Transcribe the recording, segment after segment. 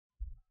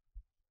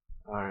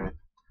All right.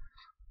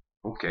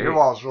 Okay. Your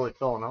wall's really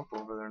filling up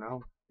over there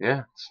now.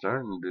 Yeah, it's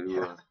starting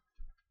to.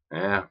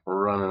 Yeah,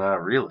 we're running out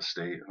of real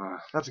estate.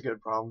 That's a good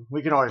problem.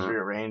 We can always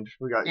rearrange.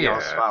 We got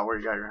a spot where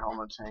you got your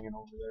helmets hanging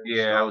over there.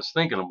 Yeah, I was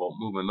thinking about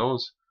moving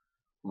those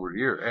over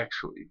here,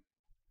 actually.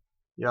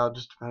 Yeah, it'll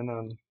just depend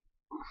on.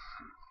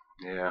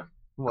 Yeah,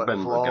 what I've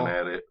been flow looking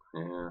at it.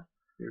 Yeah.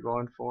 You're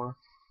going for.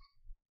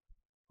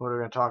 What are we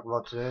going to talk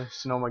about today?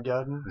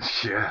 Snowmageddon?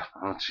 Yeah.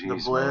 Oh, jeez. The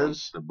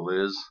blizz? Man. The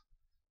blizz.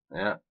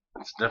 Yeah,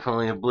 it's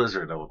definitely a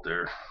blizzard out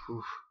there.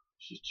 Oof,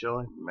 she's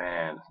chilly.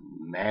 Man,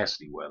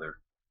 nasty weather.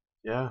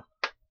 Yeah.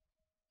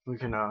 We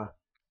can,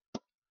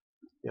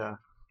 yeah.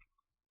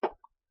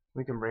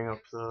 We can bring up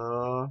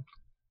the,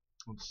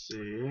 let's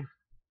see.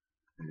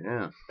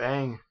 Yeah.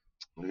 Bang.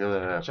 Look at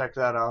that. Check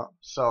that out.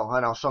 So,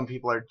 I know some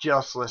people are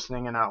just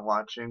listening and not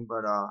watching,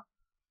 but,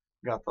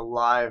 got the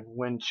live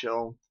wind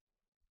chill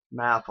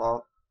map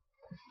up.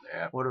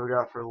 Yeah. What do we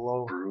got for the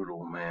low?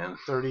 Brutal, man.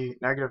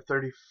 Negative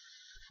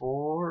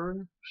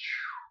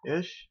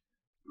 34-ish?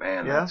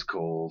 Man, that's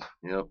cold.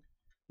 Yep.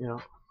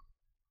 Yeah.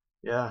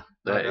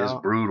 That is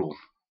brutal.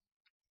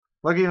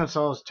 Look, even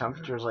some of those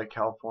temperatures like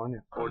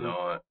California,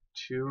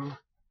 42,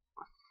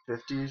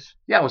 50s.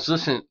 Yeah, I was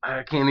listening.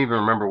 I can't even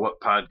remember what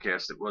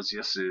podcast it was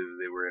yesterday.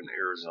 They were in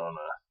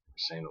Arizona.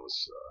 Saying it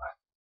was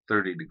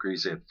 30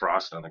 degrees. They had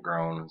frost on the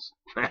ground.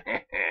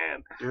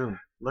 Man. Dude,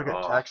 look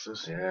at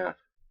Texas. Yeah.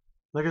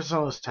 Look at some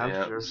of those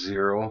temperatures.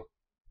 0,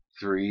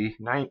 3.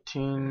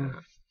 19,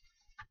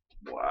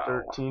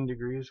 wow. 13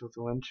 degrees with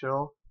the wind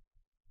chill.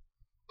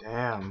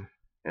 Damn.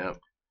 Yep.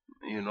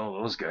 You know,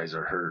 those guys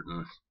are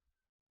hurting.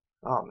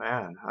 Oh,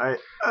 man.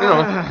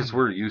 Because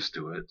we're used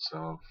to it,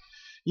 so.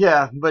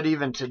 Yeah, but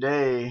even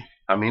today.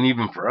 I mean,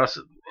 even for us,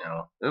 it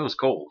was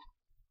cold.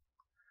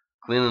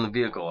 Cleaning the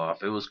vehicle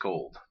off, it was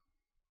cold.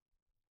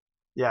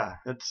 Yeah,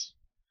 it's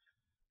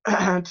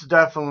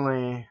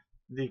definitely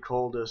the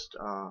coldest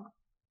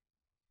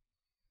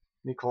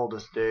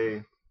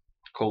day.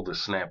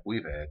 Coldest snap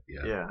we've had,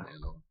 yeah.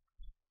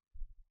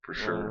 For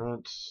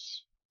sure.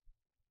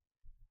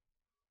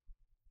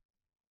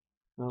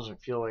 Those are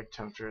feel like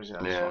temperatures.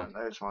 I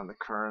just want the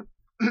current.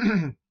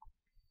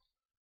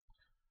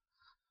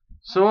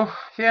 So,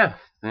 yeah,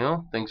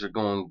 things are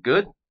going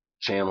good.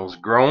 Channel's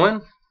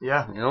growing.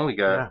 Yeah. We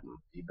got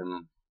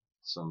even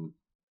some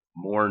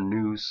more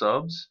new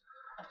subs.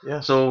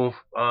 Yes. So,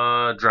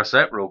 address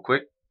that real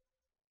quick.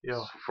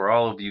 Yeah. For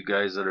all of you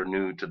guys that are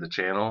new to the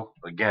channel,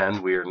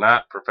 again, we are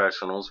not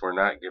professionals. We're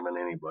not giving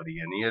anybody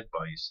any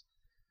advice.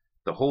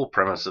 The whole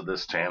premise of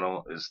this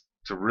channel is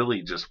to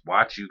really just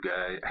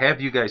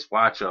have you guys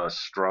watch us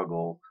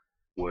struggle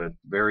with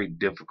very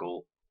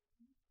difficult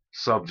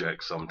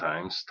subjects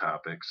sometimes,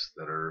 topics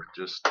that are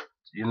just,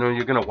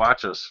 you're going to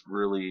watch us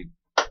really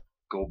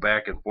go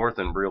back and forth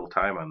in real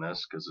time on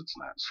this because it's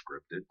not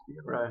scripted.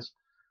 Right.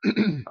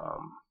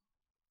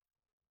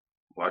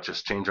 Watch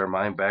us change our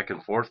mind back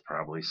and forth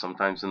probably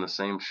sometimes in the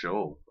same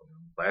show.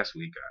 Last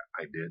week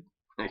I did,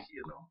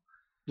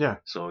 Yeah.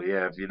 So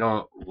yeah, if you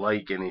don't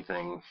like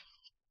anything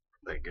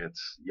that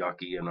gets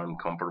yucky and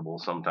uncomfortable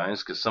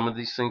sometimes, because some of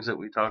these things that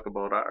we talk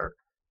about are,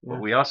 but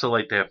we also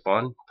like to have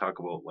fun, talk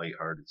about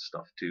lighthearted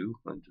stuff too,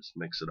 and just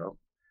mix it up.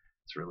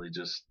 It's really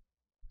just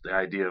the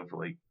idea of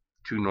like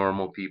two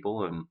normal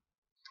people and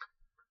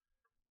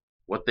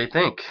what they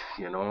think,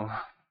 I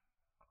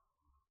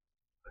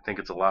think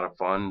it's a lot of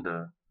fun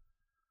to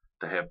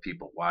have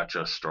people watch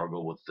us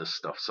struggle with this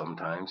stuff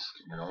sometimes,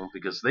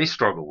 because they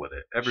struggle with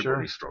it.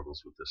 Everybody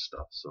struggles with this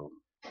stuff. So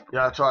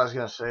yeah, that's what I was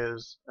gonna say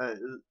is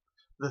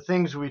the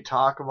things we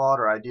talk about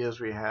or ideas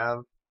we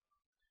have.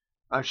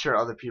 I'm sure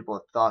other people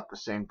have thought the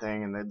same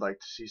thing, and they'd like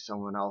to see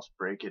someone else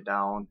break it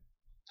down.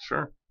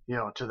 Sure.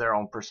 To their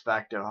own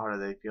perspective. How do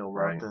they feel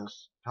about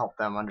this? Help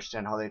them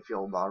understand how they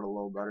feel about it a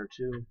little better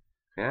too.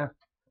 Yeah,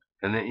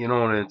 and then,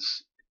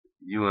 it's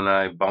you and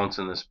I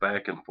bouncing this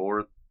back and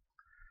forth.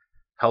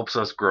 Helps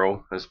us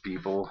grow as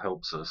people,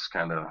 helps us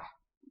kind of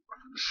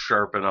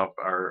sharpen up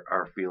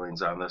our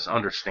feelings on this,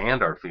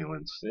 understand our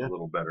feelings a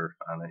little better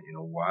on it.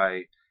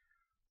 Why,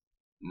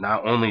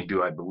 not only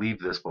do I believe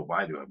this, but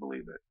why do I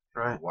believe it?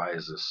 Right. Why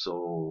is this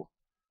so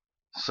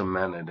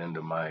cemented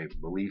into my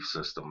belief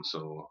system?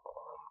 So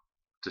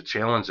to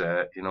challenge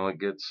that,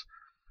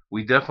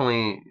 we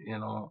definitely,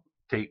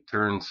 take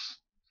turns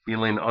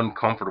feeling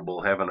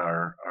uncomfortable having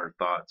our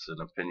thoughts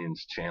and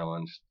opinions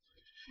challenged.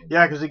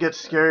 Yeah, because it gets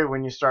scary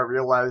when you start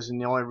realizing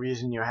the only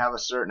reason you have a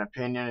certain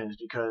opinion is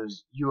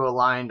because you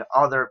aligned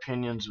other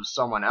opinions with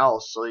someone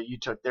else, so that you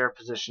took their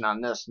position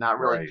on this, not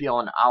really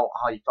feeling out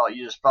how you felt.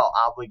 You just felt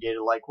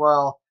obligated, like,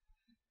 well,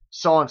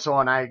 so-and-so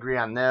and I agree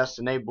on this,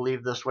 and they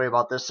believe this way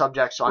about this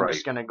subject, so I'm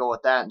just going to go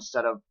with that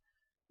instead of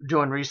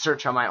doing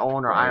research on my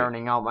own or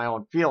ironing out my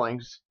own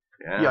feelings.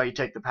 Yeah. You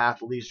take the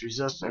path of least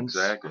resistance.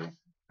 Exactly.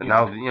 And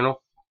now,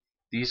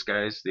 these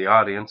guys, the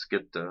audience,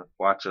 get to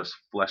watch us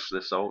flesh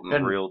this out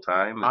in real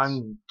time.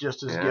 I'm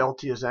just as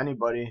guilty as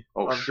anybody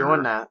of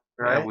doing that,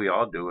 right? Yeah, we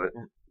all do it,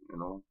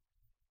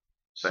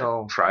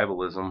 So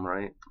tribalism,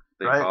 right?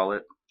 They call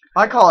it.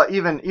 I call it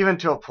even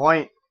to a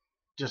point,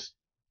 just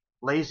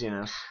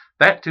laziness.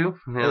 That too.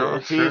 You know,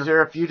 it's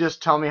easier if you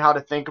just tell me how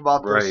to think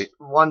about this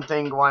one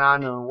thing going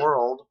on in the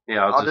world.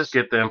 Yeah, I'll just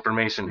get the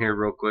information here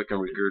real quick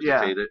and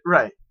regurgitate it.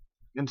 Right.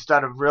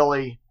 Instead of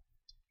really,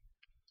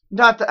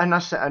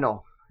 I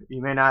know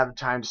you may not have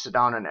time to sit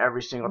down on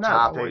every single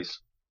topic,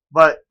 always.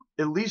 But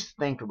at least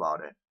think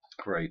about it.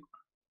 Right.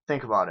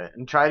 Think about it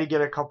and try to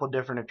get a couple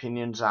different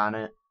opinions on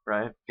it,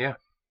 right? Yeah.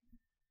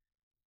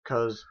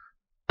 Because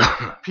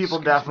people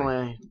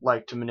definitely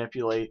like to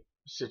manipulate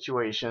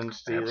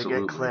situations to either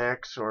get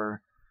clicks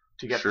or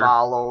to get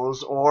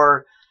follows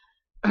or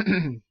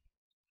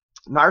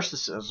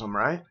narcissism,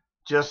 right?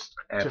 Just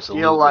to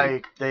feel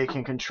like they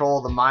can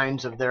control the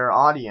minds of their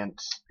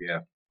audience. Yeah.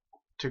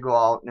 To go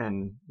out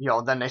and,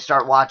 then they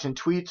start watching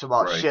tweets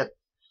about shit.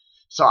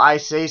 So I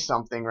say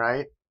something,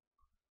 right?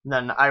 And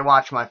then I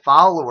watch my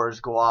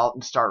followers go out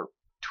and start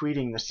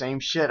tweeting the same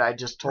shit I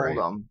just told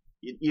them.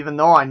 Even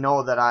though I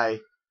know that I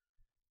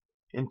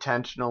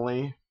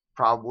intentionally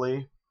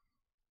probably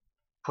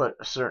put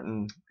a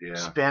certain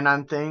spin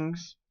on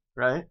things,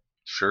 right?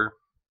 Sure.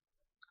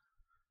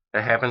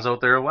 It happens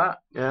out there a lot.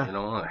 Yeah.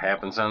 It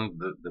happens on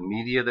the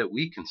media that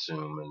we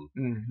consume,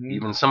 and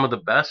even some of the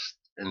best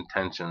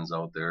intentions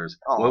out there.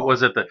 What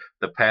was it?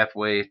 The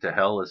pathway to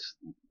hell is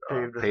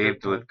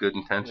paved with good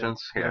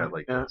intentions. Yeah, I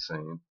like that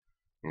saying.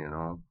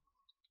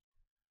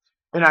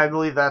 And I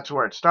believe that's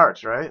where it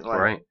starts, right?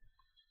 Right.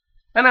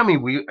 And I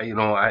mean,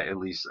 at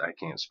least I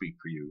can't speak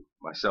for you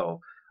myself.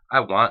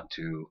 I want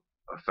to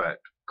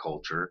affect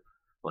culture,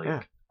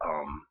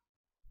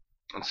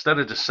 instead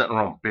of just sitting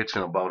around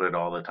bitching about it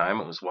all the time.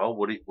 It was, well,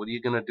 what are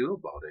you gonna do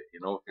about it?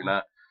 If you're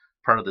not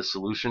part of the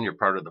solution, you're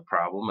part of the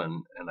problem.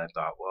 And I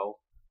thought, well,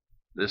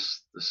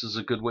 this is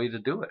a good way to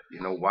do it.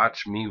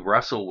 Watch me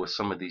wrestle with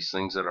some of these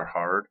things that are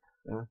hard.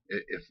 Yeah.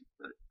 If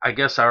I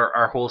guess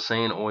our whole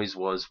saying always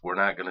was, we're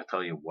not going to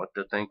tell you what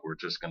to think, we're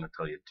just going to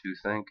tell you to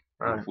think.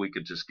 Right. If we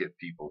could just get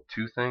people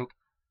to think,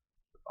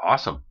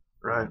 awesome.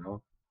 Right.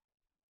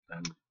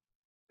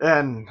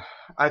 And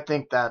I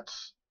think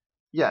that's,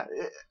 I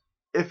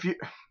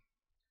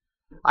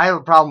have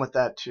a problem with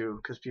that too,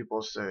 because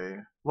people say,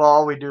 well,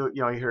 all we do,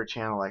 you hear a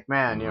channel like,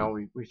 man,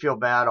 we feel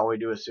bad, all we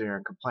do is sit here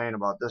and complain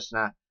about this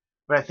and that.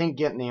 But I think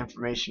getting the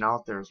information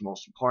out there is the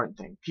most important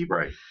thing.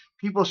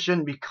 People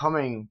shouldn't be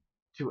coming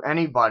to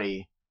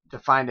anybody to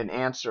find an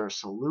answer or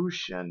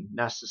solution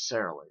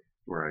necessarily.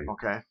 Right.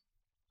 Okay?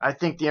 I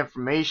think the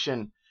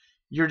information,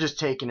 you're just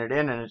taking it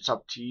in, and it's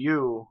up to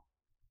you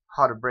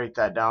how to break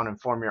that down and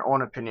form your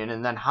own opinion,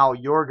 and then how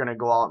you're going to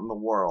go out in the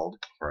world,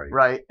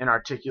 right, and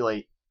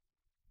articulate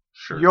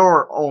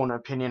your own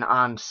opinion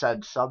on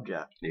said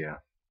subject. Yeah.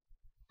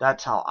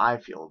 That's how I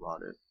feel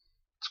about it.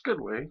 It's a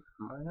good way.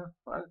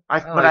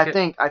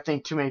 I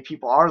think too many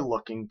people are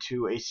looking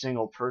to a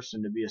single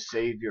person to be a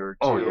savior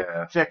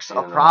to fix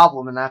a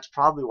problem, and that's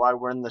probably why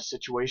we're in the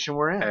situation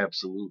we're in.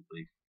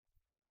 Absolutely.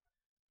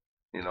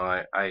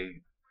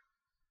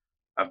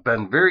 I've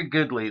been very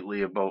good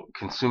lately about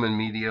consuming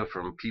media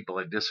from people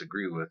I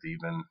disagree with,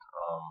 even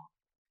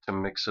to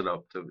mix it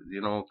up,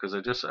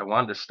 because I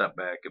wanted to step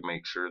back and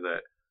make sure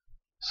that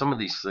some of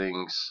these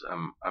things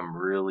I'm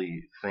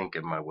really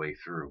thinking my way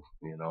through,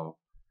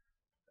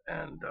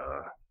 and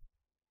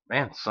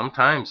man,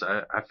 sometimes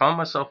I found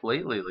myself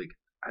lately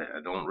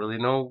I don't really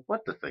know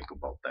what to think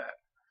about that.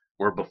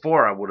 Where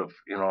before I would have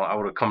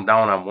come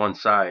down on one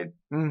side,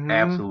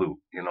 absolute,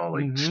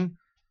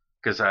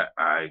 because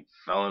I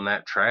fell in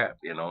that trap,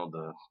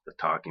 the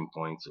talking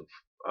points of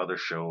other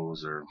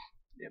shows, or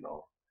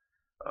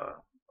a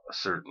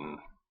certain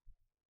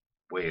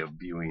way of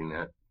viewing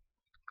it,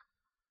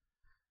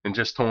 and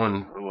just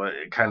towing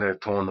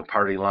the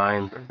party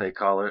line, they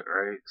call it,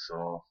 right?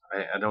 So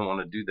I don't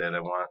want to do that.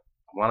 I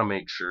want to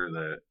make sure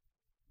that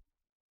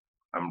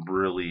I'm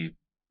really,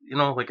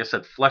 like I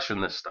said,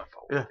 fleshing this stuff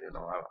out. Yeah. I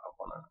want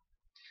to.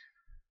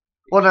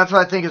 Well, that's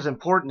what I think is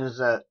important, is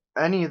that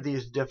any of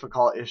these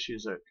difficult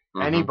issues that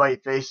anybody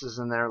faces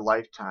in their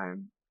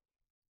lifetime,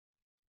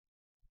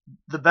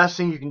 the best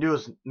thing you can do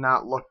is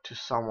not look to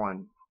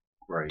someone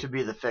to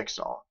be the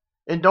fix-all.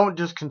 And don't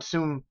just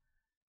consume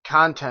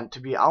content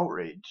to be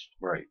outraged.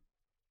 Right.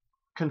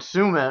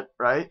 Consume it,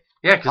 right?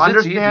 Yeah, because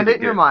understand it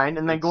in your mind,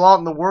 and then go out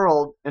in the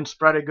world and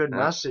spread a good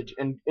message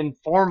and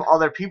inform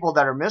other people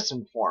that are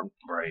misinformed.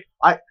 Right.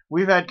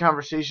 We've had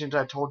conversations,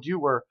 I told you,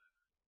 where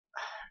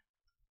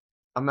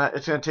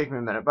it's going to take me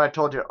a minute, but I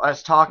told you I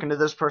was talking to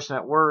this person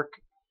at work,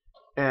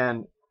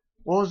 and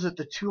what was it?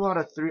 The 2 out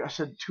of 3. I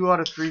said 2 out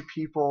of 3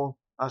 people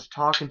I was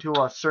talking to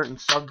about a certain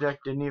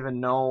subject didn't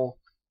even know.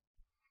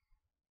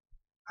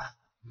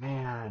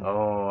 Man.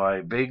 Oh,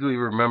 I vaguely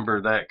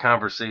remember that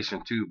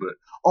conversation too, but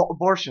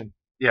abortion.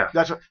 Yeah.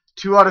 That's what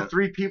 2 out of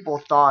 3 people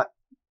thought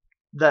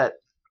that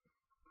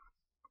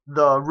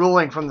the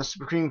ruling from the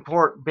Supreme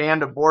Court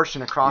banned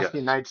abortion across the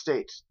United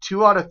States.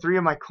 2 out of 3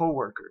 of my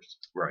coworkers.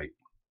 Right.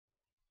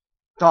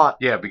 Thought.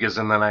 Yeah, because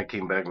then I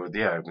came back with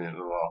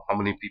well, how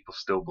many people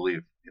still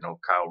believe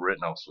Kyle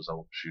Rittenhouse was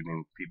out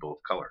shooting people of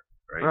color,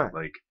 right?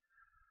 Like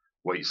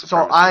white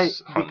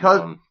supremacists.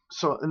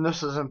 And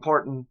this is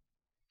important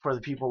for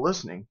the people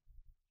listening.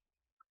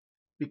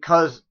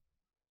 because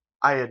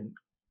I had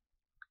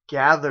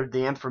gathered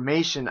the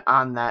information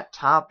on that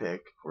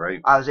topic, right.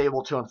 I was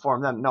able to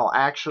inform them. No,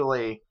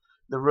 actually,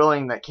 the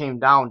ruling that came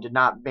down did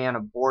not ban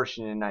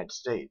abortion in the United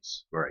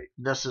States. Right.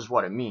 This is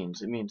what it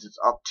means. It means it's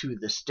up to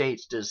the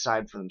states to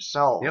decide for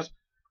themselves Yep.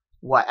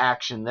 what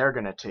action they're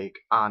going to take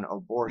on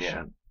abortion.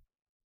 Yeah.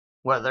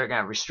 Whether they're going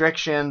to have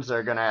restrictions,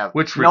 they're going to have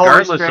Which, no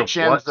regardless of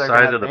restrictions, what they're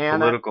side gonna of the ban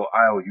political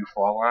aisle you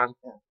fall on,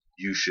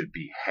 you should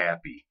be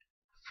happy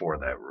for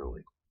that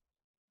ruling.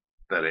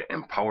 That it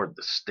empowered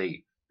the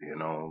state. You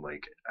know,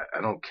 like,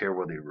 I don't care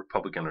whether you're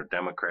Republican or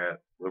Democrat,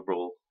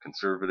 liberal,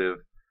 conservative,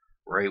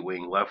 right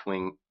wing, left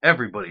wing.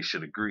 Everybody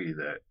should agree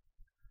that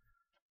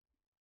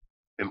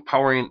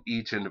empowering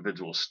each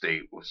individual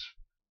state was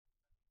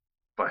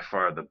by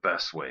far the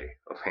best way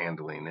of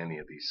handling any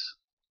of these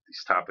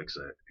topics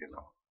that, you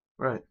know,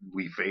 right.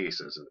 we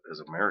face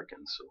as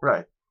Americans. So.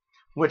 Right.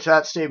 Which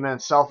that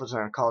statement itself is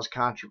going to cause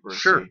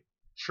controversy.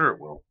 Sure it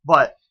will.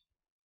 But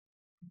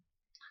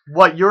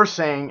what you're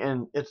saying,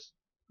 and it's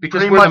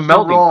because we're the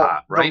melting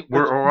pot, right?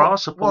 We're all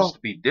supposed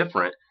to be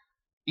different.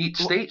 Each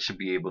state should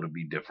be able to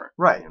be different,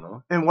 right? You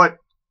know, and what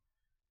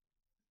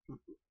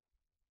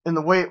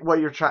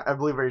you're trying, I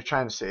believe what you're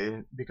trying to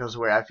say, because the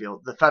way I feel,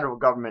 the federal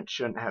government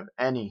shouldn't have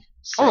any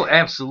say. Oh,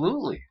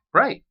 absolutely,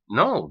 right?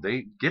 No,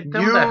 they get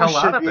them the hell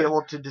out of it. You should be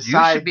able to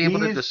decide. You should be able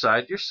to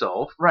decide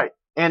yourself, right?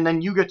 And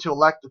then you get to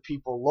elect the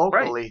people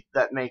locally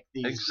that make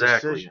these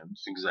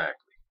decisions. Exactly.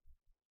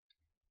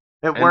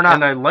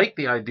 And I like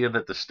the idea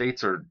that the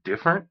states are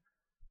different.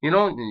 You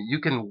know,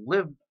 you can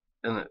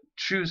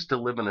choose to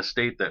live in a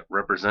state that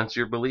represents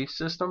your belief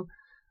system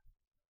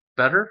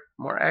better,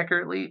 more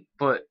accurately.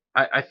 But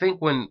I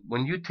think when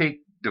you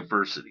take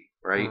diversity,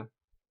 right,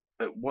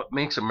 what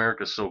makes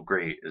America so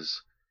great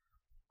is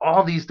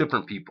all these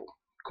different people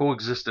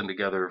coexisting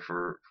together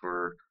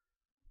for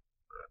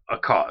a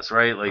cause,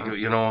 right? Like,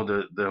 you know,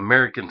 the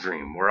American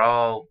dream. We're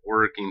all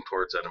working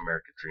towards that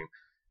American dream.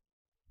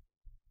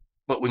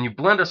 But when you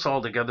blend us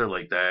all together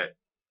like that,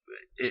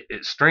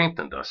 it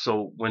strengthened us.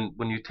 So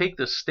when you take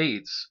the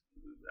states,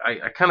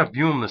 I kind of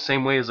view them the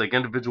same way as like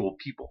individual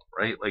people,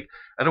 right? Like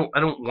I don't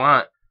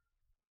want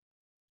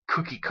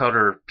cookie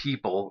cutter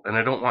people, and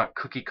I don't want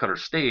cookie cutter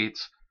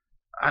states.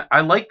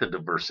 I like the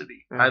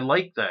diversity. I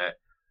like that,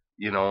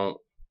 you know,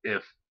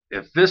 if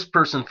this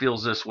person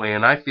feels this way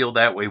and I feel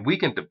that way, we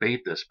can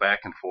debate this back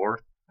and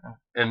forth.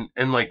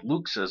 And like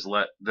Luke says,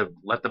 let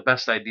the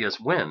best ideas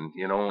win,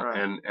 you know.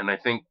 Right. And I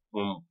think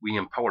when we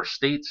empower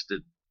states to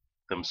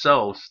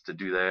themselves to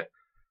do that,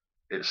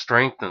 it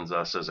strengthens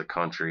us as a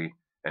country.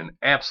 And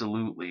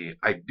absolutely,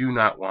 I do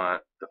not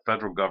want the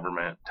federal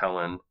government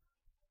telling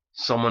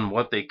someone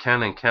what they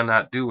can and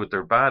cannot do with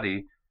their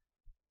body.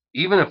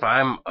 Even if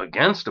I'm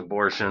against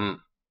abortion,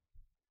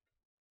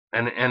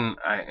 and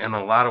in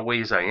a lot of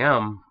ways I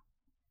am,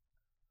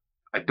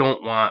 I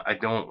don't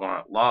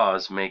want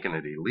laws making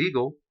it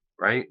illegal,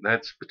 right?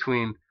 That's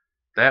between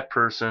that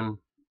person,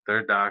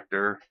 their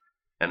doctor,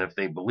 and if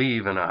they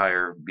believe in a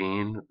higher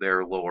being,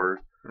 their Lord.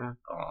 Yeah.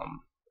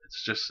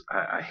 It's just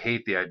I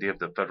hate the idea of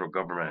the federal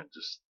government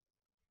just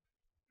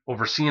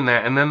overseeing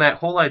that, and then that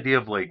whole idea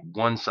of like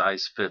one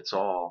size fits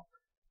all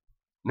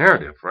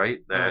narrative, right?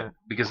 That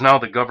because now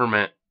the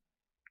government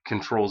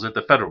controls it,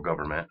 the federal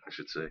government, I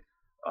should say.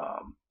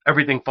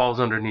 Everything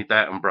falls underneath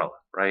that umbrella,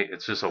 right?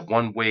 It's just a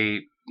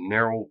one-way,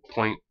 narrow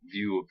point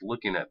view of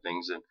looking at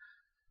things, and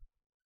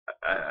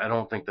I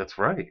don't think that's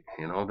right.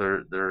 You know,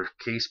 they're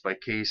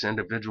case-by-case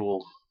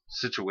individual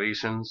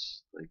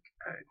situations. Like,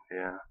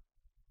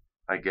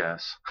 I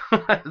guess.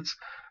 If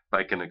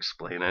I can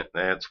explain it.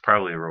 That's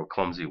probably a real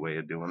clumsy way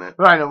of doing it.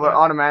 Right, but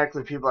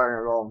automatically people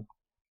are going to go,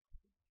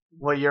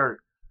 well,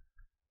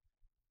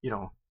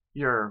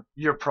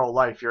 you're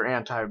pro-life, you're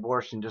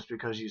anti-abortion just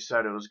because you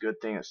said it was a good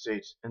thing in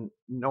states, and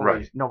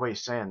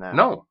nobody's saying that.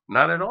 No,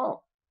 not at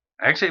all.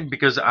 Actually,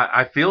 because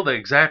I feel the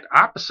exact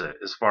opposite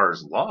as far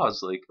as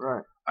laws. Like,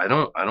 I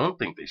don't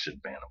think they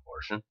should ban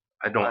abortion.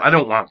 I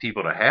don't want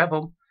people to have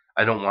them.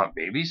 I don't want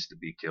babies to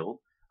be killed.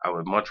 I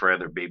would much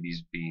rather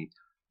babies be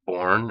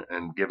born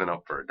and given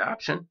up for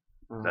adoption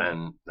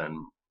than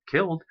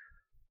killed.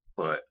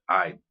 But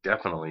I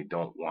definitely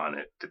don't want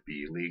it to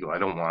be illegal. I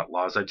don't want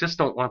laws. I just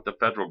don't want the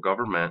federal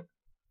government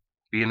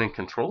being in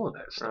control of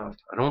that stuff.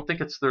 I don't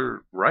think it's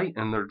their right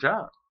and their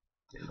job.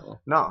 You know.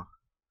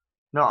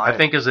 No. I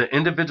think as an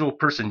individual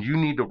person, you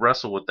need to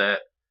wrestle with that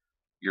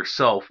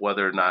yourself,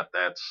 whether or not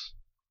that's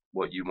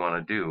what you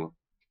want to do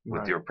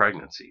with your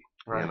pregnancy.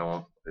 Right. You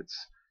know,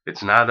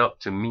 it's not up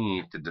to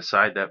me to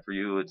decide that for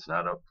you. It's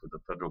not up for the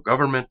federal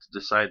government to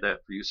decide that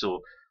for you.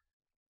 So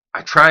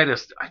I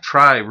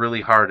try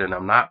really hard, and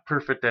I'm not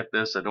perfect at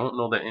this. I don't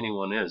know that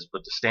anyone is,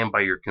 but to stand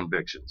by your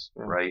convictions,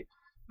 right?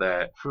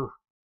 That,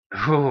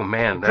 oh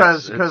man,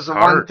 because the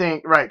hard. One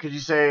thing, right? Because you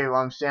say, well,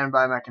 I'm standing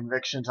by my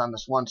convictions on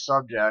this one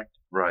subject,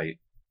 right?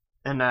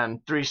 And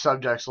then 3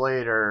 subjects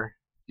later,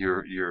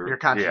 you're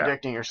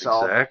contradicting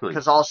yourself, exactly.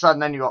 Because all of a sudden,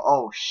 then you go,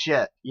 oh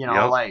shit,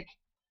 like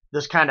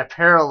this kind of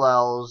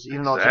parallels,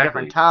 even though it's a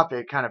different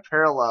topic, kind of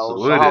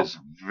parallels. So it is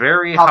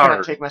very hard. How can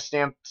I take my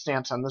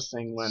stance on this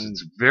thing when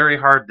it's very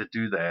hard to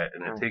do that,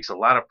 and it takes a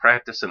lot of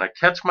practice. And I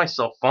catch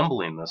myself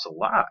fumbling this a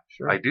lot.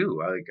 Sure. I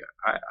do.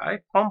 I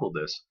fumble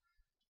this,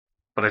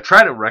 but I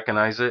try to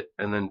recognize it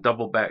and then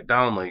double back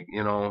down. Like,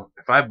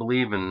 if I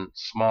believe in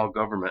small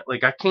government,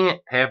 like I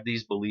can't have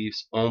these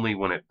beliefs only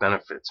when it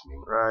benefits me,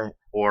 right?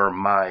 Or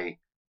my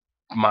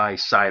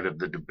side of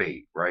the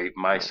debate, right?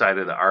 My side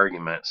of the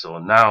argument. So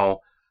now.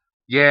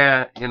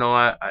 Yeah,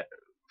 I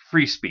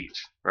free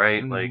speech,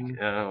 right? Mm-hmm. Like,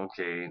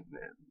 okay,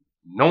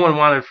 no one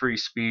wanted free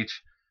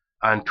speech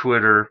on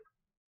Twitter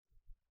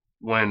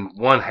when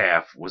one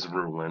half was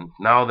ruling.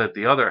 Now that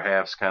the other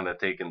half's kind of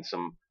taken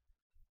some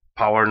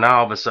power, now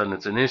all of a sudden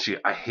it's an issue.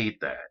 I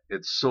hate that.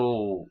 It's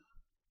so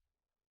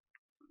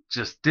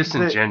just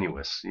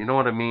disingenuous. You know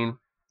what I mean?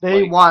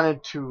 They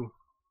wanted to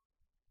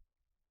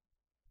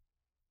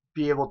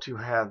be able to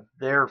have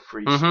their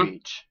free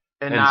speech.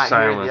 And not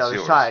hear the other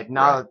side.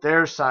 Now that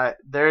their side,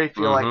 they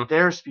feel like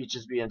their speech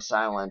is being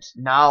silenced.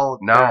 Now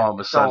all of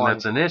a sudden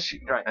it's an issue.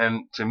 Right.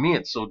 And to me,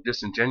 it's so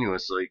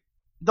disingenuous. Like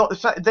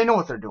they know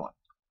what they're doing.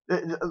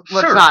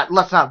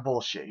 Let's not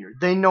bullshit here.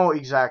 They know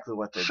exactly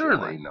what they're doing.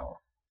 Sure, they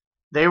know.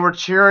 They were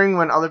cheering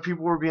when other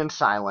people were being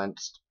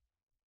silenced,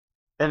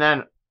 and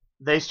then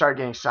they start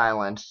getting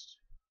silenced,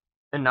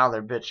 and now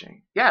they're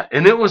bitching. Yeah,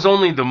 and it was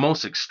only the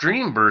most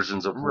extreme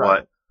versions of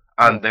what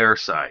on their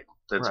side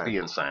that's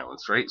being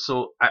silenced, right?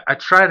 So I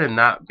try to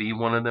not be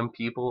one of them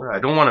people. Right. I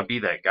don't want to be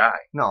that guy.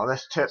 No,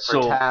 that's tit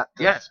for tat.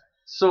 Yeah.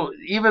 So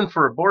even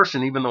for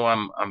abortion, even though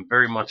I'm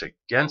very much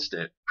against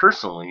it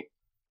personally,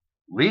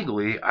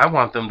 legally, I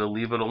want them to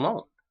leave it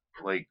alone.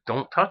 Like,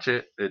 don't touch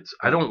it.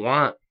 I don't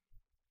want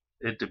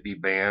it to be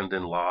banned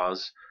in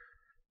laws.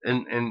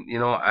 And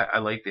I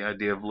like the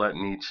idea of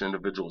letting each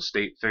individual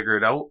state figure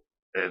it out,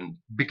 and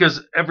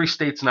because every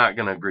state's not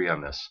going to agree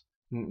on this.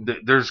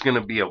 There's going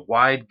to be a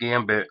wide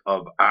gambit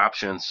of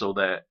options so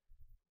that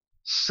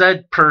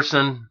said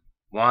person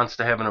wants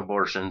to have an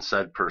abortion,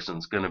 said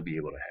person's going to be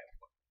able to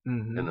have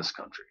one in this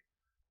country,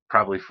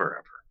 probably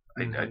forever.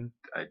 I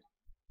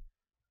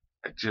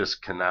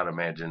just cannot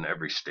imagine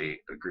every state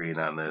agreeing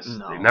on this.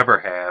 No. They never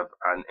have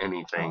on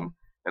anything,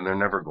 and they're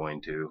never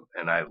going to,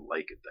 and I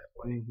like it that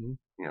way.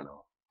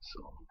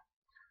 So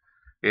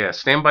yeah,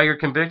 stand by your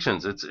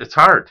convictions. It's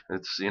hard.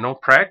 It's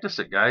practice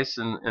it, guys,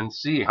 and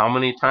see how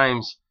many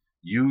times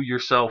you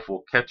yourself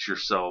will catch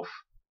yourself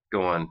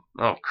going,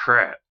 oh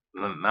crap,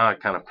 now I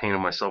kind of painted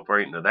myself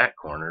right into that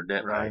corner,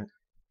 didn't I?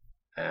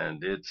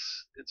 And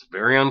it's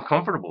very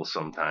uncomfortable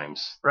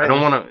sometimes. Right. I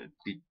don't want to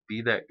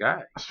be that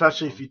guy.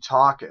 Especially if you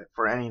talk it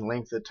for any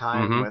length of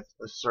time with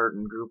a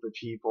certain group of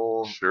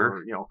people,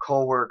 or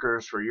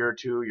coworkers for a year or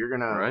two, you're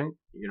gonna,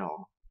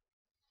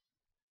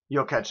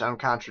 you'll catch them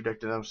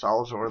contradicting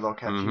themselves, or they'll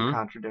catch you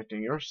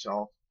contradicting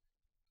yourself,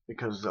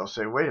 because they'll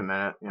say, wait a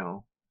minute,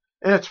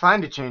 and it's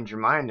fine to change your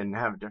mind and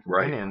have a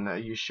different opinion.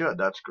 You should.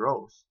 That's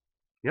growth.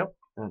 Yep.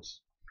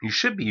 You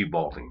should be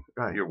evolving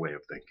your way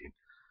of thinking.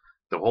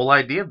 The whole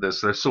idea of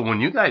this, so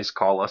when you guys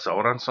call us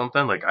out on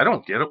something, like, I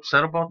don't get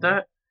upset about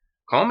that.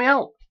 Call me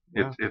out.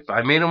 Yeah. If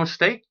I made a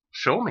mistake,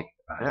 show me.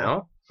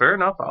 Fair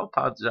enough. I'll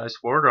apologize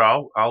for it,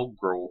 or I'll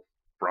grow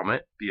from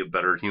it, be a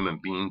better human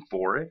being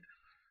for it.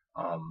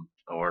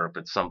 Or if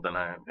it's something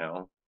I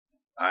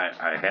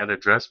had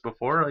addressed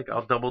before, like,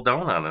 I'll double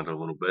down on it a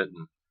little bit.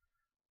 And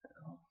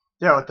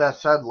yeah, with that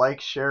said, like,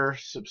 share,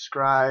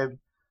 subscribe,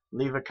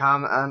 leave a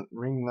comment,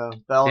 ring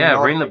the bell.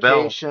 Yeah, ring the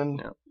bell.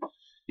 Yeah.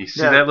 You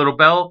see that little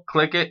bell?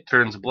 Click it,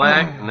 turns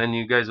black, and then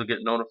you guys will get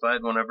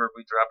notified whenever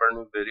we drop our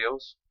new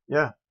videos.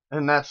 Yeah,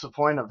 and that's the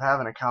point of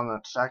having a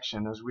comment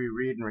section, is we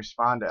read and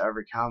respond to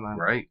every comment.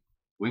 Right.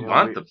 We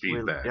want the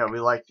feedback. We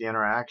like the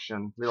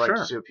interaction. We like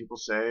to see what people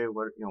say.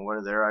 What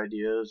are their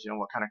ideas?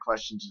 What kind of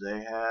questions do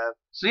they have?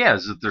 So yeah,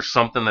 is there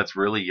something that's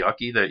really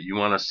yucky that you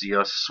want to see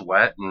us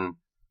sweat and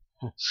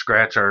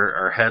scratch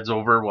our heads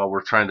over while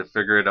we're trying to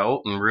figure it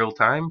out in real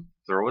time?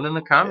 Throw it in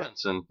the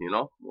comments, and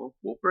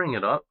we'll bring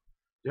it up.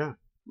 Yeah.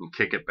 And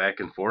kick it back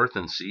and forth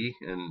and see.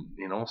 And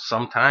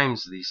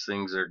sometimes these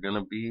things are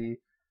gonna be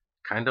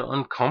kind of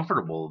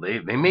uncomfortable.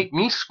 They make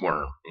me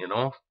squirm.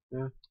 Yeah.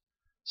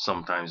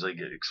 Sometimes, like,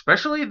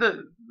 especially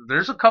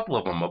there's a couple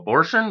of them.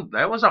 Abortion,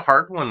 that was a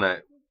hard one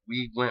that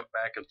we went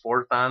back and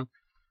forth on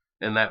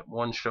in that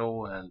one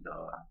show, and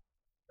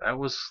that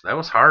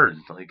was hard.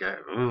 Like,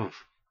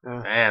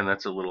 man,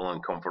 that's a little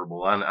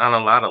uncomfortable on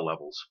a lot of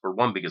levels. For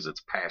one, because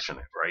it's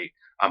passionate, right,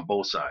 on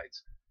both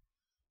sides.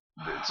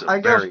 It's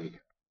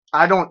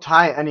I don't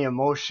tie any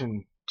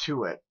emotion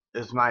to it,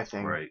 is my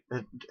thing. Right.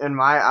 In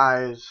my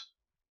eyes,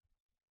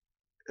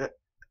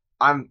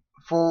 I'm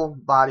full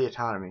body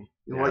autonomy.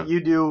 Yeah. What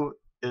you do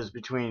is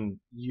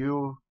between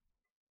you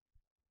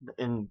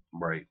and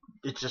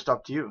it's just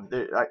up to you.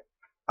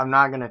 I'm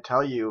not going to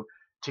tell you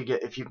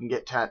if you can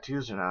get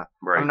tattoos or not.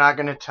 Right. I'm not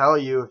going to tell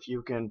you if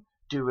you can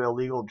do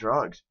illegal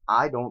drugs.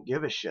 I don't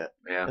give a shit.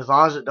 Yeah. As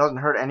long as it doesn't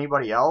hurt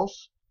anybody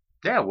else.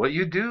 Yeah, what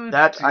you do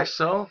to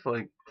yourself,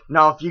 like...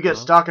 Now, if you get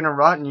stuck in a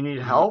rut and you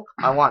need help,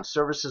 I want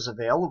services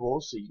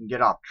available so you can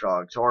get off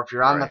drugs. Or if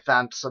you're on the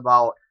fence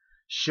about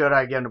should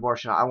I get an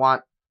abortion, I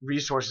want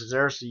resources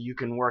there so you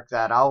can work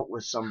that out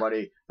with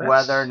somebody,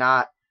 whether or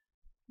not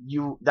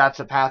that's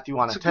a path you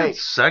want to take.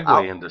 It's a good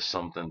segue into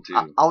something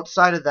too.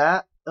 Outside of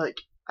that, like,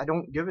 I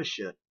don't give a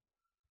shit.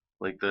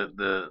 Like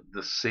the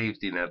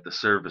safety net, the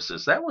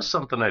services. That was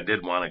something I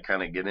did want to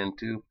kind of get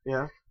into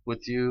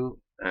with you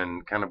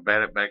and kind of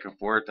bat it back and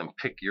forth and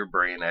pick your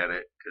brain at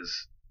it,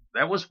 because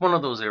that was one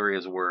of those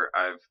areas where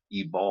I've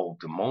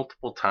evolved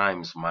multiple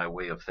times my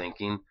way of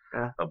thinking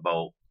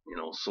about,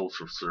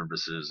 social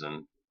services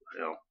and,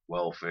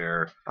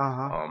 welfare,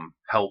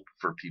 help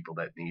for people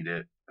that need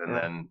it. And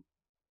then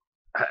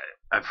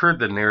I've heard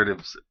the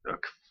narratives a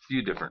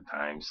few different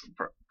times,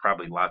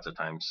 probably lots of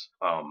times.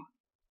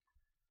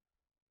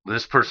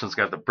 This person's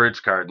got the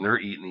bridge card and they're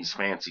eating these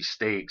fancy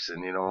steaks,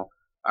 and,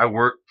 I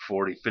work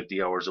 40,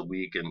 50 hours a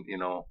week, and,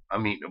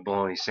 I'm eating a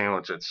bologna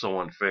sandwich. That's so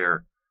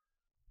unfair.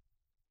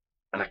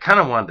 And I kind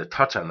of wanted to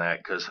touch on that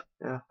because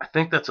I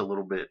think that's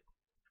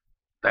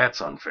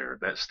unfair,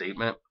 that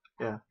statement.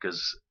 Yeah.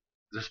 Because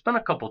there's been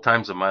a couple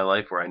times in my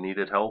life where I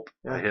needed help.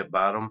 I hit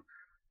bottom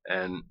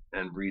and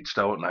reached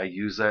out, and I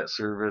used that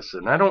service.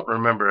 And I don't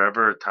remember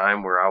ever a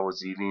time where I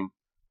was eating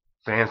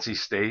fancy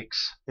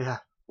steaks. Yeah.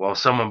 While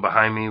someone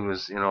behind me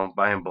was,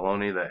 buying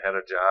bologna that had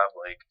a job.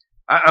 Like,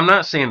 I'm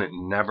not saying it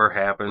never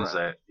happens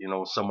that,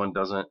 someone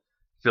doesn't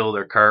fill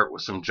their cart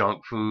with some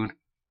junk food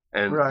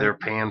and they're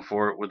paying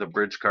for it with a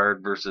bridge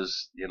card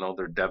versus,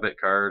 their debit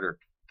card or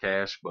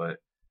cash. But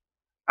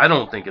I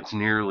don't think it's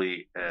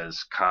nearly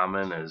as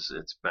common as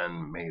it's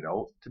been made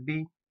out to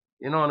be.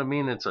 You know what I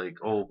mean? It's like,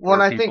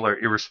 people are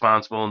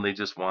irresponsible and they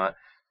just want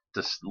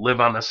to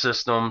live on the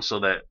system so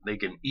that they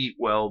can eat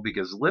well,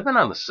 because living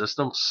on the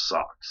system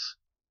sucks.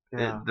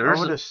 Yeah, I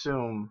would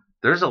assume.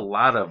 There's a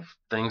lot of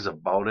things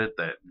about it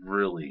that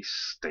really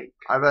stink.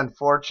 I've been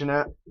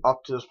fortunate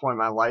up to this point in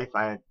my life.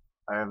 I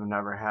have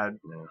never had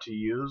to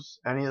use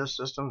any of the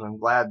systems. I'm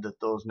glad that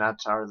those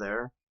nets are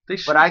there.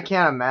 But I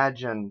can't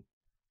imagine.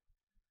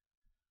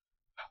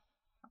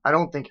 I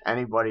don't think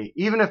anybody,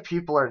 even if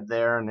people are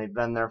there and they've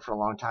been there for a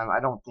long time,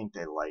 I don't think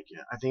they like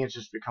it. I think it's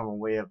just become a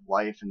way of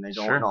life, and they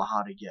don't know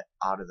how to get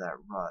out of that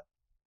rut.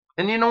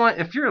 And you know what?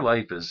 If your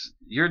life is,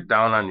 you're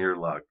down on your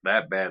luck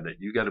that bad that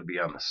you got to be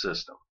on the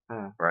system,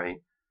 right?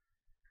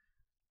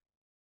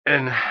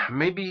 And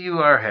maybe you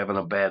are having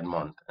a bad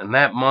month, and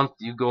that month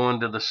you go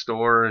into the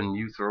store and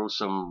you throw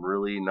some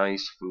really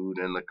nice food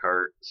in the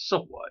cart.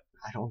 So what?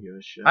 I don't give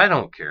a shit. I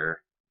don't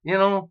care.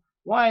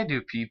 Why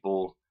do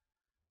people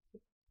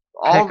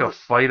pick a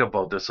fight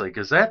about this? Like,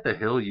 is that the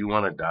hill you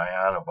want to die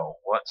on, about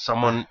what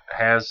someone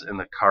has in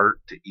the cart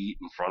to eat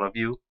in front of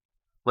you?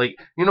 Like,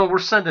 we're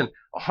sending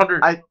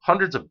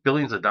hundreds of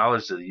billions of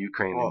dollars to the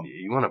Ukraine, and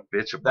you want to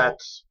bitch about.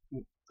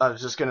 I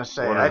was just gonna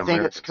say, I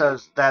think it's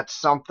because that's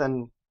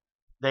something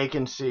they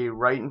can see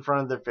right in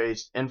front of their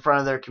face, in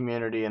front of their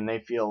community, and they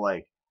feel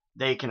like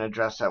they can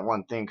address that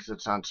one thing because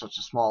it's on such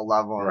a small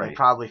level, and they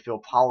probably feel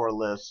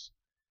powerless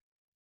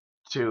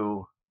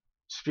to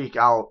speak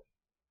out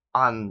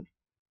on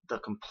the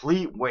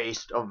complete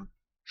waste of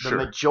the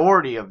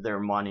majority of their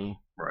money.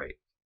 Right.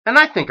 And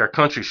I think our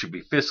country should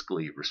be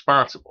fiscally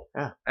responsible.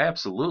 Yeah.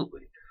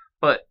 Absolutely.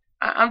 But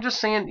I'm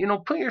just saying,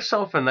 put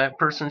yourself in that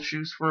person's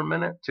shoes for a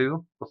minute,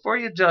 too, before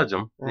you judge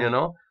them,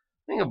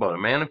 Think about it,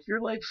 man. If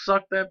your life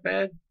sucked that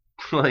bad,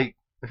 like,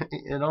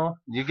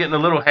 you're getting a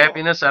little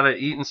happiness out of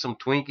eating some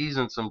Twinkies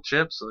and some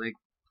chips, like,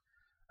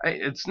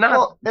 it's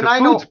not,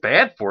 food's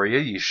bad for you.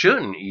 You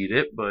shouldn't eat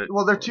it, but...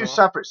 Well, they're two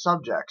separate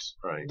subjects.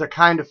 Right. The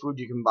kind of food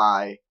you can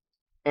buy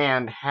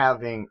and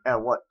having,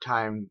 at what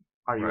time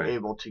are you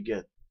able to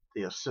get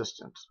the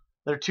assistance.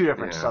 They're two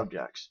different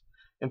subjects,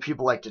 and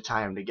people like to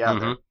tie them together.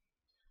 Mm-hmm.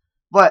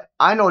 But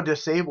I know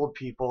disabled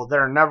people that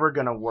are never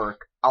going to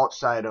work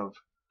outside of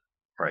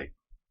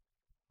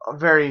a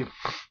very...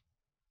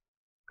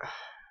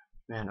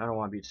 Man, I don't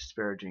want to be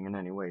disparaging in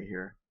any way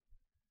here.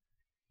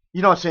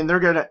 You know what I'm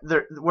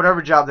saying?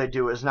 Whatever job they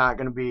do is not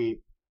going to be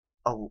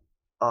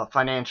a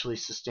financially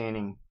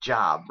sustaining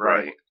job,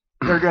 right?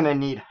 They're going to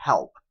need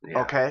help,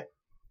 okay?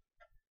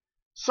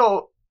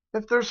 So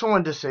if there's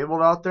someone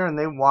disabled out there and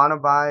they want to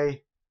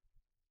buy,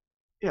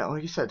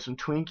 like you said, some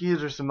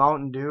Twinkies or some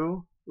Mountain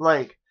Dew,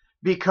 like,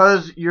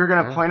 because you're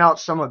going to point out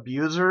some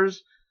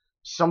abusers,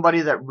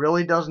 somebody that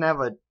really doesn't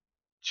have a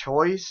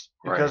choice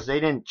because they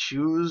didn't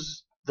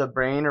choose the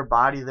brain or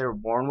body they were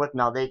born with,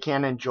 now they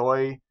can't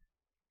enjoy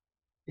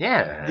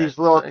these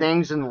little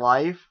things in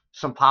life,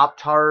 some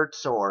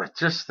Pop-Tarts or... I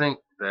just think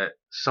that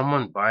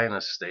someone buying a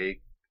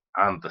steak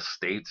on the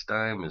state's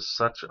dime is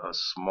such a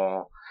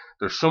small...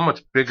 There's so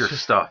much bigger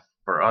stuff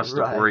for us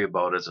to worry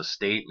about as a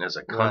state and as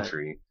a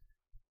country,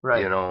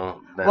 then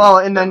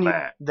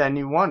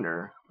you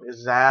wonder,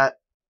 is that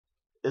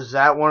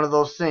one of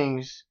those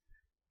things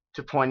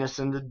to point us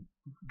in the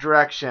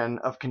direction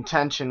of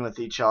contention with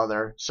each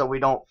other, so we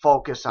don't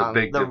focus on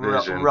the big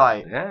division,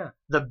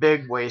 the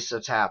big waste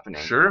that's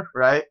happening,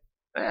 right?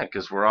 Yeah,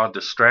 because we're all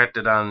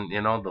distracted on,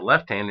 the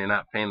left hand. You're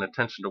not paying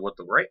attention to what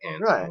the right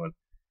hand's Right. doing.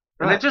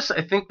 And Right.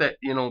 I think that,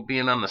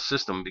 being on the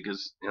system,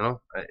 because,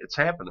 it's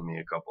happened to me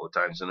a couple of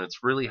times, and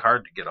it's really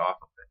hard to get off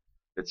of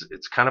it.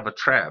 It's kind of a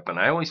trap. And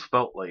I always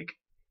felt like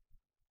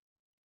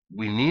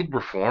we need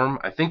reform.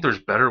 I think there's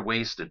better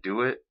ways to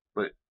do it.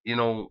 But,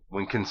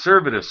 when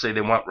conservatives say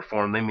they want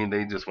reform, they mean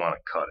they just want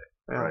to cut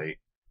it, right?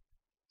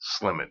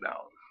 Slim it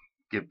down,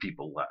 give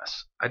people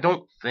less. I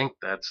don't think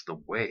that's the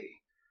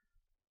way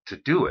to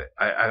do it.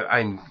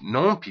 I've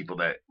known people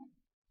that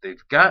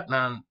they've gotten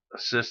on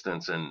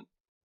assistance, and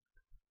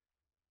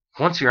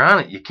once you're on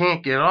it, you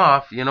can't get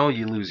off. You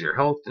lose your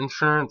health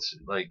insurance.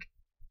 Like,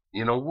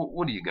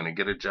 what are you going to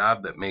get a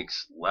job that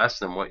makes less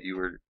than what you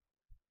were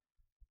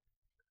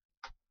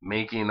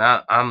making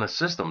on the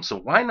system? So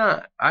why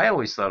not? I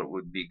always thought it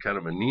would be kind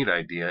of a neat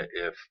idea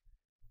if,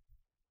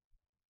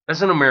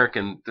 as an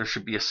American, there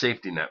should be a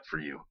safety net for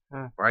you,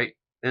 right?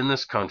 In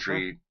this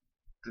country,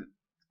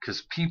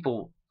 because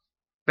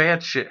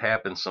bad shit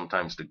happens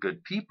sometimes to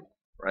good people,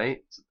 right?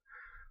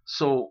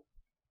 So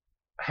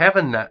have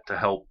a net to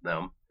help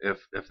them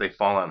if they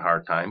fall on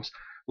hard times.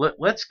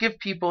 Let's give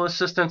people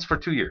assistance for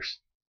 2 years.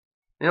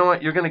 You know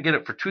what? You're going to get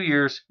it for 2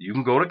 years. You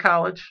can go to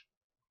college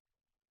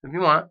if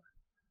you want,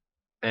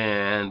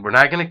 and we're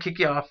not going to kick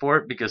you off for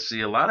it because,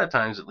 see, a lot of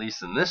times, at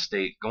least in this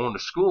state, going to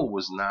school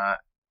was not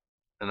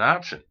an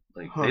option.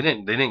 Like they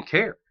didn't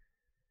care.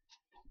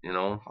 They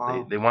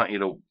want you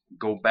to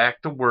go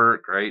back to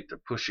work, right? To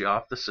push you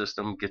off the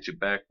system, get you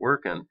back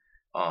working.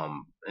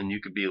 And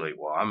you could be like,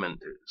 well,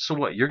 so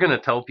what? You're going to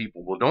tell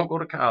people, well, don't go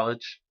to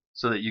college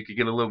so that you could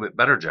get a little bit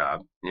better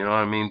job. You know what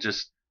I mean?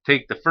 Just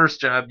take the first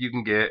job you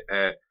can get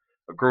at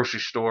a grocery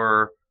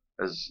store,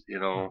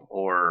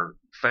 or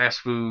fast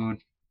food.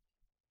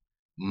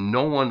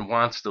 No one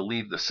wants to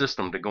leave the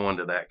system to go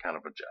into that kind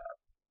of a job,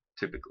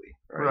 typically,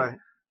 right?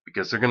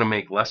 Because they're going to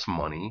make less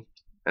money,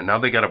 and now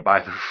they got to buy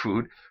their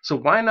food. So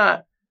why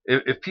not,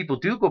 if people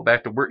do go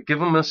back to work, give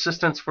them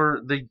assistance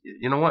for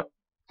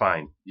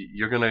fine,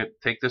 you're going to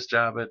take this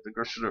job at the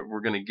grocery store.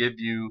 We're going to give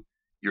you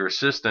your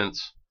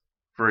assistance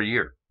for a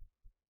year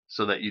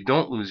so that you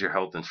don't lose your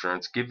health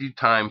insurance, give you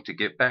time to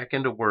get back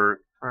into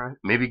work,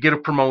 maybe get a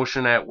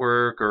promotion at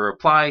work or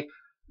apply.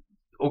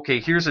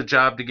 Okay, here's a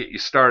job to get you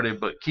started,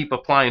 but keep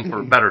applying for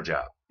a better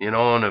job,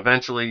 and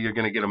eventually you're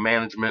going to get a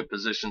management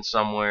position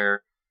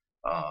somewhere,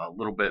 a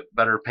little bit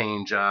better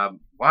paying job.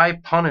 Why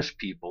punish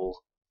people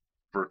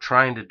for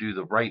trying to do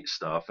the right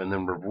stuff and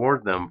then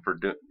reward them for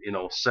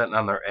sitting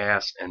on their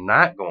ass and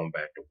not going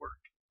back to work?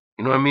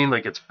 You know what I mean?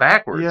 Like, it's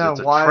backwards. Yeah, it's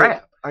a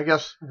trap. I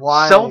guess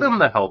why sell them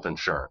the health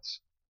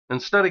insurance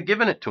instead of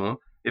giving it to them.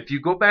 If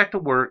you go back to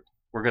work,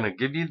 we're going to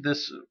give you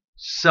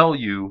sell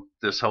you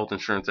this health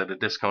insurance at a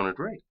discounted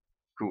rate.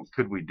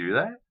 Could we do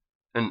that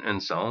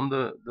and sell them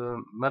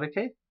the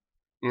Medicaid?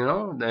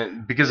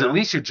 Because at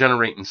least you're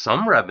generating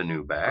some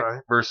revenue back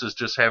versus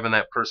just having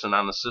that person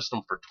on the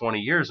system for 20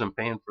 years and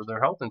paying for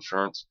their health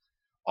insurance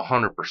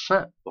 100%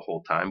 the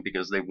whole time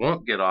because they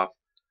won't get off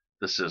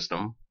the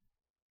system.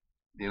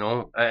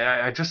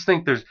 I just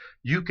think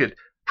you could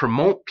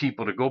promote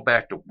people to go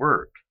back to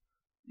work,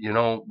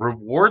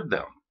 reward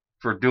them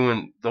for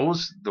doing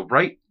the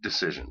right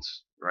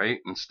decisions, right?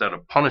 Instead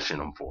of punishing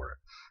them for it.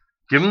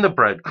 Give them the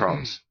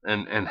breadcrumbs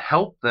and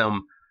help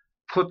them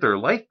put their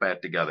life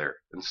back together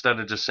instead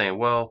of just saying,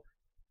 well,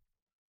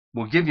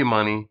 we'll give you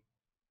money,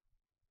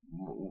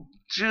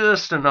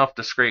 just enough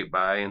to scrape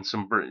by, and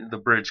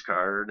the bridge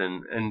card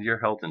and your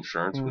health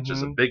insurance, which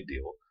is a big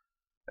deal,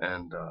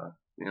 and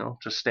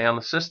just stay on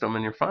the system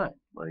and you're fine.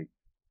 Like,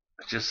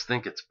 I just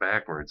think it's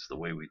backwards the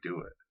way we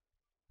do it.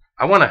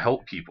 I want to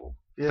help people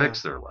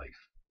fix their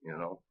life.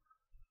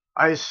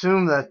 I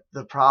assume that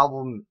the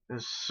problem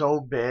is so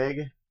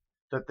big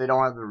that they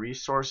don't have the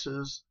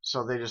resources,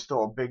 so they just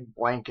throw a big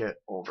blanket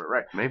over it,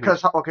 right? Maybe.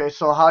 Because, okay,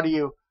 so how do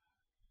you...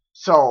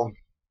 So,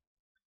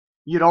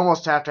 you'd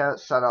almost have to have it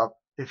set up,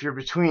 if you're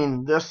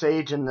between this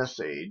age and this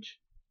age,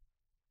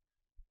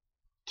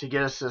 to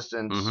get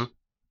assistance,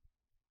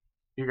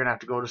 you're going to have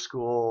to go to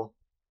school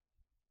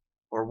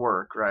or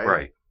work, right?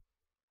 Right.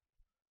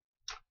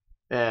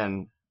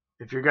 And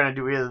if you're going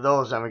to do either of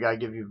those, then we got to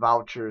give you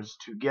vouchers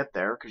to get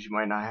there, because you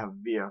might not have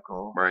a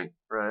vehicle. Right.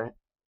 Right?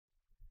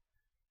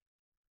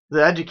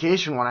 The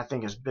education one, I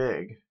think, is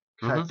big.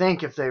 Because I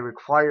think if they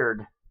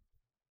required...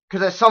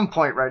 Because at some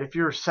point, right, if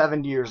you're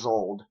 70 years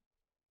old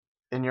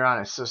and you're on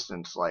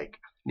assistance, like...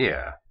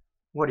 Yeah.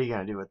 What are you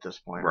going to do at this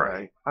point,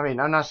 right? I mean,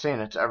 I'm not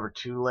saying it's ever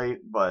too late,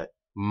 but...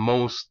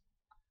 Most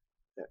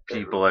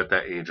people at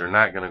that age are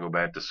not going to go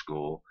back to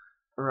school.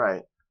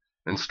 Right.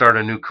 And start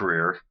a new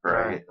career,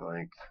 right?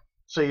 Like...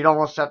 So you'd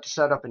almost have to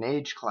set up an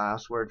age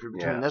class where if you're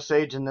between this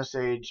age and this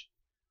age...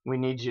 We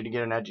need you to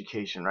get an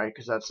education, right?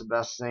 Because that's the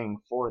best thing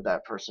for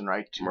that person,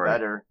 right? To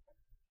better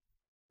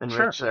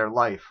enrich their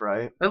life,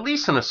 right? At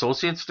least an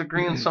associate's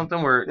degree in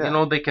something where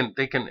they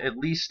can at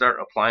least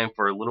start applying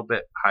for a little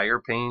bit higher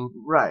paying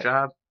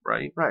job.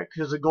 right? Right,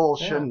 because the goal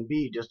Yeah. shouldn't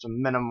be just a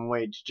minimum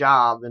wage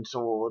job, and so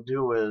what we'll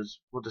do is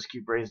we'll just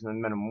keep raising the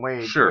minimum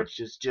wage, Sure. which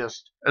is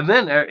just And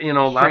then, lots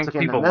of shrinking the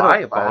people middle lie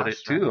about class,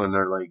 it too, right? and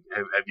they're like,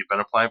 have you been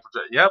applying for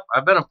jobs? Yep,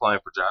 I've been applying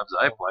for jobs.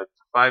 I applied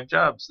for 5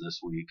 jobs this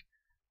week.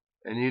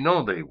 And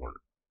they weren't,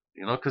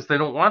 because they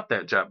don't want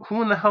that job.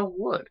 Who in the hell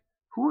would?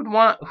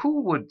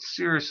 Who would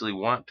seriously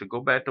want to go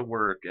back to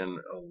work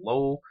in a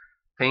low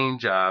paying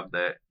job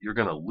that you're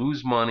going to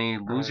lose money,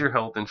 lose your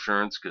health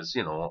insurance? Because,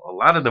 a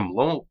lot of them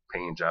low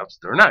paying jobs,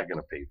 they're not going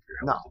to pay for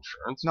your health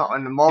insurance. No,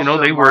 and most of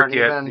they them work aren't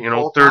at, even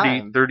full 30,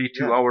 time.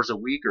 32 hours a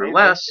week or Maybe,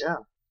 less. Yeah.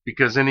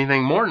 Because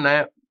anything more than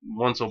that,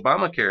 once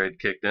Obamacare had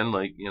kicked in,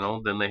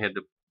 then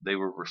they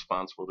were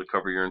responsible to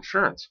cover your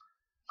insurance.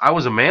 I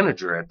was a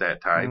manager at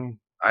that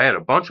time. I had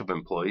a bunch of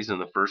employees, and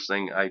the first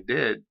thing I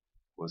did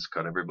was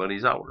cut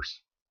everybody's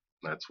hours.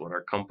 That's what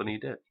our company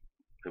did.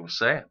 It was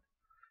sad,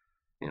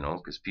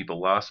 because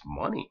people lost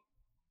money,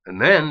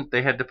 and then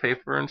they had to pay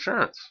for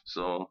insurance.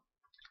 So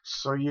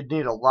you'd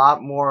need a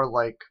lot more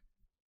like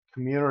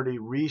community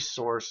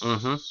resource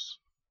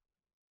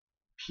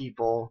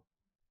people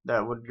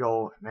that would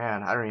go.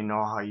 Man, I don't even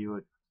know how you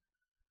would.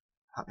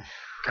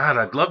 God,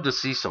 I'd love to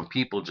see some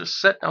people just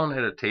sit down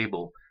at a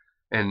table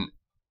and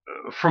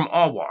from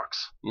all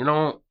walks,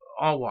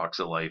 all walks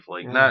of life,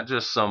 not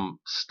just some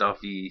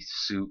stuffy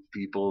suit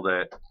people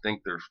that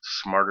think they're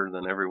smarter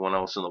than everyone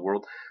else in the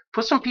world.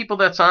 Put some people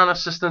that's on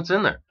assistance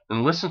in there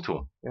and listen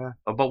to them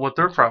about what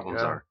their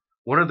problems are.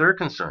 What are their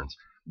concerns?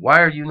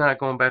 Why are you not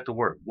going back to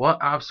work?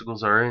 What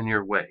obstacles are in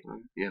your way?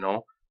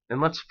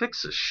 And let's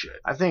fix this shit.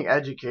 I think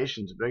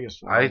education's the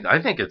biggest one.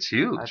 I think it's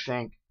huge.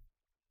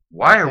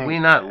 Why are we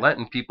not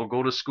letting people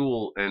go to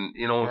school? And,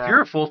 if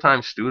you're a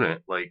full-time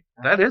student,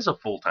 that is a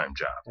full-time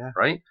job,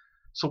 right?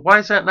 So why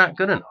is that not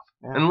good enough?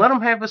 And let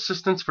them have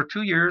assistance for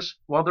 2 years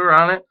while they're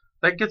on it.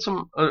 That gets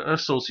them an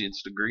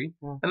associate's degree.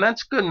 And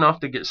that's good enough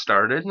to get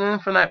started. And then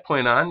from that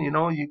point on, you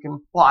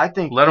can let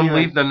them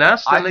leave the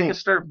nest and they can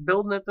start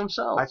building it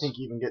themselves. I think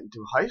even getting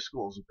through high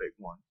school is a big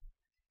one.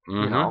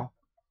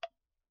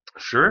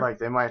 Sure. Like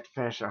they might have to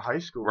finish their high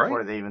school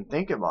before they even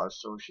think about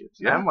associates.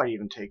 Yeah. That might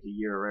even take a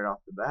year right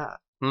off the bat.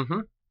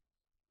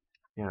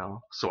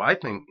 So I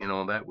think,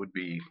 that would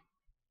be,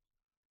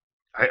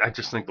 I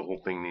just think the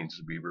whole thing needs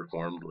to be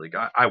reformed.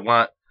 I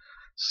want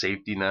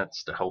safety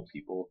nets to help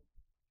people.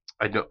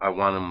 I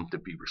want them to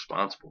be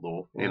responsible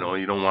though.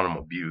 You don't want them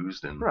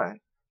abused and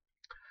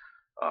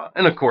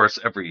and of course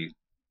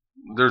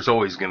there's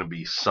always going to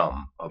be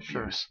some abuse.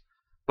 Sure.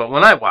 But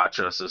when I watch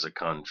us as a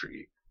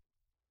country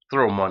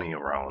throw money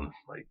around,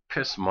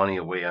 piss money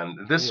away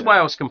on this is why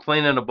I was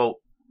complaining about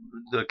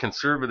the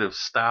conservatives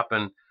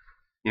stopping,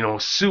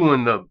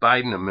 suing the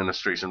Biden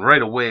administration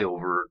right away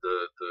over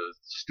the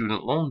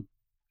student loan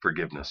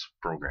forgiveness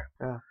program.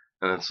 Yeah.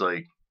 And it's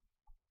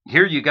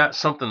here you got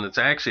something that's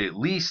actually, at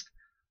least,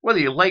 whether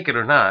you like it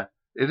or not,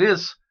 it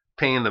is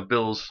paying the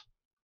bills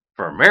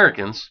for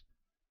Americans,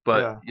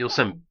 but you'll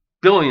send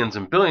billions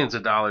and billions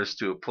of dollars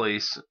to a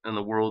place in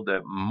the world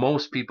that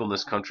most people in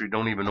this country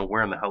don't even know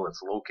where in the hell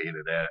it's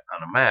located at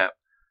on a map.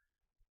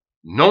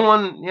 No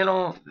one,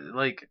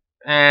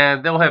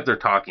 they'll have their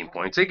talking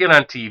points. They get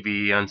on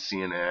TV, on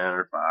CNN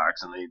or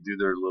Fox, and they do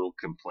their little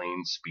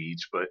complaint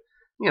speech, but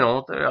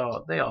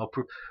they all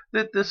prove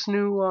that this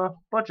new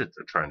budget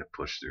they're trying to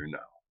push through now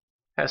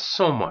has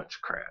so much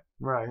crap.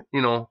 Right.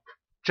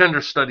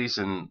 Gender studies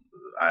in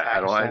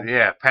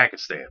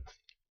Pakistan.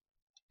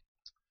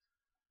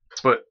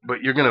 But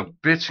you're gonna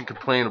bitch and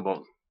complain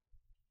about.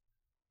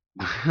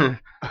 I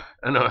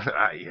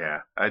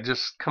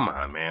just come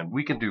on, man.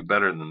 We can do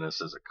better than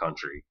this as a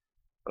country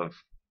of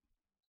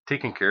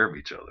taking care of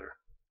each other.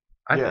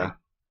 I think.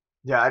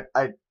 Yeah,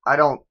 I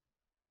don't.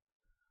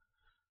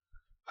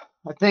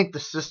 I think the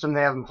system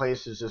they have in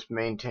place is just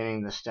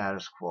maintaining the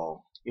status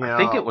quo. I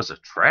think it was a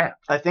trap.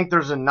 I think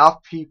there's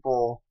enough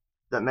people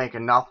that make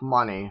enough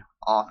money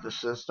off the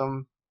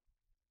system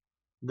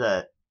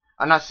that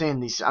I'm not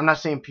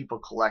saying people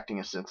collecting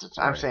assistance.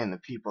 I'm saying the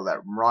people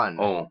that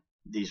run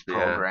these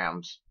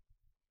programs.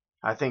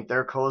 I think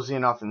they're cozy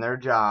enough in their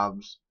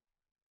jobs.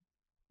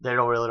 They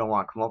really don't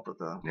want to come up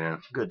with a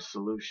good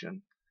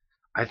solution.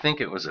 I think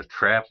it was a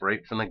trap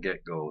right from the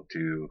get-go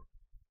to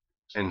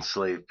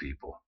enslave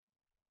people.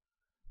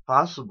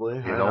 Possibly.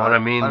 You know what I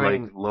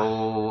mean?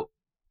 Low.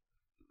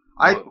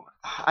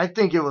 I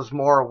think it was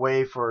more a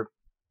way for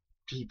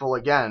people,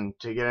 again,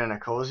 to get in a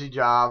cozy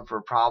job for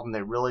a problem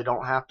they really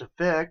don't have to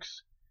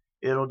fix.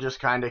 It'll just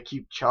kind of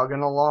keep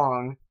chugging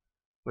along.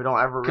 We don't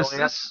ever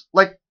really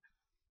like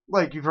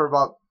you've heard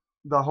about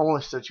the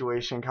homeless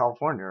situation in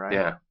California, right?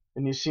 Yeah.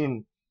 And you've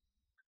seen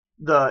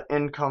the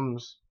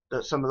incomes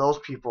that some of those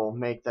people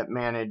make that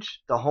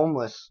manage the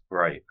homeless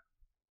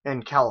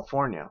in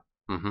California.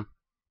 Mm-hmm.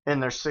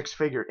 And their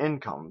 6-figure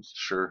incomes.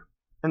 Sure.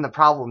 And the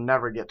problem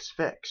never gets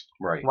fixed.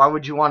 Right. Why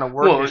would you want to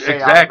work or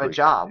stay out of a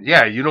job?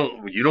 Yeah, you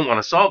don't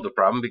want to solve the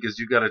problem because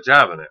you got a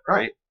job in it,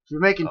 right? If you're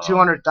making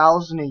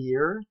 $200,000 a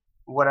year,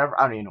 whatever,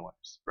 I don't even know what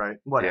it is, right?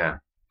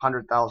 Whatever,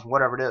 $100,000,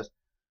 whatever it is.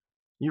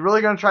 You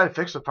really gonna try to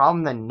fix the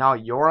problem? Then now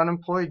you're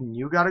unemployed and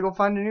you got to go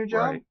find a new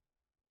job.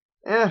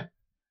 Right.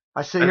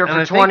 I sit here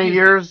for 20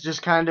 years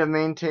just kind of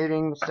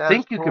maintaining the status quo. I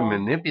think you can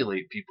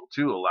manipulate people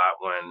too a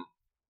lot when.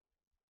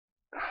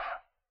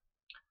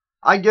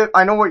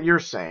 I know what you're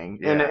saying,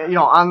 and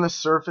on the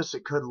surface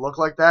it could look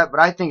like that, but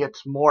I think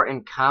it's more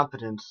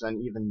incompetence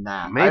than even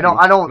that. Maybe.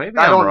 I don't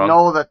wrong.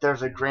 know that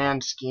there's a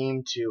grand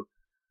scheme to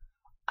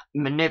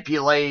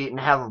manipulate and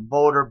have a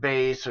voter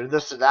base or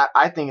this or that.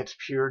 I think it's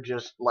pure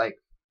just like,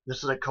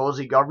 this is a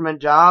cozy government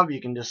job.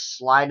 You can just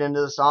slide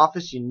into this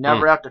office. You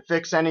never have to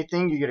fix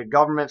anything. You get a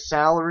government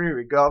salary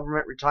or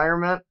government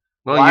retirement.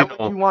 Well, why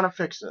would you want to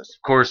fix this?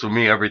 Of course, with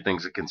me,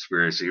 everything's a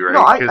conspiracy, right?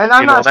 No,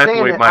 I'm not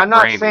saying it. I'm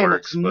not saying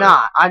it's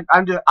not.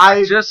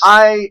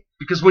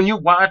 Because when you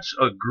watch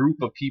a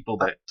group of people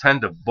that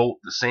tend to vote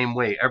the same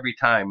way every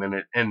time,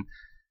 and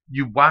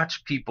you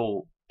watch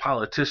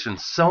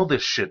politicians sell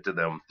this shit to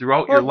them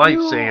throughout your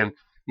life, saying,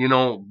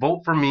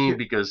 vote for me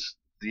because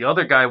the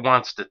other guy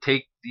wants to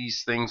take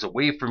these things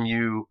away from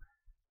you.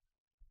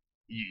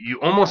 You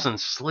almost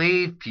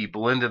enslave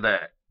people into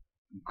that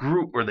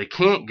group where they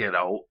can't get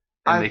out.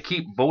 And they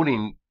keep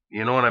voting,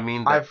 you know what I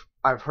mean?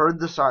 I've heard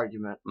this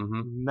argument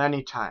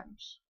many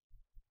times.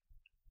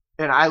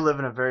 And I live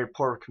in a very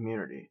poor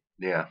community.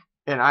 Yeah.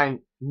 And I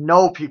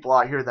know people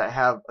out here that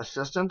have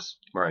assistance.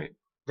 Right.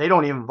 They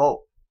don't even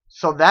vote.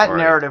 So that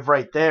narrative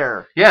right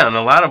there. Yeah, and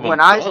a lot of them. When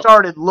I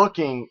started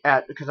looking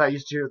at, because I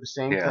used to hear the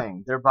same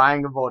thing. They're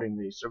buying a voting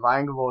base. They're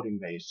buying a voting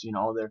base.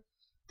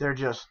 They're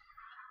just,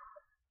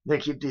 they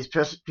keep these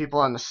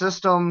people in the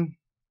system.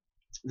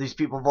 These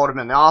people vote them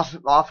in the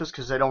office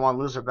because they don't want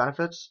to lose their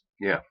benefits.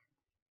 Yeah.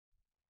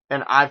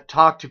 And I've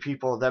talked to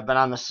people that have been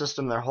on the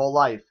system their whole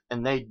life,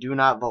 and they do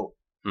not vote.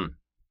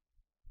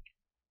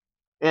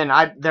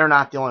 And they're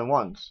not the only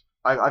ones.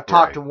 I've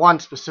talked to one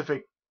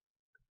specific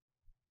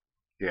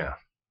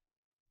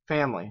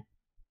family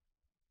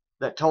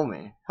that told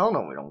me, hell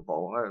no, we don't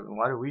vote.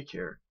 Why do we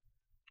care?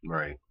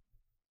 Right.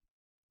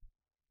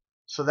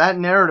 So that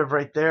narrative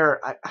right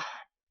there,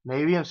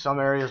 maybe in some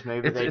areas,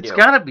 they do. It's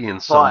got to be in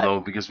some,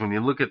 though, because when you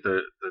look at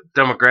the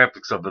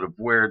demographics of it, of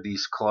where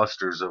these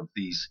clusters of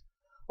these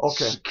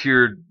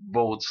secured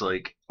votes,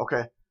 like...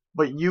 Okay,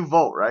 but you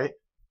vote, right?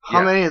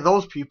 How many of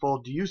those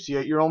people do you see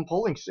at your own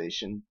polling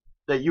station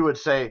that you would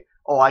say,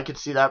 oh, I could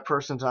see that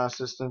person's on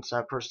assistance,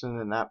 that person,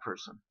 and that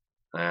person?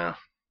 Yeah.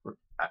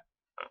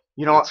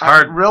 It's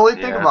hard. Really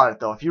think about it,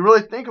 though. If you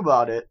really think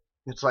about it,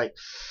 it's like...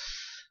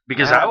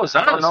 Because I was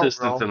on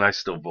assistance and I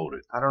still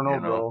voted. I don't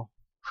know,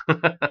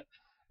 bro.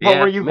 But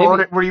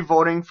were you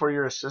voting for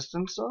your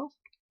assistants though?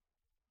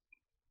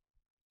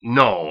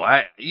 No,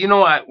 I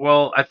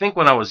think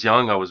when I was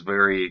young I was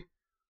very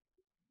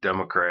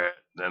Democrat,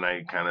 then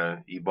I kind of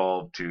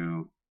evolved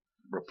to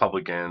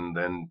Republican,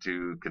 then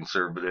to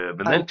conservative,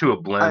 and then to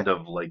a blend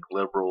of like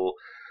liberal.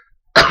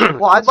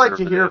 Well, I'd like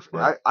to hear.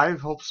 I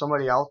hope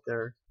somebody out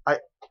there.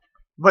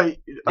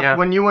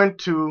 When you went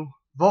to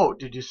vote,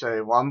 did you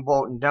say, "Well, I'm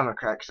voting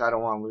Democrat because I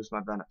don't want to lose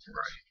my benefits"?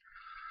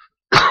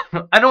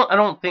 Right. I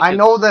don't think. I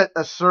know that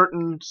a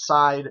certain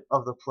side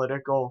of the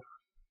political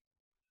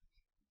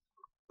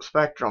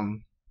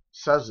spectrum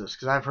says this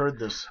because I've heard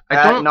this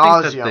ad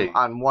nauseum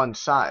on one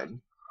side.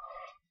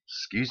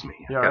 Excuse me,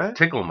 I got a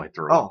tickle in my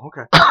throat. Oh,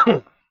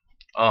 okay.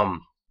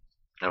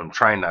 I'm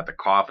trying not to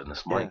cough in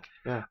this mic.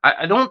 Yeah.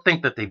 I don't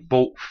think that they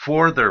vote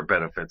for their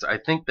benefits. I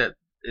think that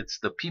it's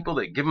the people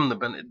that give them the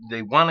benefit.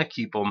 They want to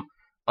keep them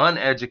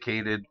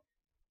uneducated,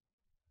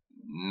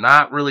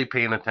 not really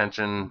paying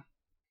attention,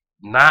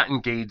 not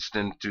engaged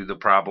into the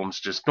problems.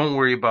 Just don't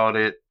worry about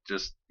it.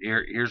 Just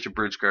here's your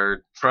bridge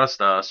card.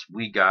 Trust us.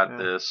 We got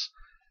this.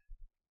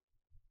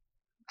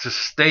 To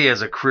stay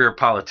as a career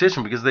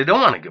politician because they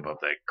don't want to give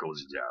up that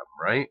cozy job,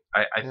 right?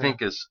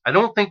 I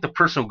don't think the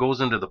person who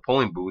goes into the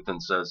polling booth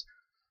and says,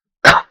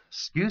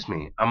 excuse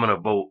me, I'm going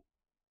to vote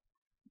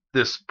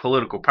this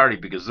political party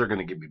because they're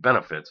going to give me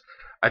benefits.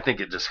 I think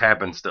it just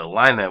happens to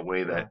align that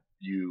way that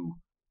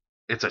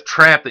it's a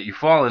trap that you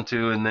fall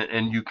into,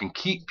 and you can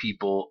keep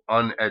people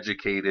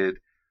uneducated,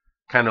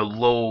 kind of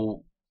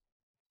low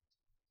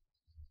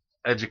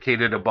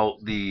educated about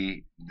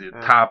the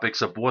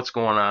topics of what's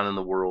going on in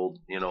the world,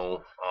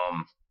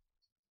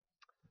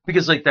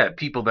 because like that,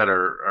 people that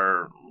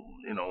are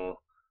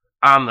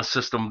on the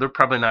system, they're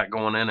probably not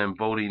going in and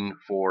voting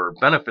for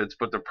benefits,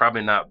 but they're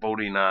probably not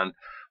voting on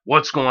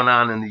what's going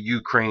on in the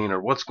Ukraine or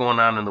what's going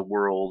on in the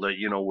world,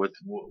 with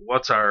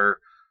what's our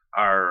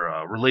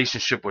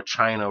relationship with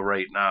China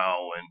right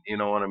now, and you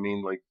know what I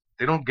mean? Like,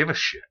 they don't give a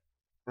shit.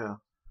 Yeah.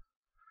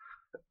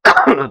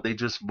 They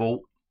just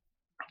vote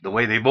the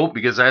way they vote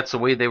because that's the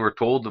way they were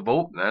told to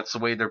vote, and that's the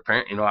way their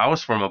parents. I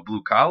was from a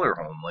blue collar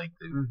home. Like,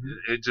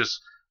 it just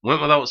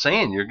went without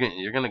saying.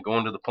 You're gonna go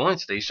into the polling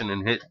station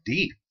and hit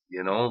D,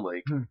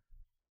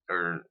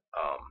 or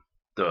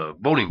the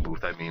voting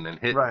booth. I mean, and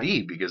hit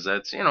D because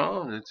that's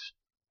it's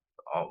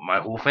my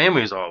whole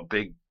family is all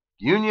big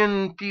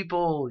union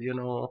people.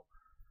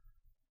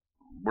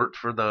 Worked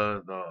for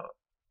the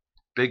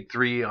big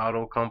three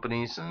auto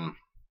companies, and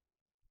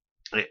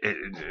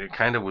it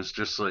kind of was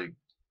just like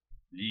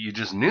you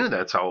just knew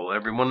that's how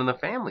everyone in the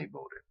family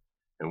voted.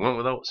 It went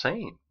without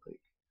saying.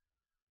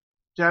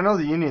 Yeah, I know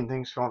the union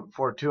thing's gone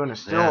before too, and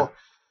it's Yeah.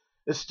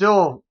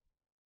 still.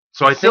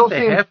 So I think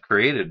they have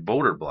created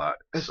voter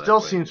blocks. It still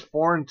seems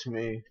foreign to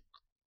me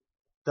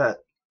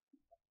that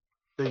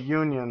the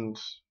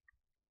unions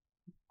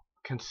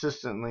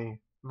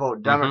consistently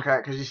vote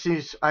Democrat, because you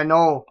see, I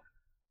know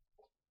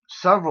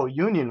several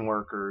union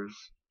workers,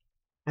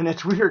 and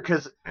it's weird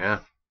because I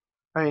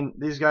mean,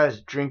 these guys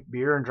drink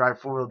beer and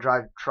drive 4-wheel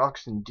drive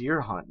trucks and deer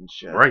hunt and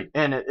shit. Right.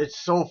 And it's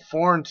so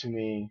foreign to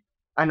me.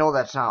 I know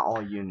that's not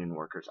all union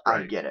workers.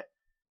 Right. I get it.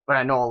 But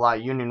I know a lot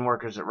of union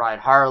workers that ride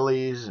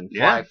Harleys and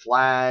fly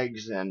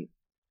flags, and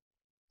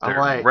they're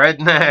like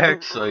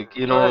rednecks, like,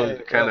 you know,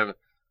 kind of.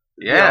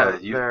 Yeah.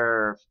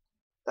 They're.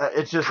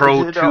 It's just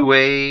pro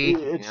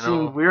 2A. It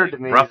seemed weird to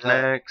me.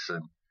 Roughnecks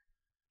and.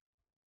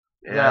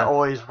 Yeah,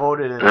 always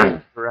voted in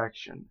that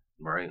direction.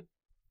 Right.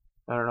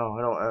 I don't know.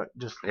 I don't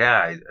just. Yeah,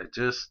 I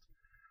just.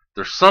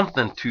 There's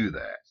something to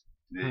that.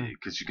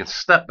 Because you can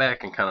step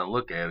back and kind of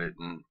look at it,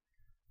 and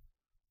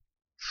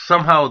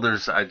somehow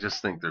I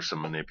just think there's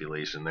some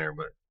manipulation there,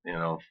 but, you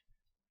know,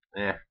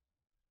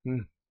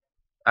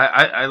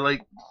 I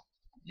like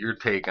your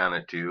take on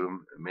it too.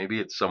 Maybe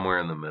it's somewhere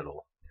in the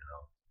middle, you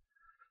know.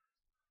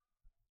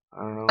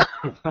 I don't know.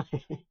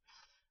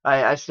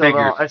 I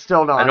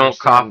still don't. I don't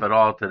cough at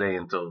all today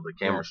until the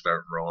cameras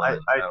start rolling.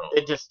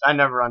 I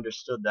never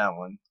understood that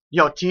one.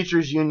 Yo,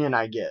 teachers union,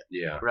 I get.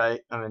 Yeah. Right.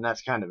 I mean,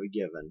 that's kind of a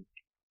given,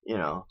 you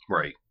know.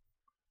 Right.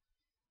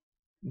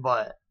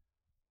 But.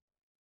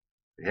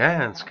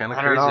 Yeah, it's kind of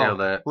crazy how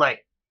that.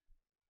 Like,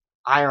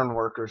 iron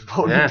workers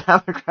voting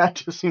Democrat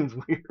just seems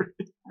weird.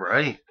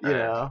 Right. You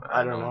know,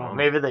 I don't know.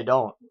 Maybe they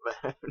don't,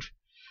 but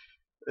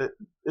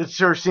it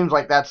sure seems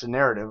like that's the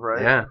narrative,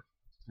 right? Yeah.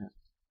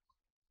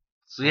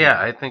 So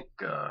yeah, I think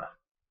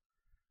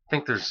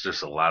there's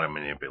just a lot of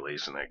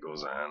manipulation that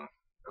goes on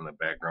in the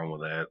background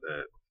with that.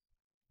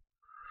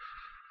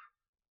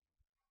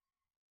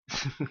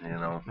 You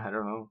know. I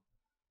don't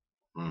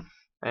know.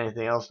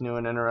 Anything else new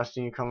and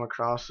interesting you come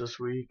across this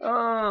week?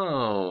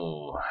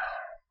 Oh.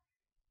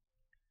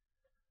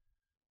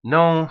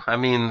 No, I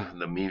mean,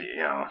 the media,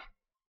 you know.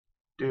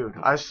 Dude,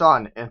 I saw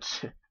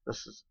this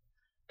is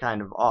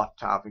kind of off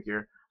topic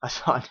here. I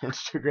saw an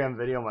Instagram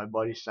video my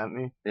buddy sent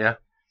me. Yeah.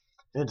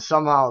 And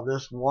somehow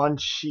this one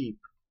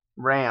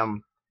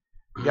ram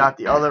got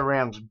the other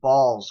ram's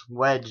balls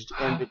wedged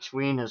in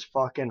between his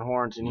fucking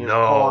horns, and he was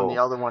pulling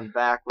the other one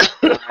backwards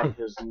behind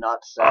his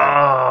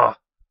nutsack.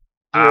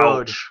 Dude,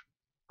 ouch.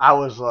 I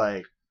was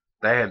like,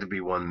 that had to be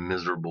one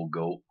miserable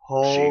goat.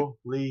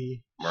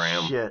 Holy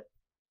ram. Shit.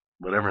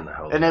 Whatever in the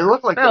hell. And they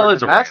look like they're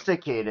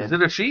domesticated. Is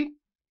it a sheep?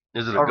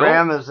 Is it a goat? A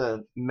ram is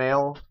a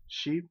male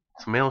sheep.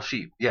 It's a male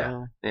sheep.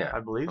 Yeah. I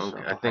believe so.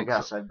 I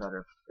guess I'd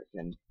better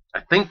freaking. I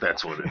think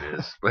that's what it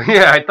is. But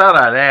yeah, I thought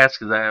I'd ask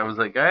because I was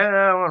like,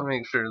 I want to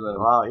make sure that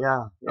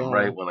I'm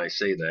right when I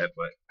say that,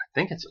 but I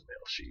think it's a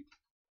male sheep.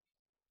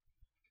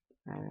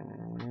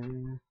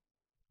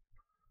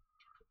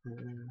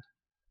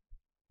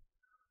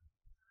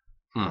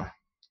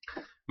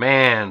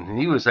 Man,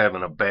 he was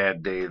having a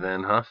bad day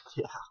then, huh?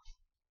 Yeah.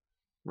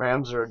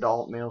 Rams are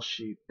adult male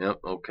sheep. Yep,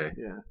 okay.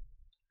 Yeah.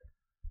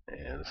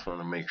 Yeah, I just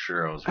want to make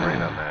sure I was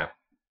right on that.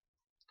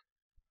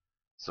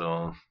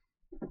 So,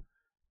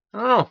 I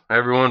don't know.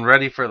 Everyone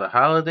ready for the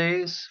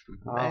holidays?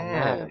 Oh,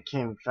 man, it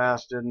came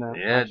fast, didn't it?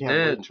 Yeah, it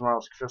did.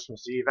 Tomorrow's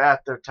Christmas Eve.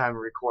 At the time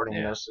of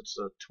recording this, it's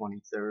the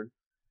 23rd.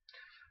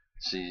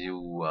 See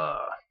you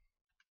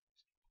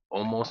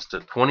almost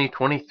to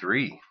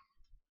 2023.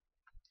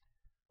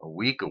 A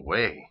week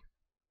away.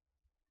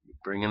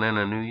 Bringing in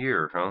a new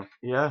year, huh?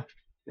 Yeah.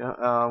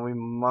 Yeah. We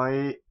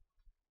might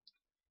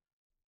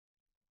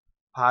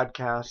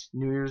podcast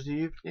New Year's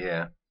Eve.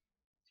 Yeah.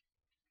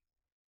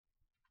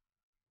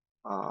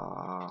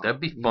 That'd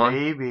be fun.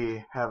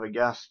 Maybe have a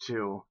guest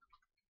too.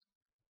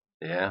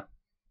 Yeah.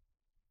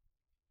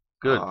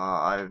 Good.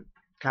 I'm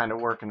kind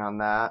of working on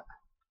that.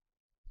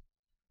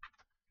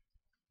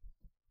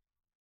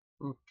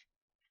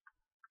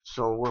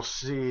 So we'll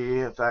see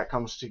if that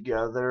comes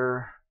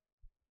together.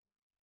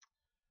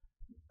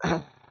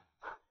 Oh,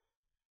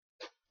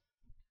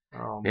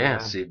 yeah, man.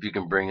 See if you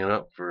can bring it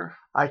up for.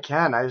 I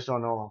can. I just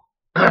don't know.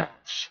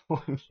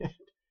 Showing it.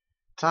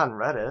 It's on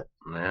Reddit.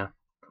 Yeah,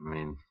 I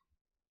mean,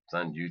 it's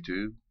on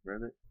YouTube,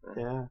 Reddit.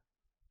 Yeah.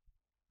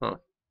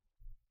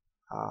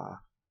 Huh.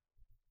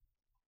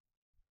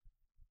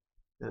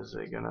 Is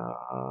it gonna?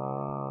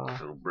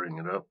 It'll bring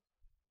it up.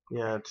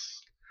 Yeah,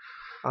 it's.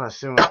 I'm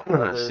assuming.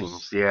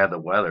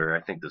 The weather.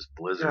 I think this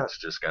blizzard's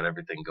just got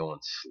everything going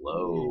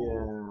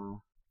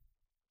slow.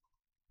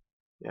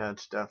 Yeah,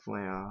 it's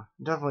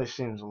definitely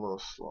seems a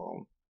little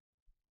slow.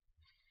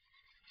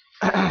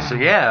 So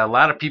yeah, a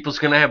lot of people's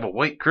gonna have a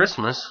white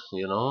Christmas,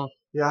 you know.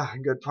 Yeah, a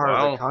good part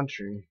of the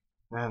country.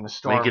 Man, the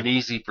storm. Make it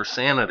easy for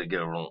Santa to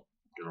get around,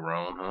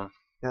 huh?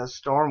 Yeah, the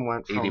storm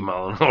went from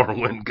 80-mile-an-hour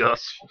wind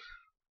gusts.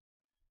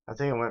 I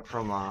think it went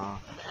from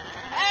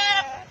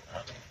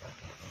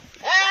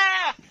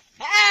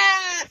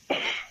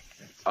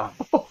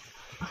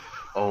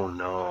Oh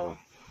no.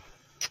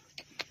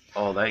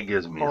 Oh, that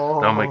gives me a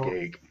stomach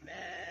ache.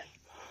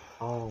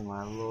 Oh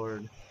my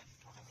lord.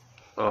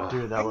 Oh.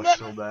 Dude, that was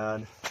so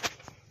bad.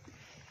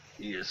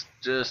 He is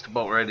just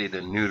about ready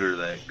to neuter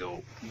that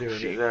goat.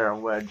 Dude, they're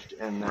wedged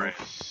in there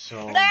Right.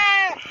 so...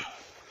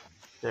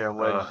 They're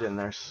wedged in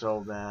there so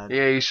bad.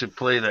 Yeah, you should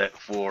play that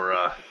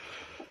for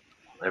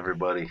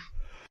everybody.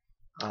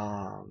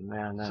 Oh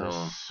man, that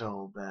is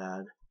so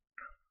bad.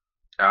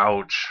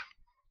 Ouch.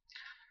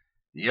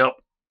 Yep.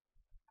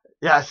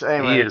 Yes,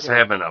 anyway. He is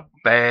having a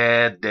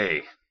bad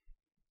day.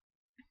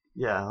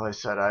 Yeah, like I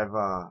said,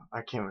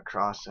 I came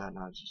across that and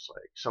I was just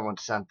like, someone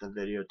sent the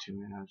video to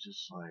me and I was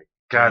just like,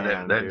 God,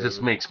 damn, that dude.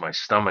 just makes my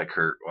stomach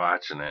hurt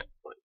watching it.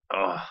 Like,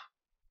 oh,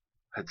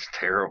 that's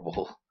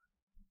terrible.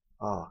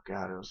 Oh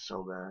god, it was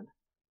so bad.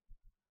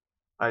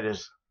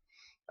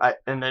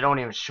 And they don't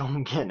even show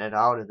them getting it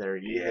out of there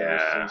either.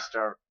 Yeah.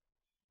 So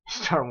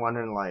you start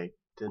wondering, like,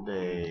 did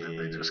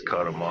they just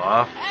cut him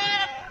off?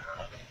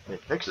 They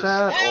fix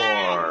that,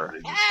 or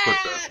they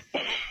just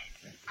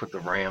put the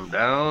ram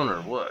down,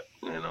 or what?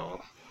 You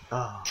know.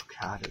 Oh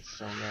god, it's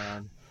so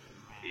bad.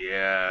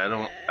 Yeah, I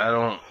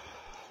don't.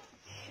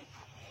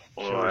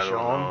 Well, I don't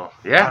know.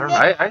 Them?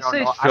 Yeah, I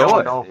say show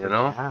it. You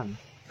know.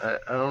 I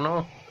don't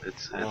know.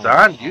 It's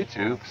on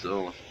YouTube,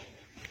 so.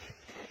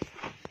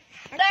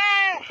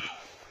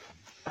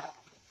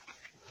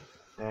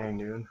 Dang,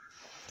 dude.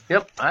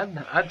 Yep,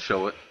 I'd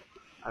show it.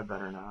 I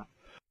better not.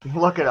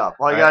 Look it up.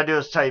 All you gotta do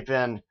is type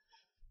in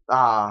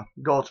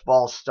goat's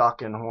balls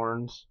stuck in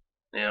horns.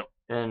 Yep.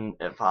 And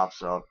it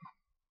pops up.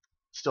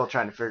 Still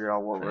trying to figure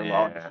out what we're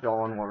allowed to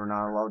show and what we're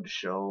not allowed to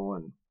show.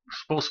 And we're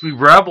supposed to be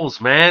rebels,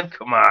 man.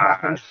 Come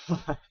on.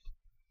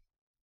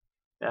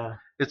 Yeah.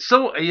 It's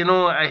so, you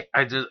know, I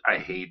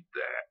hate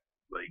that.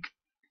 Like,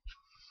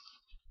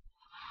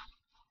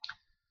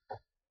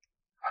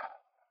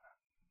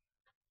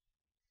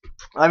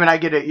 I mean, I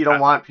get it. You don't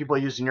want people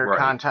using your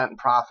content and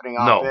profiting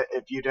off it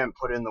if you didn't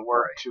put in the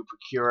work to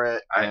procure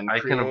it and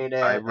create it.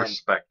 I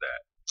respect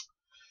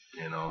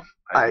that. You know,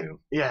 I do.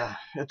 Yeah,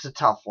 it's a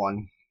tough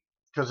one.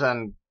 Because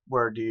then,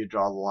 where do you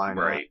draw the line?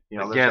 Right. You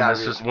know, again,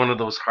 this is one of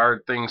those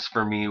hard things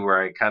for me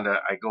where I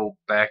go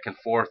back and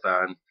forth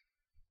on,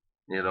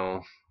 you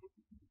know.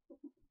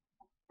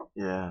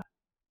 Yeah.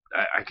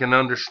 I can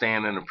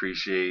understand and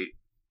appreciate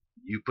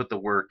you put the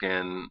work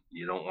in.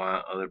 You don't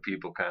want other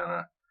people kind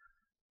of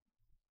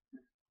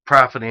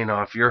profiting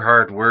off your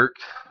hard work.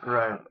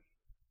 Right.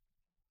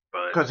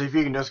 Because if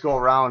you can just go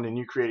around and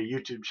you create a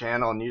YouTube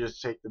channel and you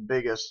just take the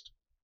biggest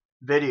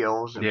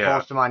videos and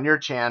post them on your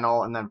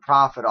channel and then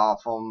profit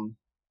off them,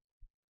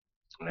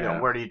 you know,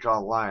 where do you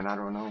draw the line? I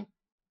don't know.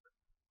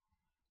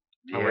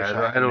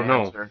 Yeah, I don't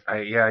know.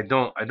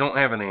 I don't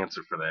have an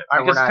answer for that.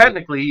 Because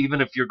technically, even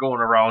if you're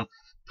going around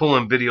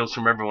pulling videos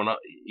from everyone else,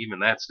 even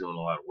that's doing a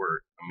lot of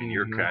work. I mean,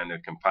 you're kind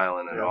of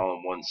compiling it all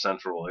in one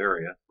central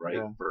area, right?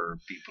 Yeah. For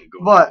people to go.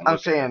 But I'm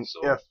saying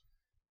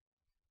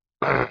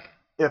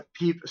if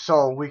people,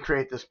 so we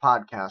create this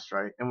podcast,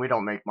 right? And we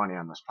don't make money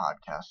on this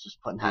podcast.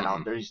 Just putting that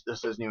out there.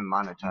 This isn't even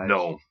monetized.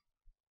 No,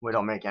 we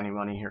don't make any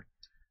money here.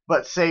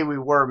 But say we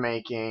were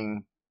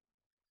making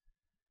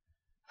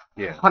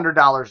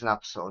 $100 an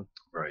episode.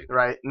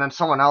 Right. And then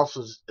someone else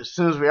was, as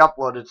soon as we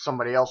uploaded,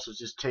 somebody else was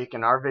just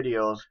taking our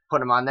videos, put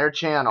them on their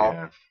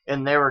channel,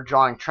 and they were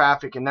drawing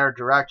traffic in their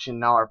direction.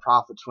 Now our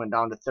profits went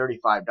down to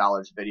 $35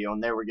 a video,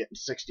 and they were getting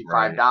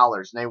 $65,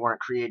 and they weren't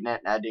creating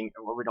it and editing.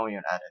 Well, we don't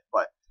even edit,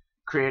 but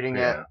creating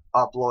it,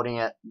 uploading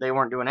it. They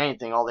weren't doing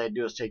anything. All they'd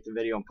do is take the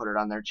video and put it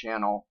on their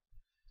channel,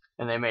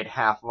 and they made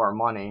half of our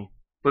money.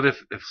 But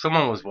if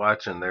someone was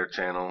watching their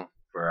channel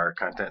for our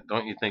content,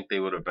 don't you think they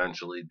would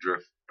eventually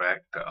drift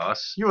back to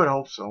us? You would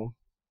hope so.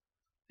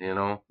 You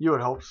know, you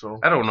would hope so.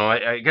 I don't know.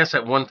 I guess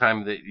at one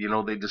time they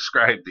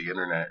described the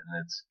internet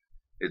and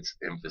its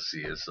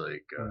infancy as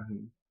like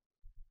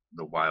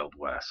the Wild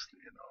West,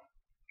 you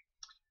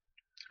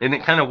know, and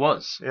it kind of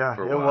was. Yeah,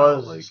 for a it while.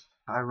 was. Like,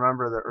 I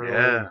remember the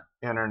early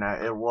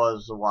internet. It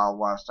was the Wild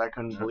West. I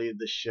couldn't believe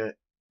the shit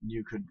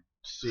you could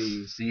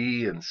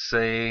see and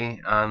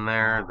say on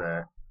there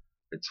that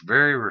it's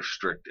very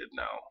restricted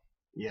now.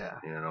 Yeah,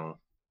 you know,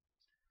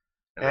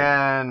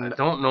 and I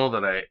don't know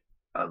that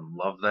I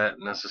love that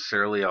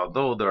necessarily,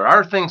 although there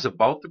are things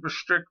about the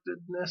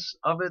restrictedness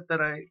of it that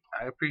I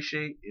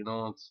appreciate. You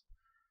know,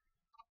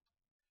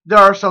 there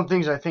are some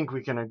things I think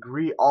we can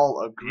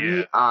all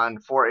agree on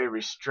for a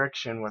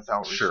restriction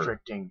without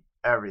restricting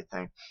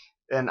everything.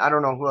 And I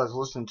don't know who I was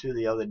listening to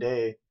the other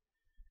day,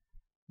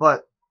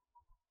 but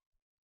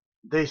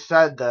they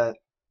said that,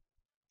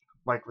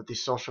 like with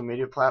these social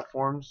media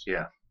platforms,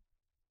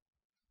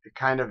 it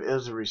kind of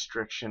is a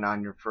restriction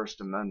on your First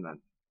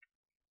Amendment.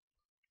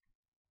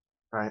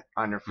 Right,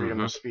 on your freedom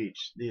of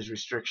speech, these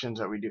restrictions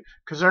that we do,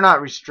 because they're not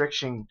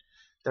restricting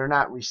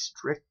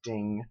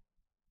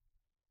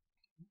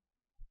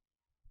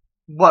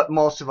what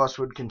most of us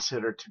would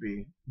consider to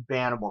be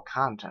bannable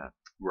content.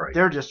 Right.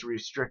 They're just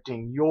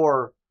restricting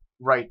your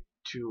right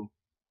to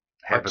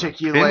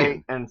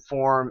articulate and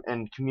form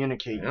and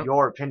communicate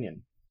your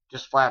opinion,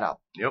 just flat out.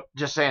 Yep.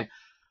 Just saying,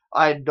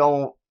 I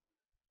don't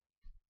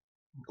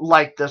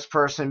like this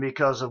person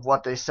because of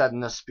what they said in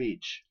this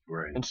speech.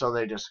 Right. And so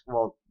they just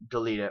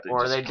delete it, They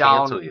or just they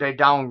cancel you.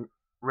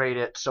 downrate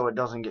it so it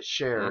doesn't get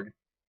shared.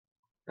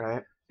 Yep.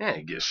 Right? Yeah,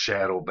 it gets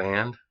shadow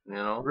banned,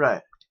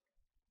 Right.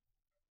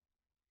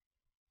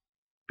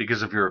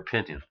 because of your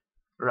opinion.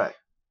 Right.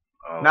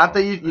 Not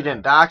that you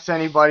didn't dox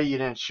anybody, you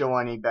didn't show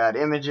any bad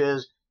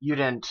images, you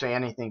didn't say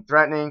anything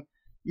threatening.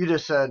 You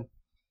just said,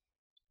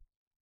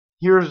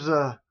 here's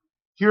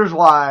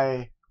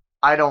why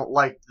I don't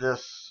like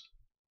this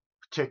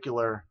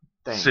particular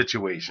thing.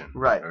 Situation.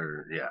 Right.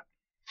 Or, yeah.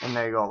 And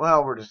they go,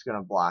 well, we're just going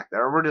to block that,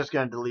 or we're just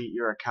going to delete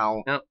your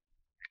account. Yep.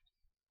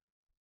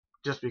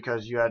 Just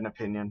because you had an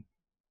opinion.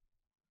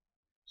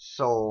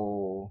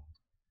 So,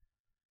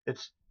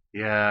 it's...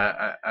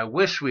 Yeah, I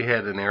wish we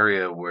had an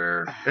area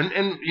where,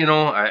 and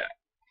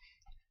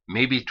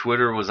maybe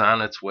Twitter was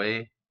on its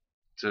way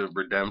to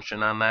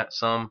redemption on that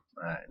some.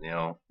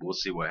 We'll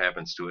see what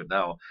happens to it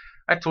now.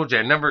 I told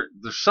you,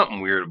 there's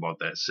something weird about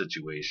that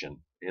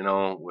situation,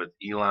 with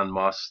Elon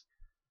Musk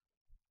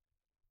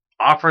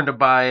offering to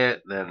buy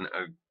it, then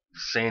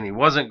saying he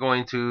wasn't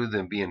going to,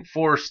 then being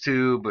forced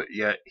to, but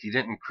yet he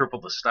didn't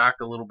cripple the stock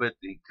a little bit.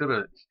 He could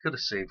have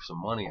saved some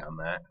money on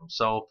that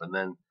himself, and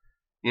then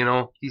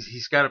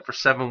he's got it for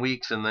 7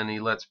 weeks, and then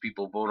he lets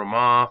people vote him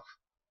off.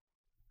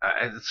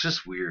 It's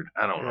just weird.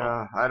 I don't know.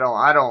 Yeah, I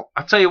don't.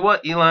 I'll tell you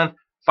what, Elon,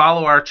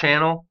 follow our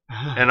channel,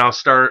 and I'll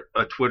start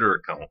a Twitter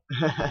account,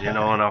 and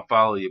I'll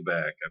follow you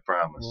back. I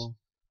promise. Yeah.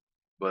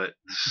 But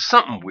there's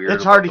something weird.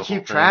 It's hard to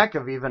keep track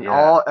of even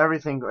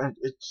everything.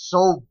 It's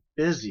so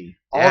busy.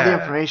 All the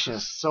information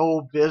is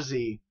so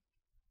busy.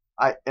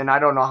 I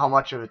don't know how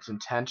much of it's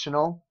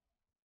intentional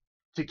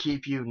to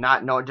keep you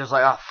not knowing. Just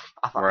like,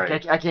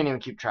 right. I can't even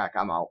keep track.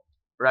 I'm out.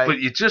 Right. But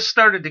you just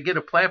started to get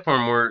a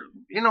platform where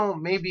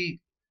maybe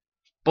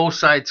both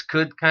sides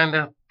could kind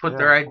of put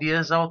their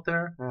ideas out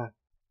there. Yeah.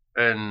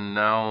 And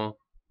now,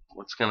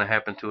 what's going to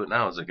happen to it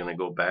now? Is it going to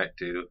go back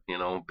to,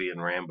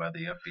 being ran by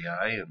the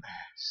FBI and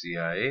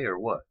CIA or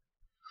what?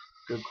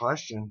 Good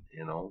question.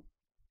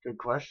 Good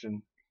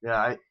question.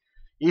 Yeah,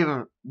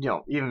 even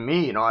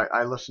me,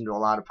 I listen to a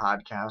lot of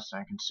podcasts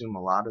and I consume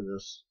a lot of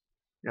this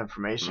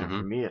information. Mm-hmm.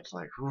 For me, it's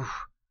like,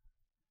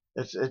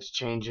 it's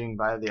changing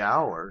by the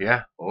hour.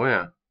 Yeah. Oh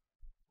yeah.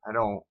 I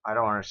don't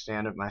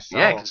understand it myself.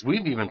 Yeah, because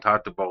we've even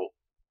talked about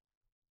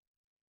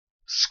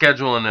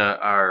scheduling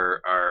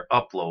our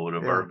upload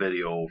of our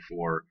video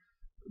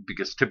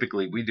because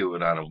typically we do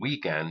it on a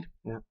weekend,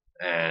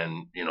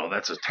 and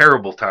that's a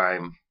terrible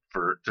time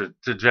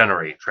to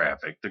generate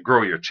traffic. To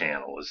grow your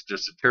channel is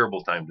just a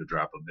terrible time to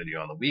drop a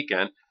video on the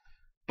weekend.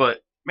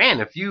 But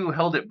man, if you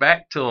held it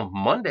back till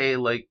Monday,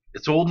 like,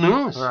 it's old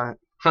news, right?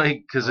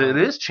 Like, because it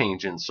is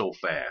changing so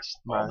fast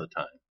all the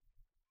time.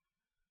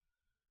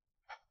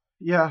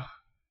 Yeah,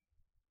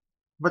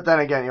 but then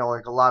again,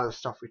 like a lot of the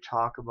stuff we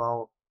talk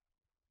about.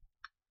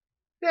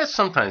 Yeah,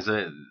 sometimes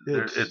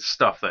it's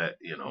stuff that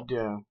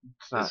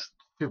it's not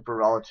super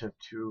relative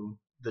to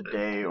the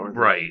day or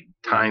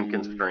time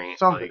constraint.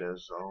 Some of it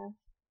is, though.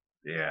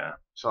 Yeah.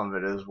 Some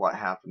of it is what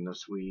happened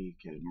this week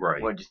and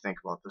what do you think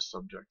about this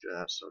subject or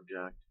that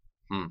subject.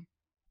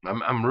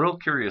 I'm real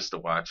curious to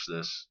watch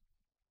this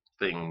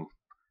thing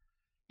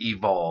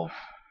evolve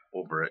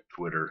over at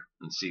Twitter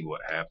and see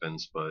what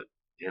happens, but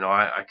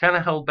I kind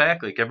of held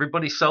back. Like,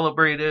 everybody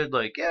celebrated,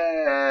 like,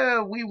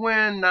 yeah, we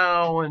win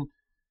now, and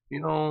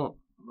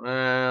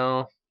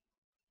well,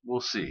 we'll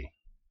see.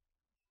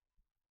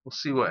 We'll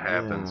see what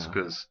happens,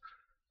 because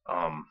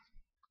I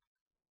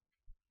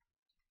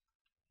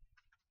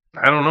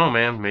don't know,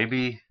 man.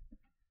 Maybe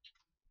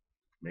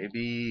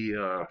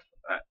the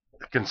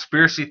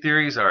conspiracy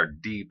theories are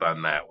deep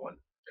on that one.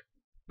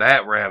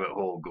 That rabbit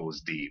hole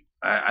goes deep.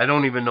 I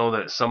don't even know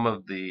that some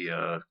of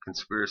the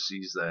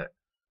conspiracies that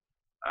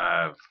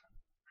I've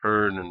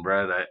heard and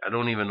read, I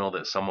don't even know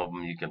that some of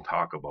them you can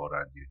talk about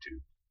on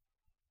YouTube.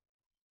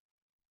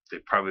 They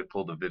probably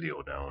pulled the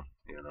video down,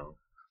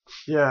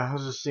 Yeah, I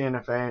was just seeing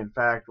if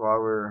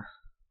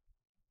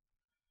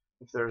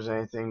there's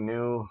anything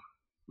new.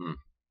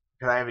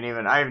 Cause I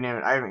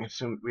haven't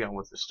consumed,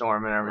 with the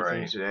storm and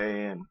everything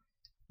today, and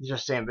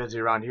just staying busy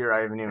around here.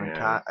 I haven't even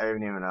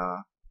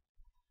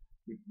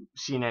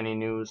seen any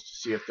news to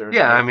see if there's.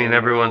 Yeah, I mean,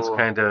 everyone's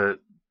kind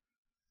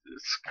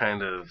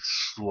of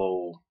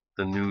slow,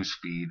 the news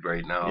feed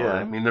right now. Yeah.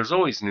 I mean, there's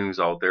always news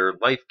out there.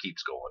 Life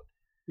keeps going.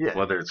 Yeah.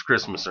 Whether it's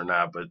Christmas or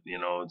not, but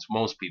it's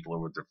most people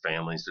are with their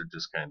families. They're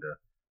just kind of.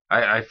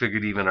 I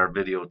figured even our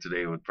video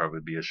today would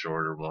probably be a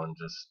shorter one.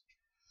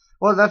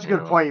 Well, that's a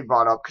good point you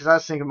brought up, because I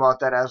was thinking about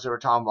that as they were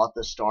talking about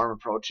this storm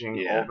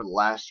approaching over the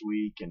last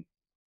week, and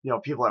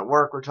people at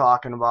work were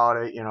talking about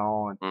it, and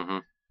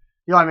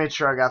I made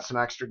sure I got some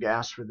extra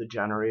gas for the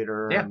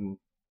generator and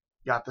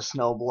got the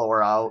snow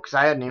blower out, because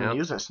I hadn't even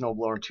used that snow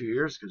blower in 2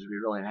 years because we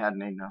really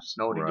hadn't had enough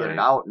snow to get it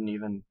out and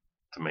even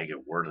to make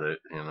it worth it,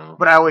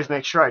 But I always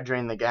make sure I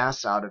drain the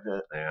gas out of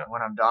it. Yeah.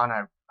 When I'm done,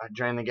 I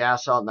drain the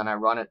gas out, and then I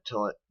run it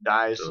till it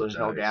dies, so there's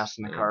no gas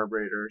in the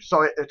carburetor.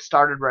 So it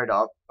started right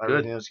up.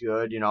 Everything was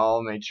good,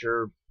 made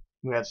sure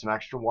we had some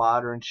extra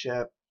water and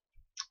shit.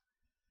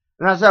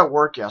 And I was at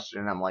work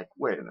yesterday, and I'm like,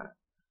 wait a minute.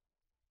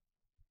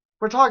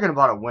 We're talking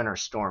about a winter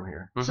storm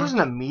here. This isn't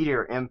a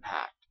meteor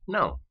impact.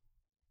 No.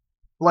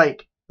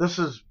 Like, this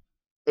is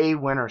a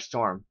winter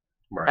storm.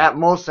 Right. At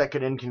most, that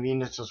could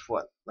inconvenience us,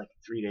 what, like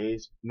 3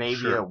 days?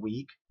 Maybe a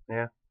week?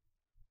 Yeah.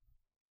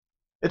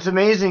 It's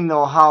amazing,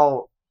 though,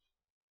 how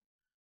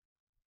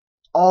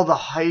all the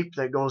hype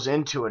that goes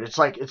into it. It's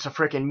like it's a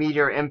freaking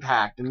meteor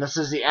impact, and this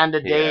is the end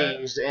of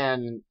days,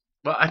 and...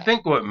 But I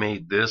think what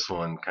made this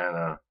one kind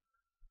of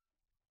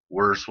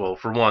worse, well,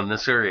 for one,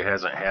 this area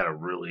hasn't had a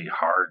really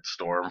hard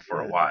storm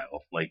for a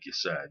while, like you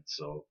said.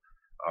 So,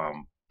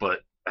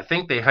 but I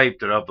think they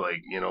hyped it up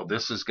like,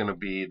 this is going to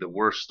be the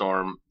worst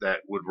storm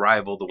that would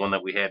rival the one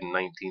that we had in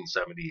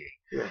 1978.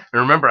 Yeah.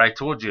 And remember, I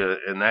told you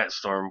in that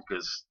storm,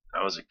 because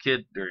I was a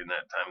kid during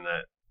that time,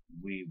 that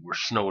we were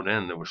snowed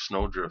in. There were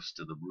snow drifts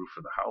to the roof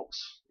of the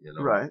house,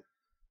 Right.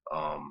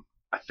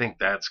 I think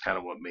that's kind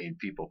of what made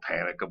people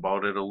panic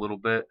about it a little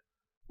bit.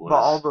 But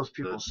all those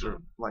people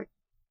like...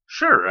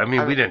 Sure, I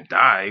mean, we didn't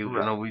die.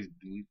 Right. We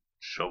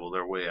shoveled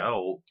our way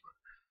out.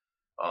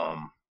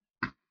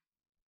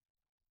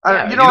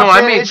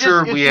 I made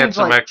sure we had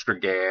some extra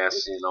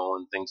gas,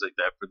 and things like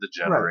that for the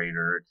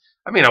generator. Right.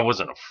 I mean, I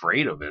wasn't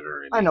afraid of it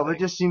or anything. I know, but it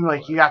just seemed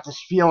like you got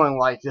this feeling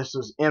like this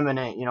was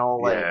imminent,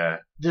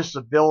 just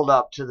a build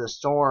up to the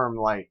storm,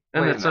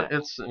 And it's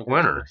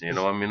winter,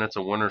 I mean, it's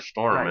a winter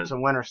storm. Right, it's a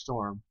winter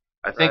storm.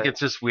 I think it's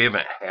just we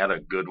haven't had a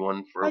good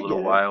one for a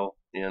little while,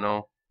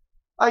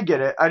 I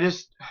get it.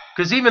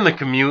 Because even the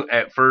commute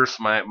at first,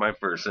 my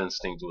first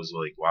instinct was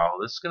like, wow,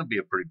 this is going to be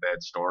a pretty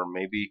bad storm.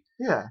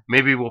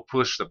 Maybe we'll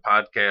push the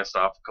podcast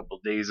off a couple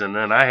of days. And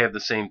then I had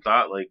the same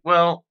thought, like,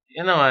 well,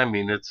 I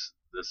mean, this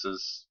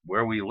is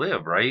where we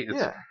live, right?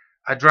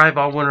 I drive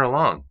all winter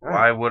long. Right.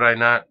 Why would I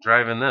not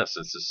drive in this?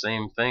 It's the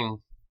same thing.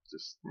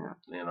 Just,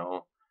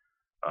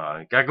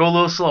 gotta go a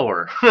little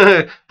slower.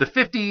 The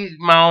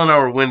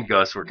 50-mile-an-hour wind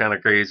gusts were kind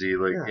of crazy.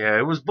 Like,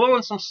 it was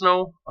blowing some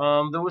snow.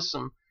 There was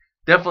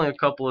definitely a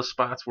couple of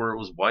spots where it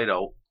was white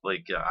out.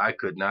 Like, I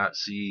could not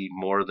see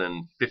more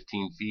than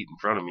 15 feet in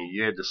front of me.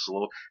 You had to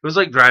slow. It was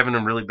like driving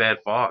in really bad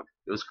fog.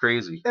 It was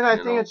crazy. And I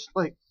think it's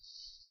like,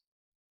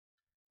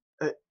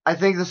 I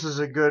think this is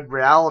a good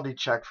reality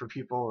check for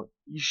people.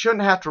 You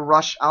shouldn't have to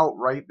rush out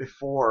right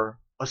before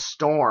a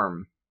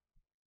storm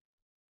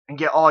and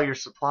get all your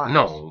supplies.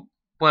 No.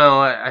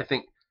 Well, I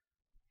think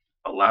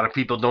a lot of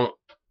people don't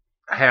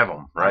have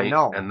them, right? I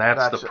know. And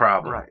that's the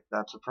problem. Right,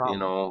 that's a problem.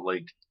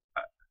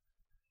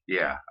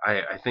 Yeah,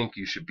 I think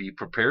you should be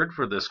prepared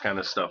for this kind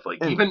of stuff.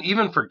 Like,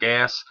 even for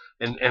gas,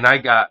 and I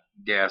got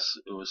gas,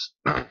 it was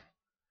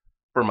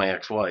for my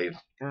ex-wife.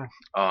 Yeah.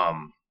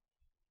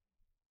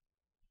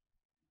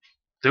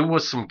 There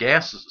was some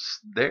gas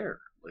there.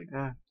 Like,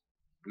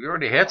 we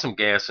already had some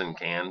gas in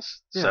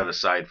cans set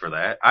aside for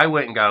that. I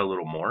went and got a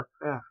little more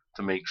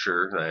to make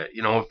sure that,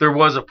 if there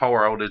was a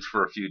power outage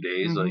for a few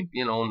days, like,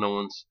 you're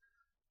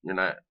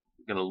not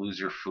going to lose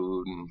your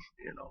food and,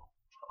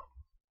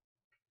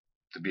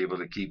 to be able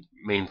to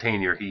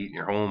maintain your heat in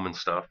your home and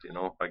stuff,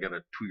 I got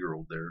a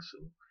 2-year-old there,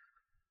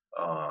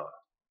 so,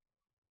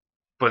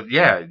 but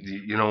yeah,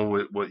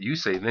 what you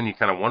say, then you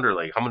kind of wonder,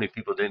 like, how many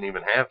people didn't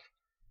even have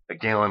a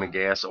gallon of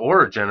gas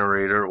or a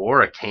generator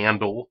or a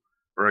candle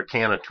or a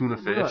can of tuna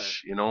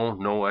fish,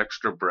 no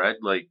extra bread,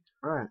 like,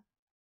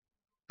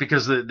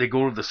 because they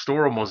go to the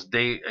store almost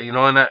day, and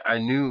I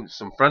knew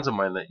some friends of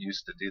mine that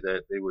used to do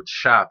that. They would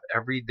shop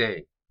every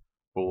day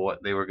for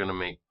what they were going to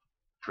make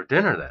for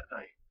dinner that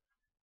night.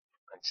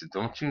 I said,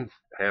 don't you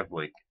have,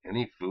 like,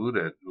 any food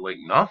at, like,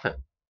 nothing?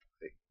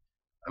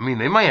 I mean,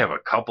 they might have a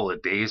couple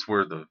of days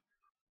worth of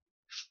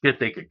shit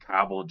they could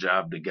cobble a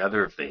job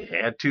together if they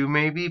had to,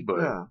 maybe, but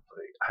like,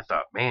 I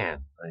thought,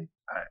 man,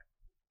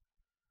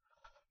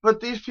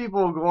 But these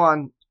people go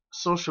on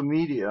social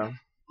media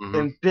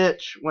and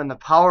bitch when the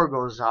power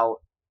goes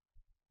out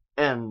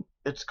and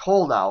it's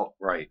cold out.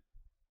 Right.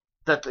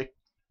 That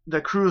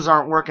the crews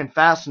aren't working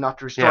fast enough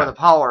to restore the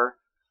power.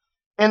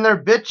 And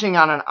they're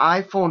bitching on an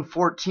iPhone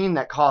 14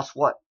 that costs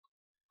what?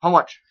 How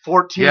much?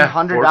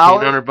 $1,400?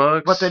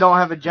 $1,400. But they don't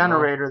have a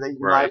generator that you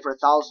can buy for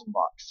 $1,000.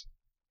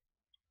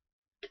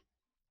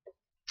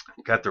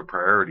 Got their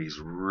priorities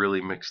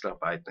really mixed up,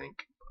 I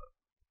think.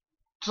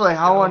 So, like,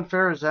 how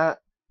unfair is that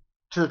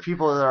to the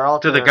people that are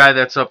out there? To the guy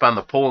that's up on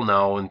the pole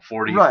now in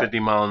 40,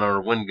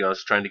 50-mile-an-hour wind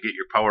gusts trying to get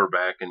your power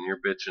back, and you're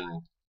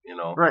bitching,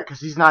 Right,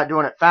 because he's not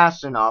doing it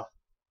fast enough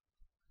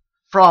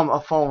from a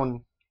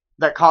phone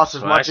that costs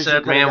as much as you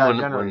could have got a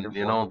generator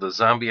when the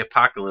zombie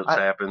apocalypse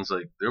happens,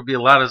 like, there'll be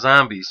a lot of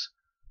zombies.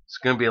 It's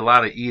going to be a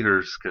lot of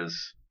eaters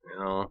because,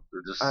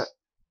 they're just...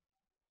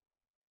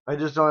 I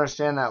just don't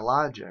understand that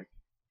logic.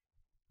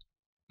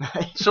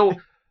 So,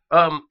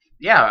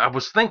 I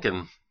was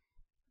thinking,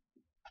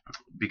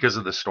 because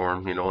of the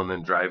storm, and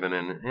then driving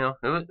in, it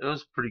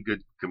was a pretty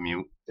good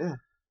commute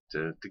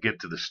to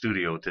get to the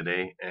studio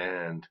today,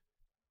 and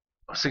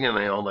I was thinking,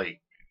 like,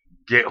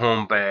 get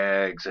home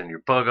bags and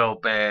your bug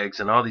out bags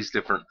and all these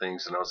different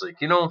things, and I was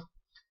like,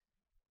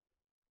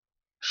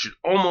 should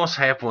almost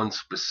have one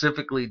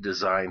specifically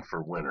designed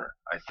for winter.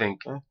 I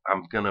think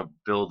I'm gonna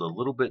build a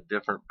little bit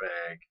different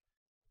bag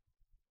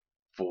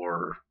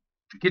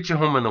to get you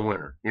home in the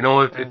winter.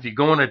 If you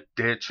go in a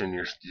ditch and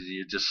you're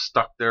just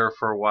stuck there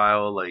for a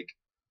while, like,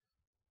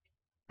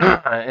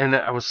 and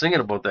I was thinking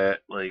about that,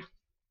 like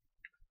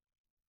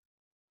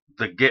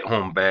the get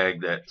home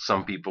bag that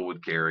some people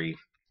would carry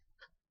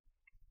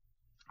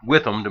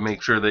with them to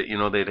make sure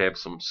that they'd have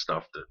some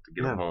stuff to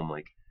get them home.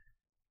 Like,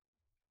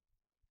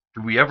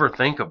 do we ever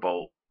think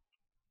about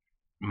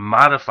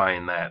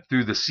modifying that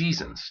through the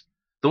seasons?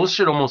 Those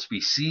should almost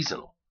be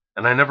seasonal,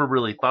 and I never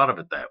really thought of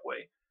it that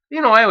way.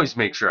 I always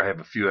make sure I have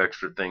a few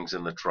extra things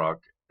in the truck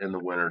in the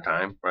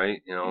wintertime,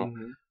 right?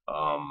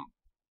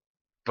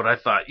 But I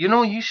thought,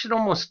 you should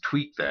almost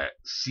tweak that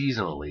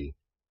seasonally.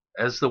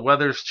 As the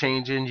weather's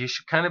changing, you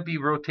should kind of be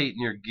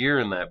rotating your gear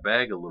in that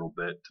bag a little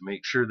bit to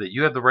make sure that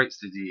you have the right.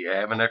 Do you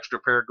have an extra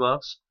pair of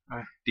gloves?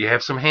 Right. Do you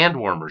have some hand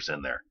warmers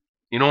in there?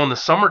 In the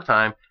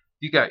summertime,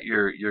 you got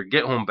your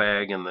get home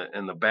bag in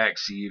the back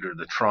seat or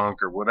the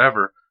trunk or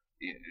whatever.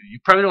 You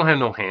probably don't have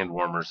no hand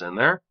warmers in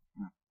there,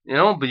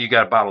 but you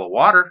got a bottle of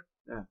water,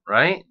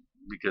 right?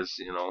 Because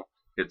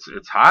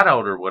it's hot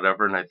out or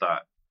whatever. And I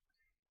thought,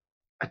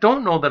 I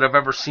don't know that I've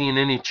ever seen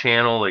any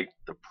channel like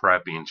the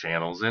prepping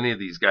channels, any of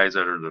these guys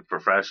that are the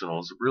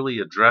professionals, really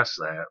address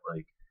that.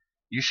 Like,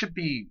 you should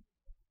be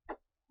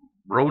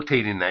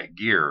rotating that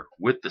gear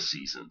with the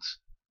seasons,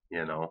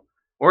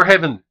 or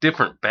having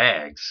different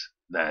bags.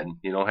 Then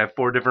have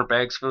 4 different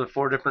bags for the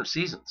 4 different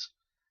seasons.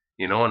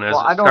 And as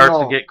it starts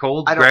to get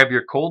cold, grab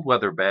your cold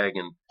weather bag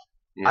and.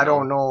 I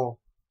don't know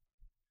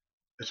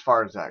as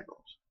far as that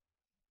goes,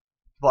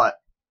 but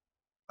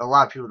a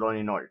lot of people don't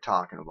even know what you're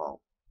talking about.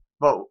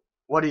 But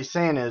what he's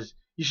saying is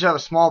you should have a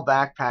small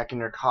backpack in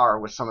your car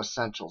with some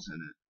essentials in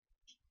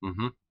it.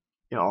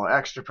 Mm-hmm.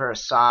 Extra pair of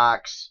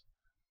socks,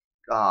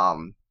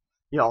 some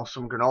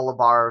granola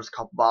bars, a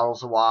couple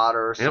bottles of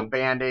water, some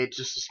Band-Aids,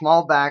 just a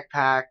small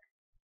backpack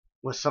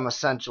with some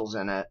essentials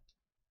in it.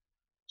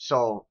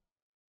 So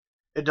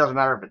it doesn't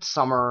matter if it's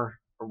summer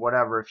or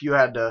whatever. If you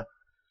had to,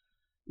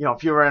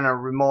 if you were in a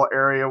remote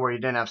area where you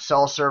didn't have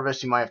cell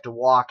service, you might have to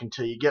walk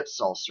until you get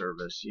cell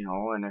service,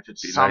 and if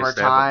it's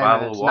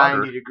summertime and it's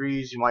 90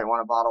 degrees, you might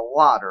want a bottle of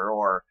water.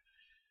 Or,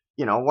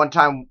 one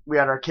time we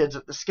had our kids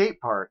at the skate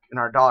park and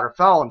our daughter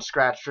fell and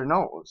scratched her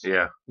nose.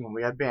 Yeah.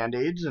 We had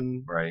Band-Aids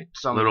and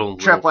some little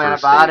triple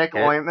antibiotic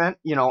ointment,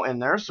 in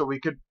there so we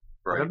could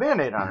put a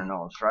Band-Aid on her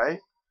nose, right?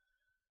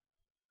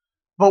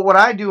 But what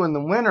I do in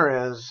the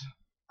winter is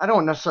I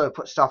don't necessarily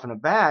put stuff in a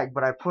bag,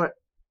 but I put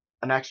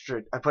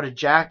a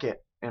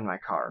jacket in my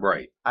car.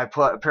 Right. I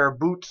put a pair of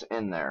boots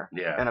in there.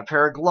 Yeah. And a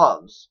pair of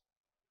gloves.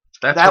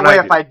 That way,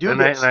 if I do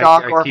get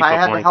stuck, or if I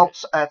had to help,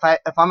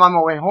 if I'm on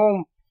my way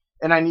home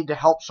and I need to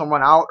help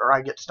someone out, or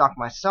I get stuck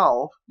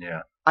myself,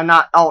 I'm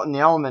not out in the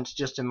elements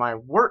just in my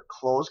work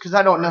clothes, because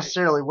I don't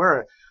necessarily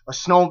wear a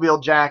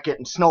snowmobile jacket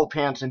and snow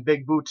pants and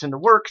big boots into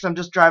work, because I'm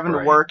just driving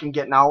to work and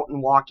getting out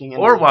and walking.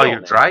 Or while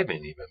you're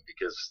driving, even,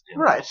 because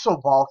it's so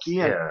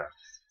bulky.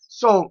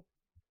 So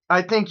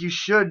I think you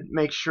should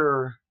make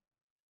sure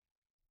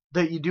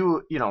that you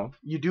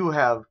do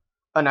have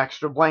an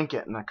extra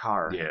blanket in the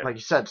car. Yeah. Like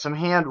you said, some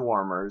hand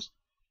warmers,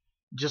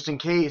 just in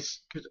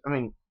case. Because,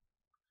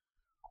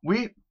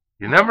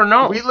 you never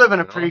know. We live in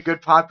a pretty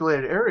good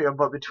populated area,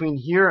 but between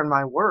here and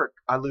my work,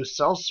 I lose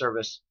cell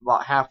service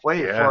about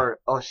halfway for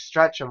a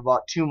stretch of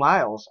about 2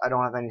 miles. I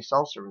don't have any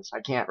cell service.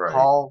 I can't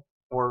call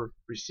or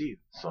receive.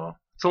 So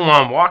it's a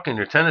long walk in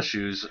your tennis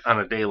shoes on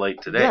a day like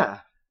today.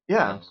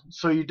 Yeah.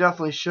 So you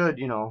definitely should,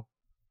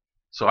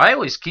 So I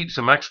always keep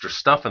some extra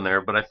stuff in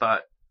there, but I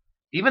thought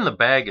even the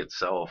bag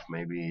itself,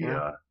 maybe.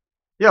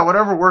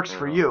 Whatever works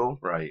for you.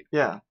 Right.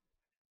 Yeah.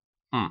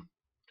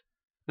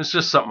 It's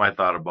just something I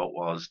thought about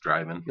while I was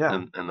driving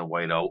in the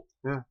whiteout.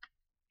 Yeah.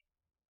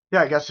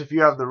 Yeah, I guess if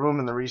you have the room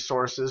and the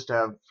resources to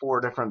have 4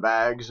 different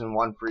bags and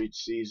one for each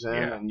season,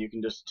 and you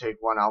can just take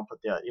one out,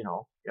 but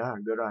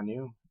good on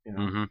you.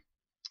 Mm-hmm.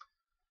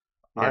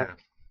 Yeah.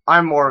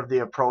 I'm more of the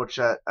approach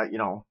that,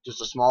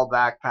 just a small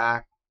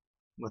backpack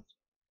with,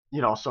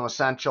 some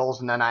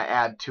essentials, and then I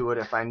add to it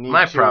if I need to.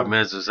 My problem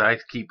is I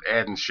keep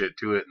adding shit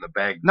to it, and the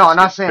bag. No, I'm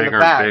not saying the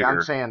bag.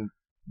 I'm saying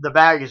the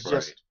bag is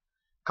just a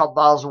couple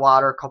bottles of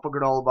water, a couple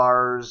granola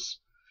bars,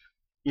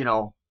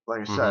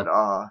 like I said,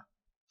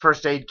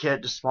 first aid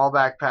kit, just small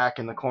backpack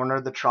in the corner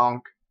of the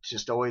trunk. It's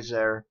just always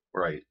there.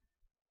 Right.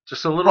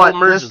 Just a little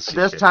emergency.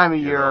 This time of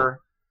year,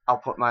 I'll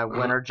put my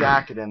winter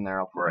jacket in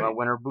there. I'll put my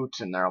winter boots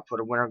in there. I'll put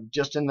a winter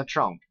just in the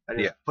trunk. I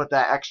just put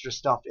that extra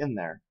stuff in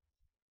there.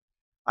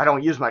 I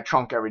don't use my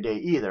trunk every day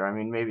either. I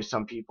mean, maybe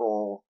some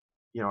people,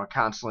 are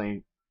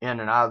constantly in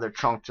and out of their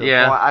trunk to the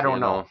point. I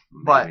don't know.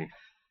 But,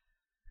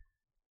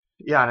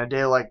 on a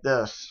day like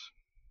this,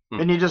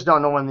 and you just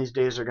don't know when these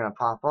days are going to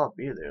pop up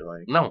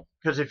either. No.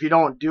 Because if you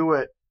don't do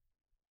it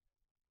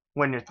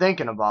when you're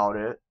thinking about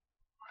it,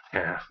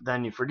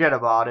 then you forget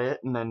about it,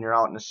 and then you're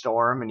out in a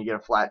storm and you get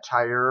a flat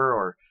tire,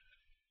 or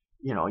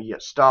you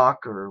get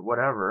stuck or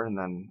whatever, and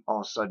then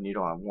all of a sudden you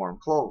don't have warm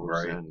clothes.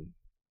 Right. And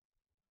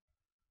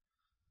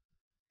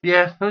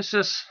Yeah, it was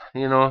just,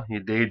 you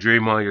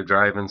daydream while you're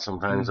driving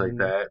sometimes like Hmm.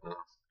 that. And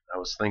I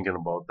was thinking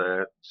about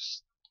that.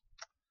 Just,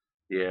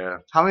 yeah.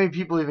 How many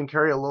people even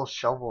carry a little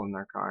shovel in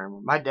their car?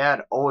 My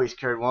dad always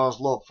carried one of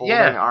those little folding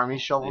Yeah. army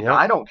shovels. Yep.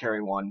 I don't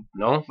carry one.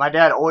 No? My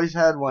dad always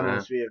had one in Uh,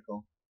 his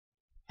vehicle.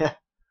 Yeah,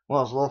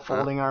 one of those little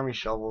uh, folding army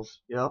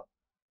shovels. Yep.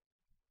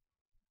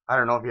 I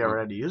don't know if he mm, ever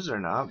had to use it or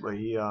not, but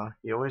he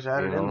always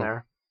had you it in know,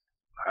 there.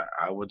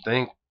 I would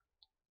think it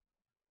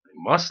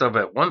must have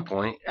at one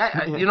point. Yeah,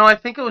 I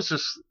think it was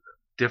just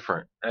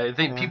different. I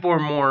think yeah, people are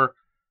more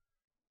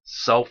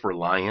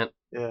self-reliant.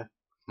 yeah.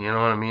 You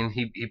know what I mean?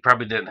 He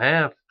probably didn't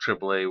have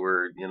AAA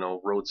where, Yeah.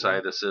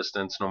 roadside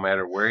assistance no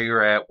matter where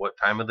you're at, what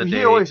time of the Well, he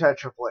day, always had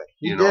AAA.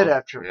 He did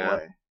have yeah.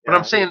 AAA. But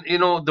I'm Yeah, saying,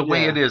 the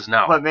way yeah. it is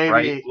now, But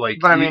right? maybe, Like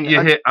but I mean,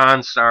 you hit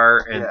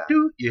OnStar and yeah,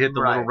 you hit the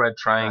little right, red right.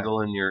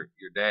 triangle in your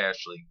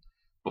dash. Like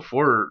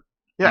before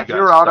Yeah, you if you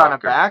got were out on a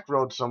stuck or back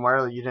road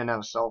somewhere, you didn't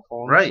have a cell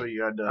phone, so right.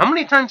 you had How to.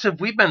 many times have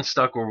we been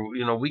stuck where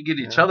we get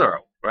each Yeah, other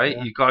out, right?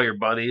 yeah, You call your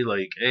buddy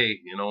like, hey,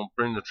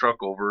 bring the truck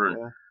over and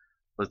yeah,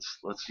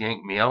 let's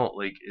yank me out.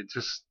 Like it's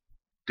just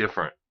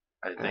different.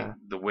 I think yeah.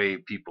 the way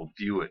people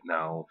view it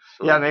now.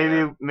 Yeah, So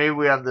yeah, maybe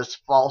we have this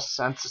false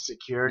sense of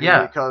security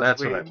yeah, because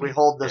that's what we I we mean.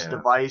 hold this Yeah,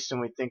 device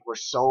and we think we're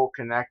so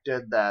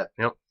connected that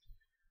yep,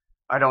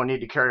 I don't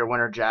need to carry a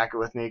winter jacket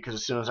with me because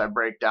as soon as I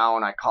break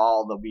down, I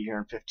call, they'll be here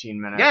in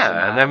 15 minutes,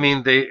 and yeah. And I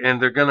mean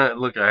they're gonna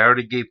look. I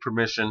already gave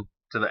permission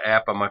to the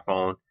app on my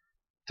phone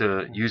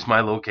to use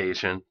my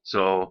location.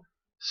 So as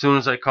soon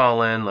as I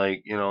call in,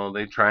 like they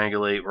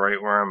triangulate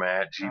right where I'm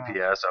at.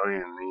 GPS. I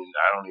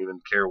don't even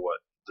care what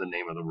the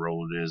name of the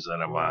road is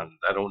that I'm yeah, on.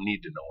 I don't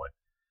need to know it.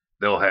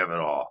 They'll have it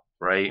all,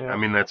 right? I yeah,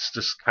 mean, that's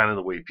just kind of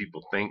the way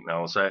people think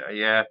now. So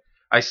yeah,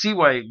 I see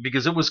why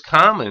because it was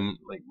common.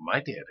 Like my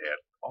dad had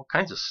all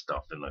kinds of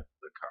stuff in the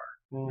car.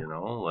 yeah.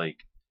 Like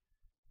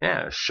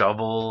yeah, a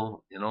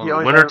shovel. In He the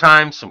always had.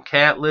 wintertime, some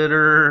cat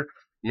litter.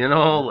 Yeah,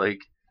 Like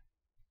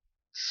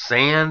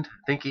sand. I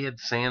think he had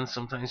sand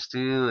sometimes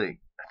too. Like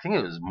I think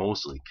it was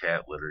mostly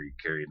cat litter he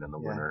carried in the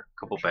yeah, winter. A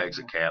for couple bags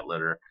of sure. cat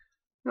litter.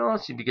 So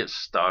if you get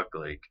stuck,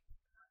 like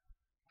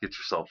get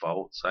yourself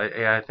out. So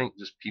I think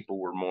just people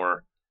were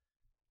more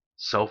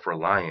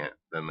self-reliant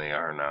than they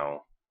are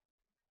now.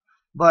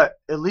 But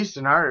at least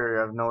in our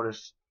area, I've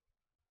noticed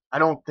I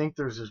don't think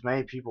there's as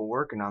many people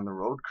working on the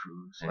road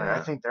crews. Like I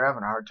Yeah, think they're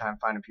having a hard time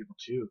finding people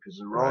too because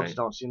the roads right.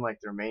 don't seem like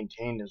they're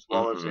maintained as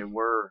well as Mm-mm. they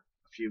were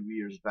a few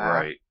years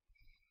back. Right.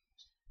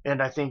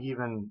 And I think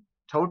even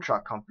tow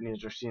truck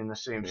companies are seeing the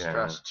same Yeah.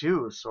 stress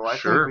too. So I think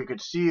Sure. we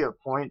could see a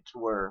point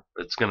where,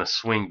 It's gonna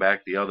swing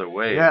back the other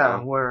way, yeah,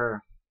 huh?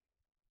 where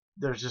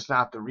there's just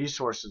not the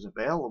resources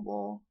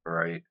available,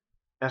 Right.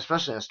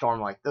 especially in a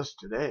storm like this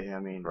today. I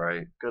mean,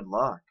 Right. good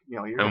luck.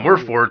 You're And gonna we're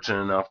need.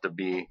 fortunate enough to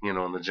be, in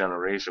the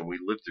generation we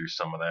lived through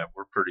some of that.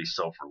 We're pretty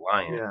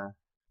self-reliant. Yeah,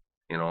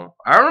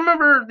 I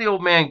remember the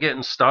old man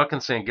getting stuck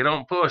and saying, "Get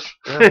on, push."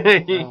 yeah,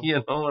 yeah,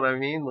 You know what I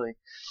mean? Like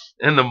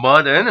in the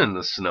mud and in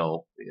the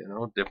snow.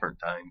 Different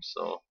times.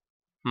 So,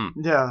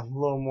 yeah. A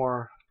little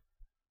more.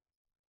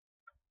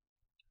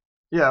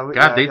 Yeah,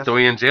 God, yeah. I they guess. throw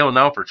you in jail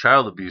now for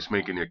child abuse,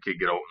 making your kid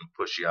get out and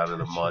push you out of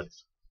the mud.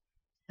 Jeez.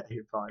 Yeah,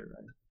 you're probably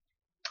right.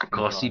 You're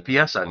Call probably right.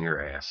 CPS on your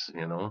ass.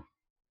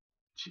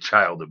 Jeez.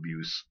 Child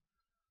abuse.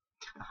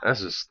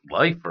 That's just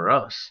life for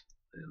us.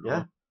 You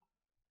Yeah, know.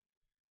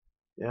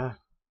 yeah.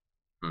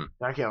 Hmm.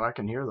 I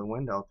can hear the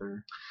wind out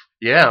there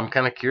Yeah, I'm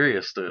kind of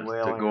curious to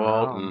wailing go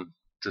out around. and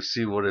to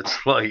see what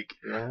it's like.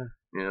 Yeah,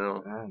 You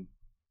know. man.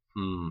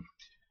 Hmm.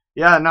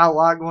 Yeah, not a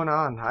lot going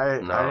on. I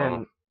No.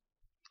 didn't.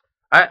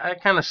 I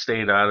kind of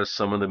stayed out of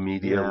some of the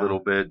media a Yeah, little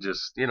bit.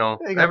 Just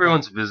they got that.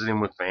 everyone's visiting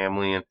with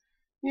family and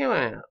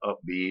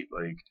upbeat.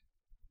 Like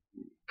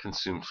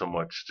consume so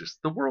much. Just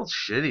the world's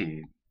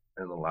shitty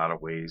in a lot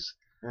of ways.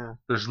 Yeah,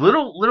 There's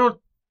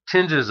little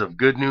tinges of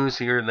good news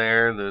here and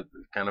there, the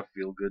kind of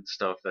feel good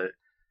stuff that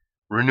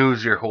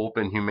renews your hope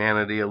in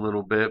humanity a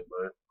little bit.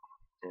 But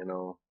you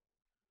know,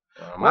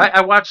 well,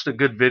 I watched a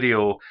good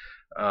video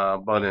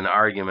about an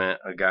argument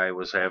a guy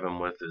was having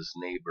with his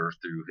neighbor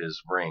through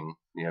his ring.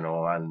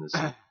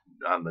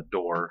 On the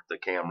door, the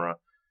camera.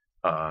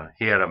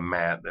 He had a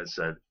mat that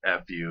said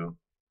 "F you,"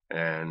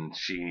 and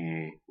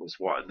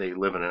they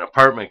live in an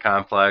apartment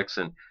complex,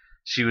 and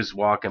she was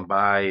walking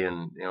by,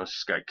 and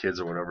she's got kids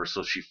or whatever,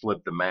 so she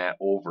flipped the mat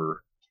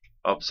over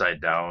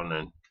upside down,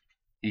 and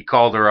he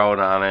called her out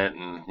on it,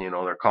 and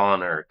they're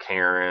calling her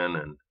Karen,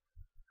 and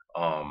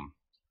um,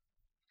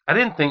 I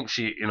didn't think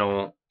she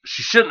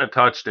shouldn't have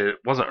touched it. It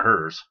wasn't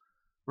hers,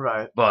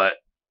 right. but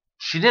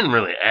she didn't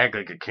really act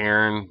like a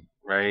Karen,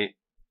 right?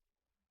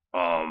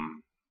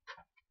 Um,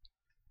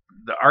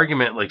 the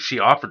argument, like she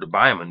offered to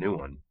buy him a new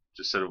one,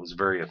 just said it was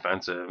very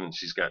offensive, and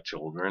she's got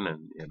children,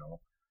 and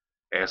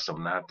asked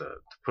him not to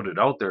put it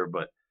out there.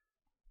 But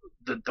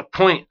the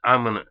point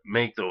I'm gonna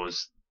make though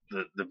is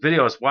the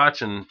video I was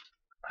watching.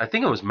 I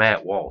think it was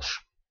Matt Walsh,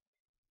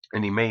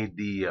 and he made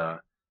the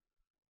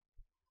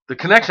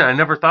connection. I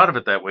never thought of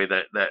it that way.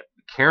 That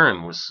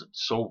Karen was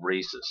so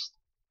racist.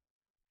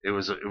 It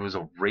was a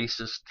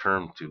racist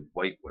term to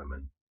white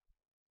women.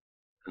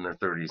 in their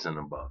 30s and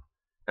above.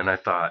 And I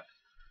thought,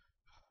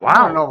 I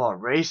don't know wow.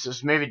 about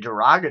racist. Maybe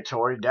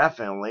derogatory,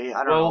 definitely.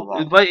 I don't know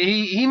Well, about like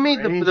he made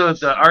the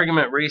racist.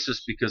 argument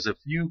racist because if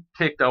you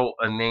picked out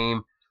a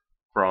name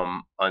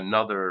from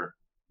another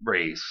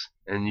race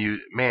and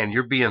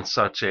you're being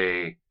such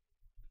a,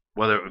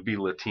 whether it would be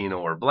Latino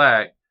or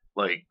black,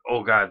 like,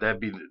 oh God,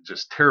 that'd be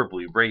just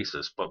terribly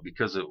racist. But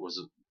because it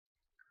was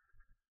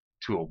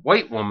to a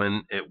white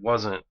woman, it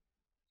wasn't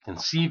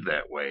conceived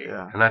that way.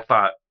 Yeah. And I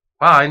thought,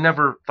 wow, I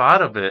never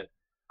thought of it.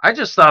 I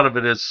just thought of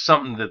it as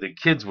something that the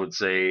kids would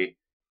say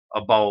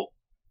about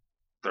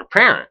their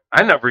parent.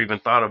 I never even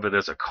thought of it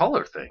as a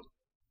color thing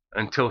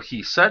until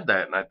he said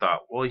that. And I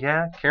thought, well,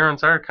 yeah,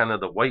 Karens are kind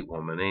of the white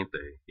woman, ain't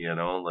they? You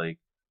know, like,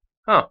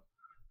 huh.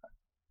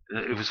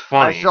 It was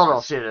funny. I still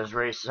don't see it as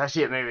racist. I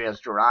see it maybe as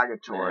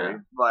derogatory,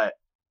 but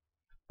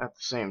at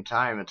the same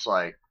time, it's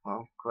like,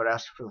 well, quit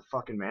asking for the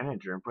fucking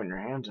manager and putting your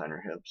hands on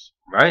your hips.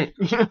 Right.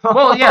 You know?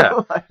 Well,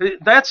 yeah.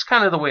 That's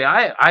kind of the way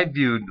I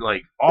viewed,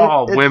 like,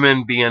 all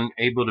women being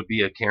able to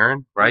be a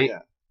Karen, right?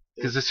 Yeah.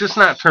 Because it's just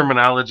not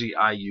terminology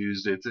I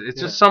used.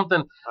 It's just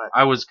something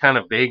I was kind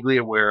of vaguely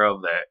aware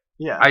of that.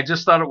 Yeah. I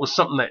just thought it was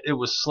something that it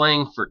was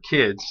slang for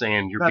kids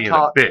saying you're being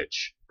a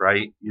bitch,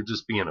 right? You're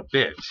just being a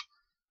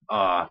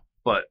bitch.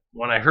 But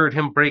when I heard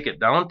him break it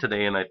down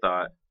today, and I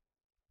thought,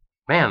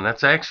 man,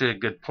 that's actually a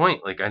good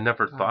point. Like, I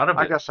never thought of it.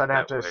 I guess I'd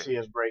have to see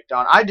his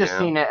breakdown. I just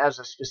seen it as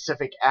a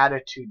specific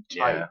attitude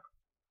type. Yeah.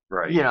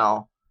 Right. You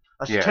know,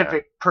 a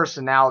specific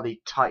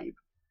personality type.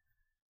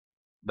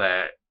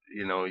 That,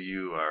 you know,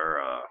 you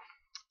are,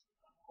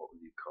 what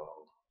would you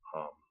call?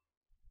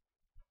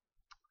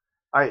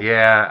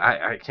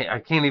 I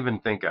can't even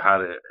think of how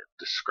to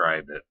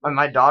describe it. And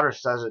my daughter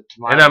says it to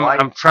my wife. And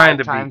I'm trying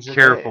to be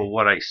careful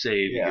what I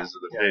say because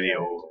of the video,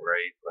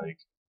 right? Like,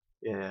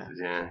 yeah,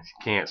 you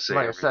can't say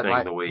like everything I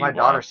said, the way you want.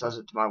 My daughter says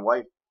it to my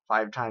wife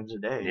 5 times a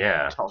day.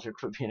 Yeah. Tells her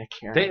quit being a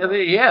Karen.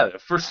 The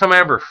first time I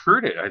ever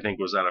heard it, I think,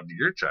 was out of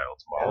your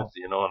child's mouth,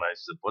 you know, and I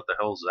said, what the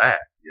hell's that,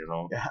 you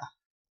know? Yeah.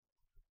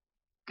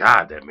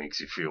 God, that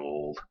makes you feel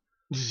old.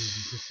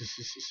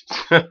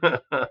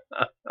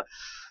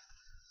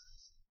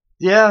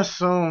 Yeah,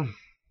 so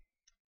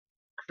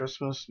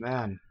Christmas,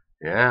 man.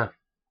 Yeah,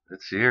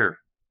 it's here.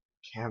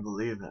 Can't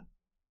believe it.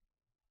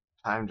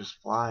 Time just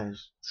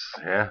flies.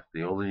 Yeah,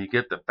 the older you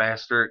get, the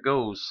faster it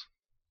goes.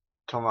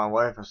 Told my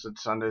wife, I said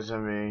Sunday's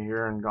gonna be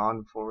here and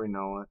gone before we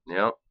know it.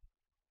 Yep.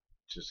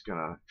 Just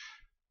gonna.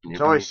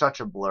 It's always such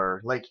a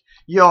blur. Like,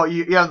 you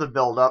have the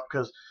build up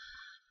because,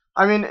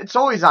 I mean, it's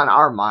always on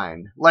our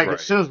mind. Like,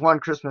 as soon as one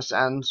Christmas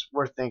ends,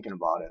 we're thinking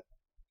about it.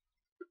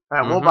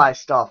 And we'll buy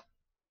stuff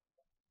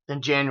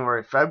in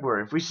January,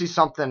 February. If we see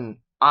something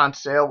on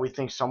sale we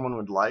think someone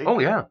would like, oh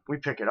yeah, we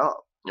pick it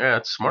up. Yeah,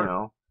 it's smart. You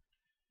know?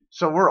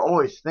 So we're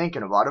always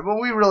thinking about it, but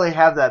we really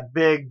have that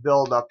big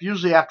build up,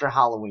 usually after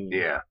Halloween.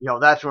 Yeah. You know,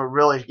 that's where we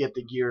really get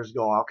the gears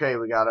going. Okay,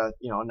 we gotta,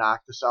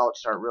 knock this out,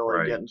 start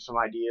really getting some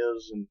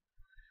ideas and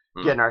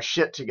getting our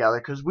shit together,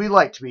 because we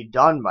like to be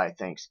done by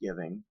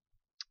Thanksgiving.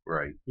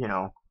 Right. You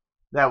know,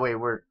 that way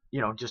we're,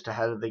 just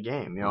ahead of the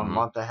game. You know, a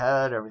month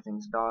ahead,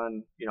 everything's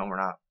done. You know, we're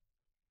not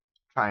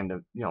trying to,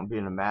 be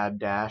in a mad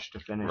dash to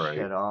finish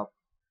shit up.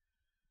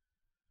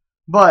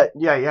 But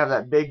yeah, you have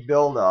that big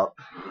build up.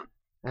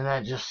 And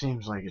that just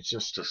seems like it's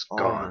just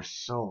gone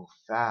so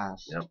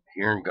fast. Yep,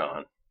 here and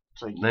gone.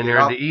 It's like then you're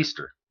into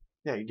Easter.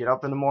 Yeah, you get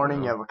up in the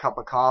morning, you have a cup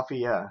of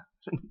coffee, it's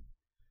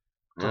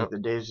like the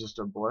day's just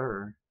a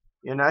blur.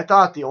 And I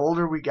thought the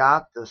older we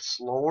got, the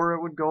slower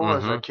it would go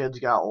as our kids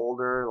got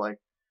older. Like,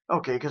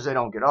 okay, because they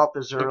don't get up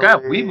as early.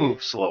 God, we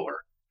move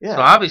slower. Yeah.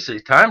 So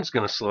obviously time's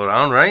going to slow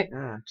down, right?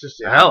 Yeah.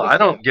 Just hell, I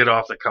don't get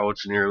off the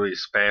couch nearly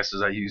as fast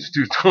as I used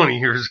to 20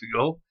 years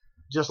ago.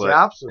 Just the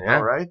opposite, though,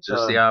 right?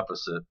 Just the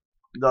opposite.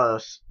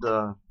 The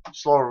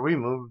slower we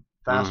move,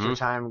 faster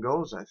time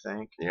goes, I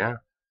think. Yeah.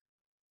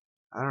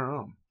 I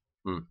don't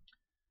know.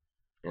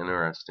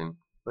 Interesting.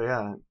 But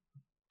yeah.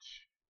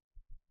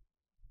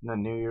 And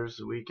then New Year's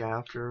the week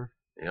after.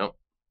 Yep.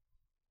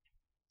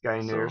 Got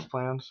any New Year's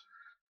plans?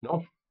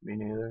 No. Me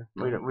neither.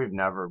 No. We've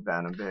never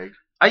been a big.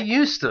 I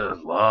used to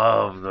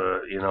love the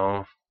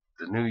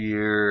New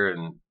Year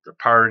and the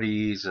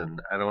parties,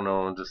 and I don't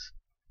know, I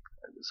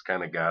just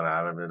kind of got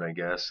out of it, I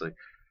guess. Like,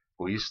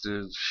 we used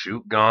to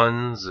shoot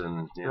guns,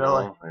 and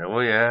know, oh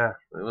yeah,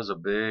 it was a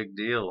big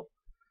deal.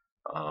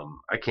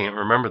 I can't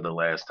remember the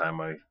last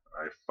time I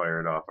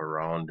fired off a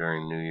round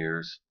during New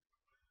Year's.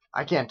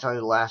 I can't tell you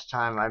the last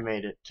time I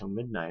made it till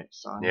midnight,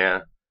 son. Yeah.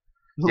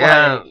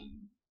 Yeah.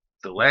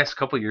 The last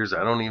couple of years,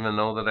 I don't even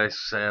know that I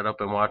sat up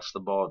and watched the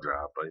ball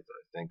drop. I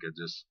think it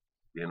just,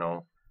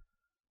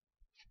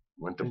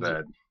 went to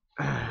bed.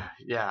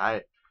 Yeah,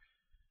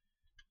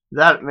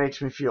 that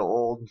makes me feel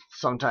old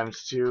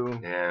sometimes too.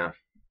 Yeah.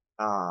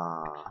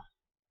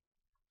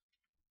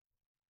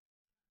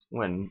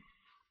 When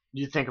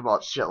you think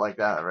about shit like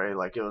that, right?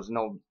 Like, it was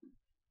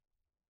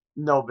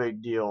no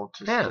big deal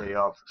to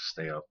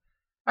stay up.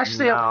 I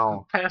stay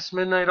up past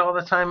midnight all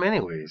the time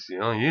anyways,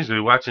 usually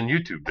watching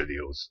YouTube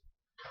videos.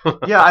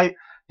 Yeah,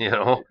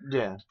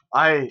 Yeah.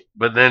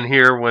 But then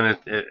here, when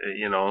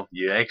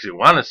you actually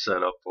want to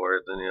set up for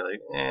it, then you're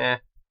like,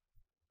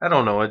 I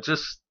don't know.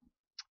 It's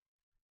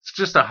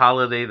just a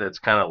holiday that's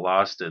kind of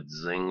lost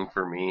its zing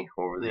for me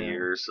over the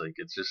years. Like,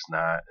 it's just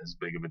not as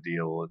big of a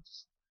deal.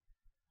 It's,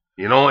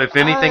 if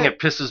anything, it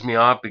pisses me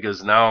off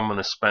because now I'm going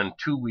to spend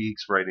 2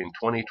 weeks writing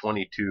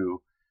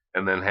 2022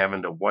 and then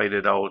having to white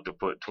it out to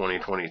put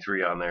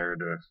 2023 on there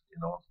to,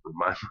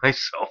 remind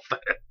myself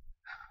that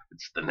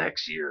it's the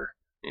next year.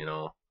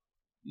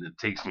 It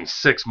takes me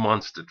 6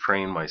 months to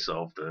train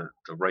myself to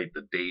write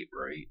the date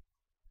right.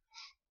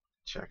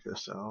 Check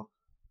this out.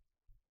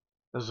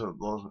 I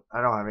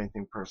don't have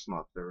anything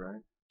personal up there,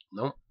 right?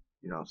 Nope.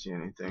 You don't see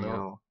anything?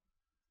 No.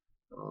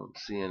 I don't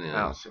see anything.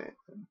 I don't see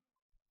anything.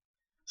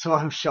 So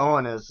what I'm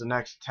showing is the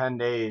next 10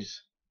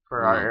 days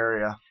for our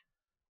area.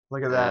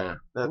 Look at that.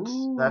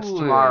 That's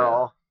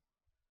tomorrow.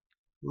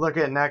 Yeah. Look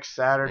at next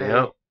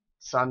Saturday,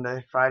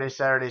 Sunday, Friday,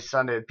 Saturday,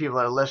 Sunday. The people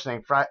that are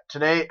listening,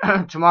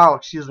 tomorrow,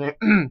 excuse me.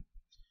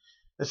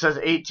 It says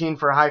 18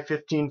 for a high,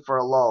 15 for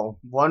a low.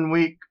 1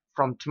 week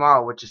from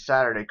tomorrow, which is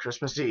Saturday,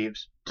 Christmas Eve,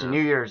 to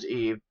New Year's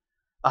Eve,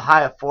 a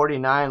high of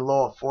 49,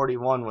 low of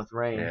 41 with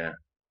rain. Yeah.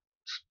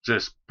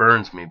 Just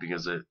burns me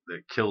because it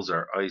kills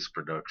our ice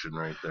production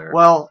right there.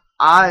 Well,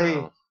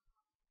 it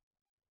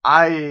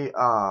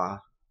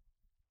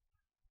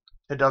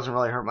doesn't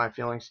really hurt my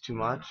feelings too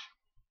much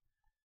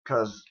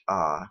because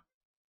I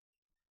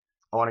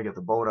want to get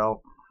the boat out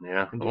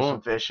and do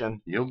some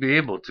fishing. You'll be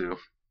able to.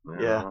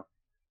 Yeah.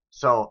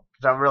 So,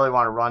 cause I really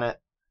want to run it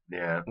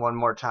one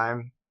more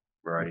time.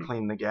 Right. And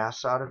clean the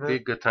gas out of it. It'd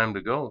be a good time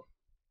to go.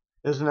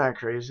 Isn't that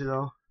crazy,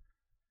 though?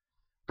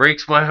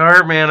 Breaks my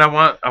heart, man. I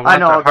want the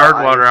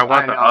hard water. I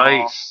want the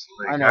ice.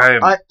 Like, I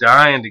am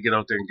dying to get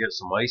out there and get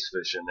some ice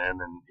fishing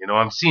in. And,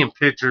 I'm seeing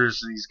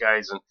pictures of these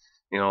guys in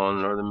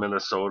northern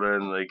Minnesota.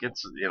 And, like,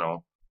 it's,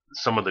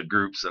 some of the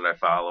groups that I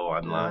follow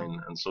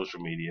online on social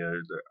media,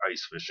 the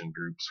ice fishing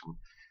groups.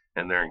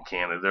 And they're in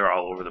Canada. They're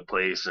all over the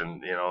place.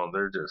 And,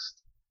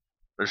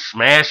 they're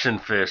smashing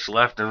fish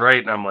left and right.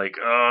 And I'm like,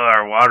 oh,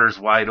 our water's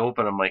wide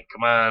open. I'm like,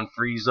 come on,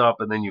 freeze up.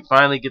 And then you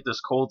finally get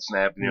this cold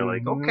snap. And you're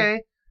like,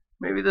 okay.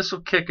 Maybe this will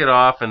kick it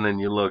off, and then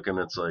you look, and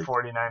it's like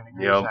 49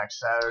 degrees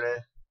next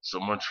Saturday. So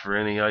much for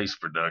any ice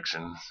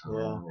production.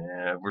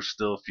 Yeah, we're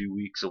still a few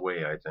weeks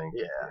away, I think.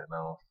 Yeah,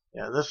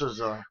 Yeah, this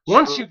is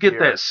once you get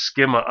that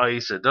skim of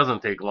ice, it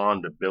doesn't take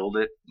long to build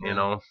it.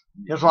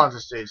 As long as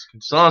it stays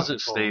consistent. As long as it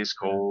stays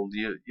cold,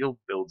 you'll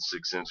build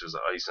 6 inches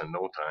of ice in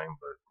no time.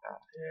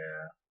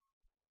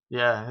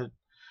 But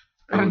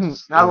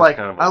I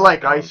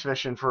like ice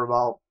fishing for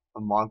about a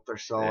month or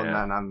so, and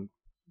then I'm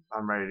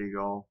ready to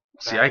go.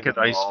 See, I could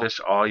ice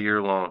fish all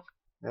year long.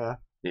 Yeah.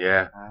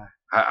 Yeah.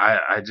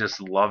 I just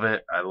love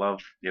it. I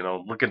love,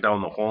 looking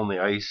down the hole in the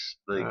ice.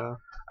 Like,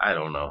 I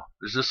don't know.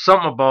 There's just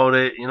something about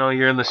it.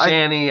 You're in the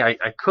shanty. I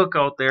cook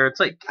out there. It's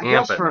like camping.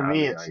 I guess for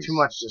me, it's too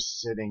much just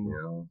sitting.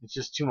 It's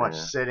just too much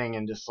sitting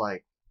and just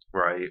like.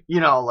 Right.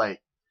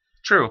 Like.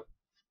 True.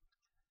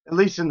 At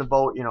least in the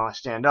boat, I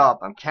stand up.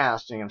 I'm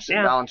casting. I'm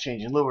sitting down,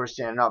 changing lures,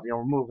 standing up.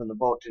 We're moving the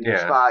boat to a new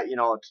spot.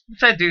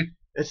 Which I do.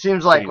 It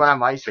seems like when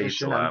I'm ice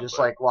fishing, I'm just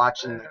like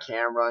watching the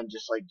camera and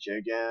just like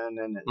jigging,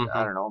 and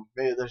I don't know,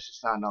 maybe there's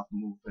just not enough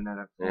movement in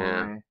it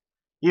for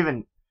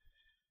me.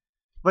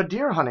 But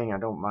deer hunting, I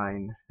don't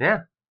mind.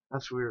 Yeah,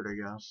 that's weird, I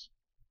guess.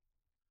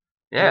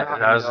 Yeah,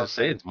 I was gonna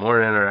say it's more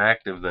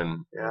interactive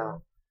than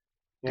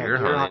deer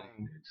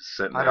hunting. Just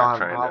sitting there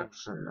trying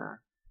to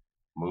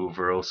move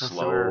real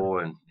slow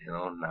and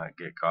not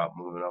get caught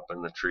moving up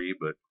in the tree,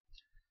 but.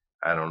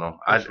 I don't know.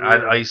 I'd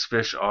ice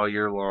fish all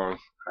year long.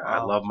 Wow.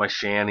 I love my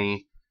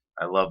shanty.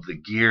 I love the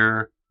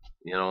gear.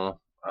 I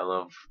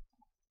love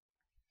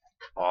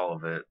all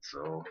of it.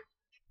 So,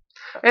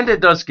 and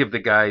it does give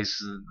the guys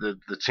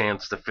the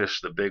chance to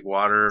fish the big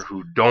water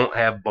who don't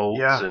have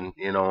boats and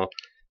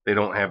they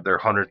don't have their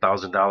 $100,000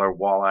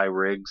 walleye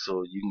rig,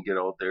 so you can get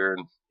out there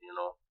and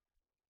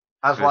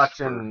I was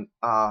watching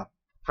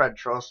Fred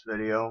Trost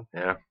video.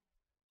 Yeah.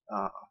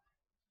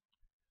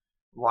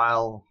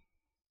 While.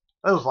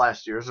 It was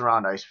last year. It was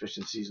around ice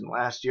fishing season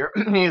last year.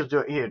 He was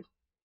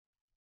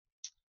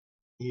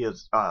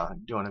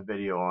doing a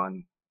video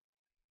on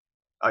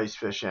ice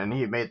fishing.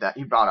 He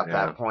brought up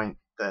that point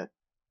that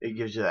it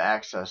gives you the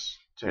access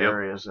to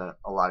areas that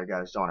a lot of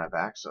guys don't have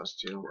access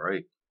to.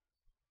 Right.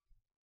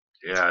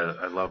 Yeah,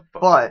 I love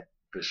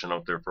fishing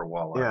out there for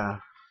walleye. Yeah.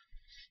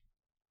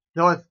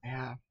 I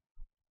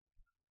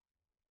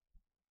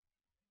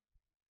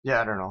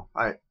don't know.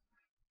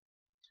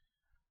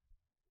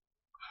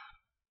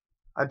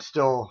 I'd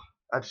still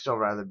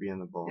rather be in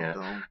the boat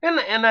though.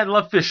 And I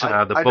love fishing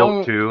out of the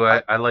boat too.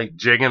 I like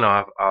jigging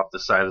off the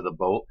side of the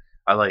boat.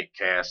 I like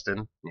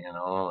casting,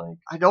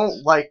 I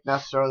don't like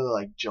necessarily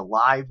like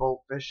July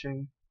boat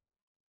fishing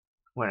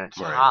when it's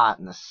hot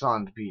and the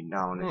sun's beating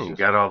down. You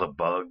got all the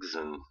bugs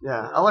and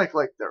I like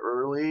the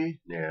early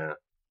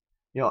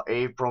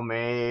April,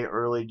 May,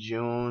 early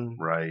June.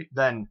 Right.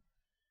 Then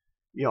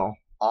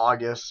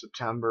August,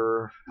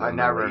 September. I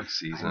never.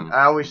 Season.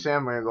 I always say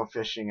I'm going to go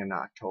fishing in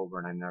October,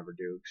 and I never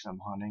do because I'm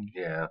hunting.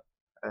 Yeah.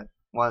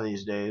 One of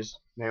these days,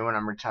 maybe when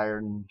I'm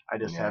retired and I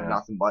just have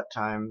nothing but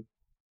time,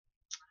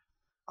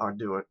 I'll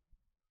do it.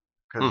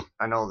 Because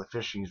I know the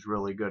fishing's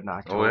really good in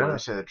October. They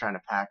say they're trying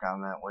to pack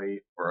on that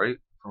weight for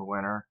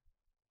winter.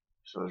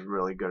 So it's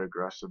really good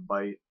aggressive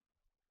bite.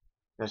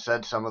 They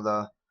said some of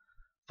the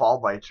fall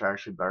bites are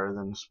actually better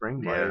than the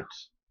spring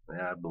bites.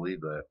 Yeah, I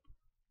believe that.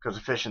 Because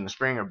the fish in the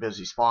spring are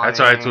busy spawning. That's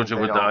why I told you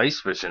with the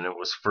ice fishing, it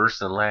was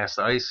first and last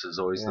ice is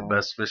always the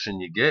best fishing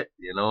you get,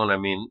 you know. And I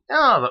mean,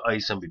 the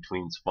ice in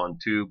between's fun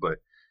too, but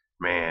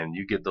man,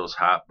 you get those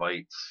hot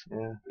bites,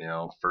 you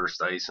know,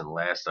 first ice and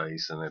last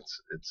ice, and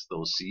it's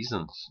those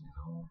seasons, you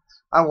know.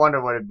 I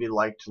wonder what it'd be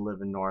like to live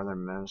in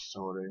northern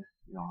Minnesota,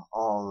 you know,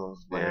 all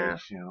those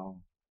lakes, you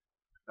know,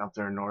 up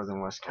there in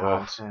northern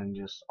Wisconsin,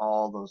 just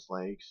all those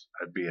lakes.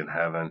 I'd be in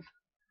heaven.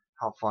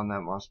 How fun that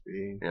must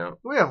be. Yeah.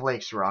 We have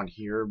lakes around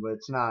here, but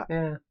it's not.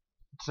 Yeah.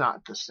 It's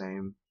not the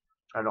same.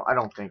 I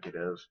don't think it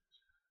is.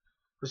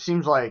 It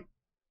seems like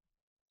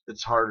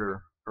it's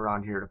harder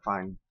around here to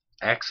find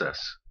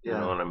access. You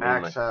know what I mean?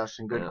 Access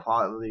and good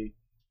quality.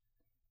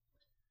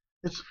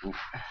 It's.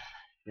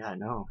 Yeah, I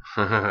know.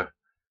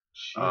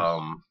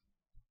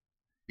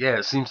 Yeah,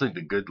 it seems like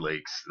the good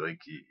lakes, like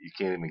you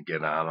can't even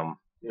get on them.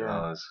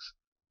 Yeah.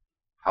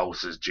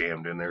 Houses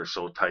jammed in there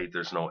so tight,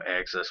 there's no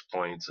access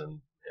points, and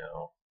you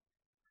know.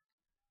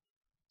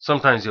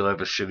 Sometimes you'll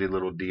have a shitty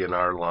little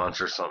DNR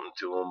launch or something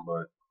to them,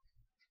 but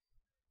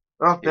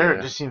up there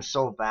it just seems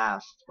so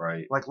vast.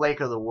 Right. Like Lake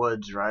of the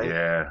Woods, right?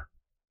 Yeah.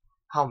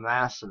 How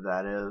massive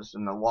that is,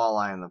 and the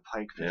walleye and the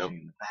pike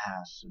fishing, the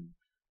bass and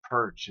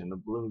perch and the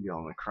bluegill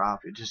and the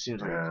crappie. It just seems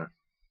like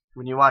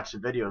when you watch the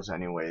videos,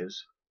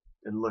 anyways,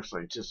 it looks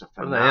like just a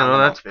phenomenal. You know,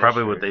 that's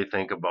probably what they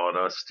think about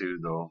us too,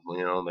 though.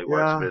 You know, they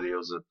watch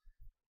videos of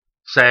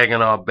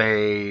Saginaw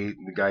Bay,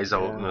 the guys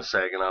out in the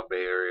Saginaw Bay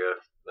area,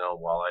 you know,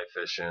 walleye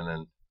fishing,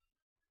 and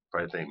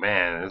probably think,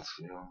 man, it's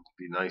it'd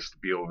be nice to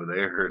be over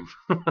there.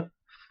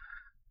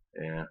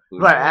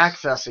 But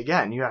access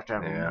again, you have to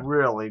have a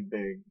really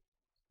big.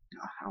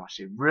 I don't want to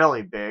say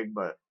really big,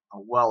 but a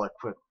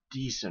well-equipped,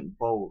 decent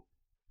boat.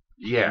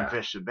 You can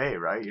fish the bay,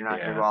 right? You're not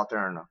gonna go out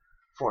there in a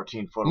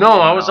 14-foot. No,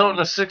 I was out in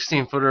a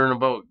 16-footer and a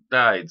boat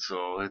died,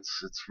 so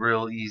it's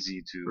real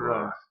easy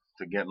to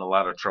get in a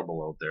lot of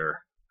trouble out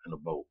there in a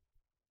boat.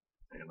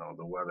 You know,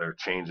 the weather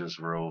changes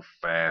real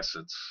fast.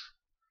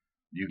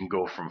 You can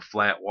go from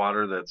flat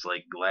water that's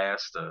like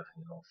glass to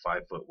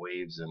 5-foot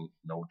waves in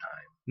no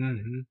time.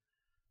 Mm-hmm.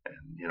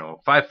 And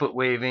 5-foot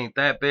wave ain't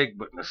that big,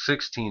 but in a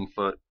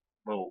 16-foot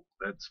boat,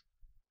 it's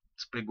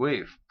a big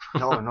wave.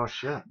 No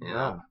shit.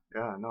 Yeah,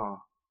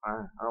 no,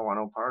 I don't want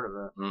no part of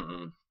it.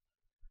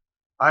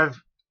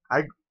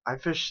 I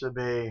fished the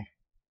bay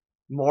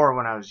more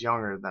when I was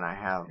younger than I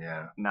have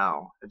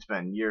now. It's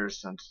been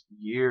years since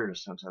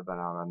I've been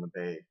out on the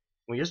bay.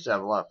 We used to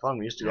have a lot of fun.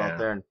 We used to go out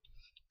there and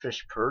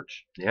fish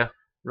perch. Yeah.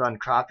 Run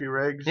crappie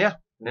rigs. Yeah.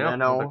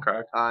 Minnow on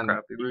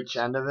crappie each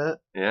end of it.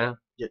 Yeah.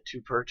 Get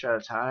 2 perch at a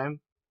time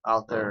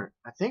out there.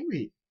 I think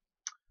we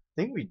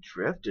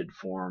drifted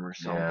for them or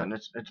something.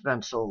 It's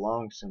been so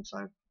long since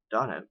I've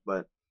done it,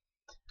 but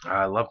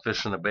I love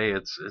fishing the bay.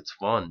 It's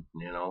fun,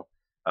 you know.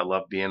 I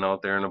love being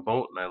out there in a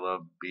boat, and I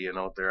love being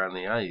out there on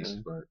the ice.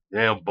 But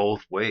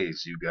both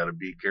ways, you got to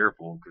be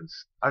careful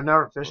because I've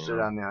never fished it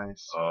on the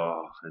ice.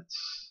 Oh,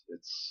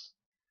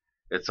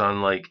 it's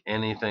unlike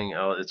anything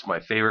else. It's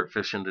my favorite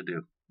fishing to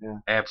do. Yeah.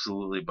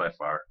 Absolutely by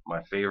far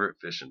my favorite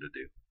fishing to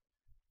do.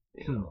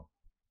 You know,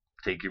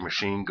 take your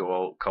machine, go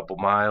out a couple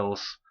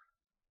miles.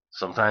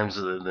 Sometimes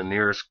the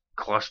nearest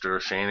cluster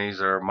of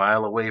shanties are a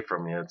mile away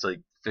from you. It's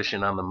like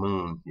fishing on the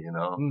moon, you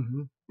know.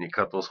 Mm-hmm. You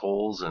cut those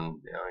holes,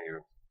 and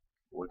you're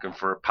looking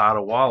for a pot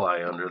of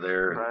walleye under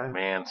there. Right. And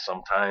man,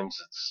 sometimes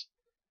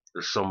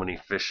there's so many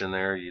fish in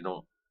there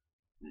you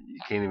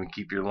can't even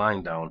keep your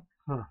line down.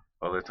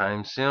 Other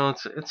times,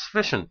 it's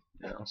fishing.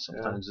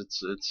 Sometimes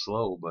it's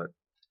slow, but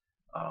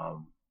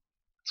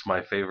it's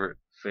my favorite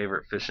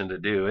fishing to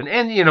do.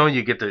 And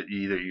you get to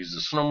either use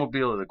the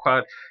snowmobile or the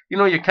quad.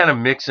 You're kind of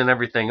mixing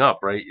everything up,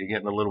 right? You're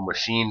getting a little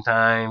machine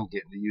time,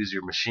 getting to use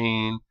your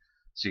machine,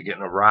 so you're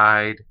getting a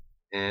ride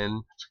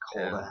in. It's a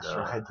cold ass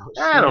ride.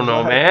 I don't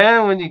know,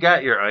 man. When you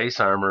got your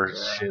ice armor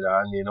shit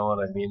on, you know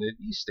what I mean?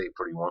 You stay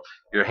pretty warm.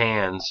 Your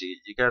hands,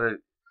 you gotta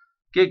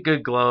get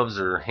good gloves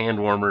or hand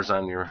warmers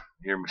on your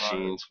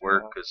machines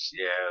work, because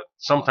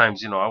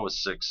sometimes I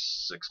was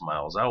six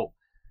miles out.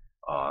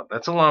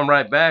 That's a long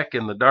ride back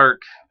in the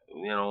dark.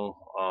 You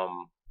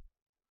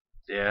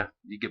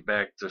get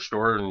back to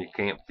store and you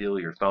can't feel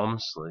your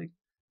thumbs, like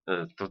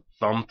the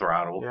thumb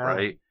throttle,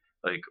 right?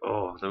 Like,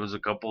 there was a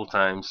couple of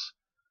times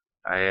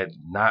I had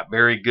not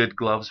very good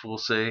gloves, we'll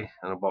say,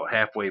 and about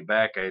halfway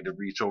back I had to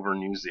reach over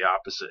and use the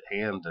opposite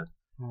hand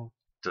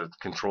to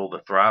control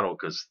the throttle,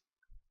 because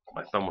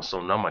my thumb was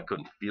so numb I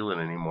couldn't feel it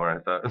anymore. I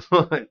thought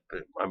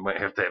I might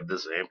have to have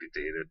this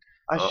amputated.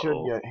 I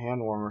should get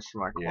hand warmers for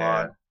my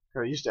quad.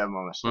 I used to have them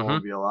on my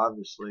snowmobile,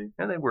 obviously.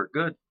 And they work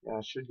good. Yeah,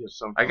 I should get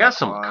some. I got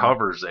some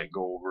covers that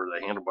go over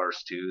the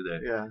handlebars too.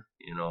 That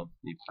you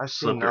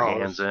slip your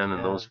hands in,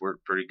 and those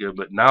work pretty good.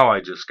 But now I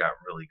just got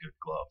really good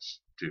gloves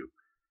too.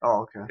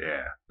 Oh, okay.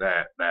 Yeah,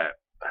 that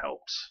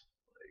helps.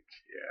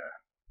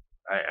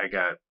 Like, I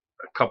got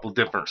a couple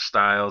different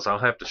styles. I'll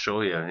have to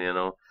show you. You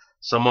know,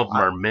 some of them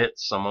are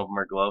mitts, some of them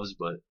are gloves,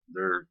 but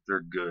they're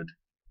good.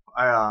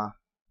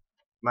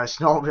 My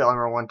snowmobile. I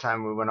remember one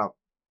time we went up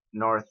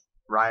north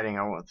riding.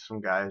 I went with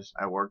some guys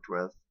I worked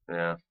with.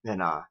 Yeah.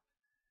 And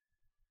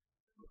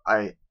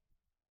I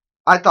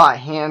thought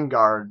hand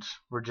guards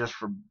were just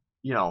for,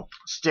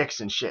 sticks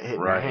and shit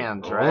hitting your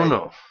hands, right? Oh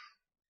no.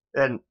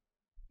 And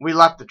we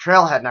left the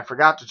trailhead and I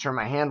forgot to turn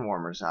my hand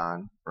warmers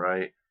on.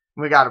 Right.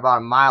 We got about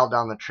a mile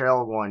down the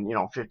trail going,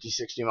 50,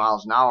 60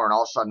 miles an hour, and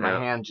all of a sudden my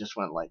hand just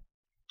went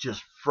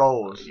just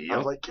froze. Yep. I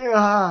was like,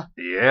 yeah.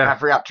 Yeah. And I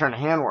forgot to turn the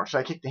hand warmers. So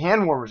I kicked the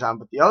hand warmers on.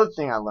 But the other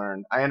thing I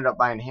learned, I ended up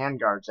buying hand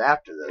guards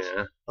after this.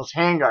 Yeah. Those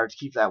hand guards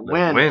keep that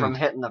wind from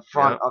hitting the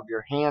front of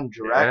your hand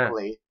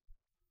directly. Yeah.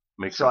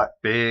 Makes a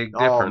big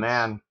difference. Oh,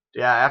 man.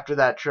 Yeah, after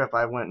that trip,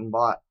 I went and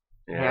bought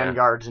hand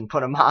guards and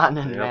put them on,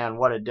 and man,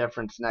 what a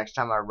difference next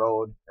time I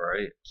rode.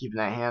 Right. Keeping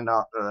that hand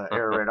off, the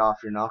air right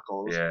off your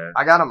knuckles. Yeah.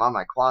 I got them on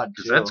my quad,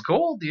 too. Because that's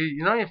cold.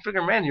 You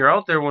figure, man, you're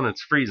out there when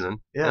it's freezing.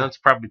 Yeah. You know, it's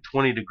probably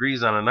 20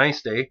 degrees on a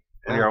nice day.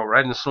 When you're out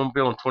riding the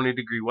snowmobile in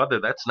 20-degree weather,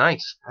 that's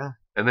nice. Yeah.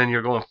 And then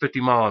you're going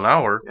 50 mile an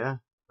hour. Yeah.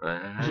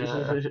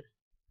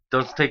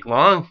 Doesn't take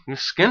long. Your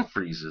skin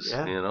freezes,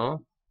 Yeah.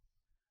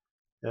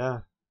 Yeah.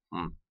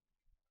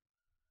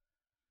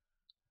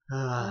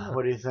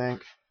 What do you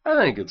think? I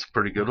think it's a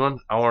pretty good one.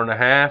 Hour and a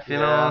half, you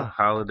know,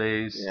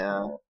 holidays.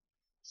 Yeah.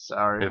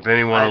 Sorry. If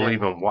anyone will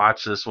even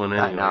watch this one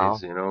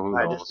anyways, who knows?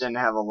 I just didn't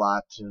have a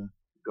lot to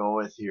go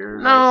with here.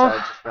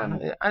 No,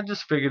 I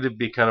just figured it'd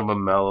be kind of a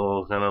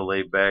mellow, kind of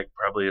laid back,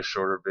 probably a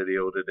shorter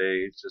video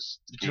today, just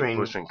to keep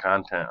pushing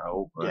content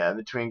out. But yeah,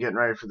 between getting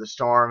ready for the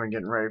storm and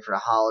getting ready for the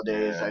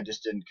holidays, I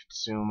just didn't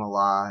consume a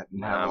lot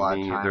and have a lot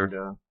of time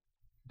to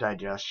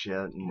digest shit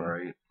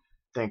and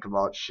think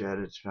about shit.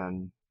 It's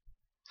been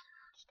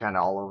kind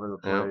of all over the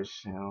place,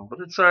 But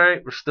it's all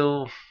right. We're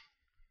still,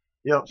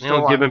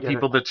 giving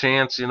people the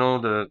chance,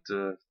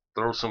 to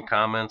throw some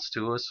comments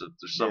to us if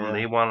there's something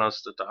they want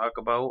us to talk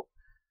about.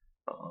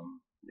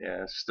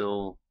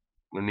 Still,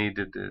 we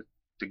needed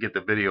to get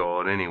the video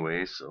out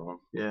anyway, so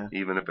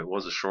even if it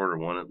was a shorter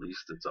one, at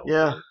least it's out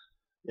there.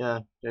 Yeah,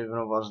 even if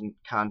it wasn't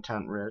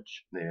content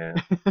rich. Yeah.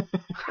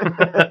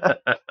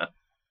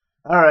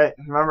 All right,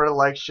 remember to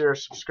like, share,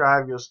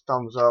 subscribe, give us a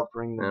thumbs up,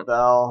 ring the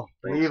bell,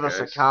 leave us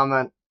a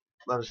comment,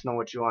 let us know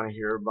what you want to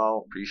hear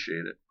about.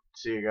 Appreciate it.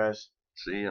 See you guys. See ya.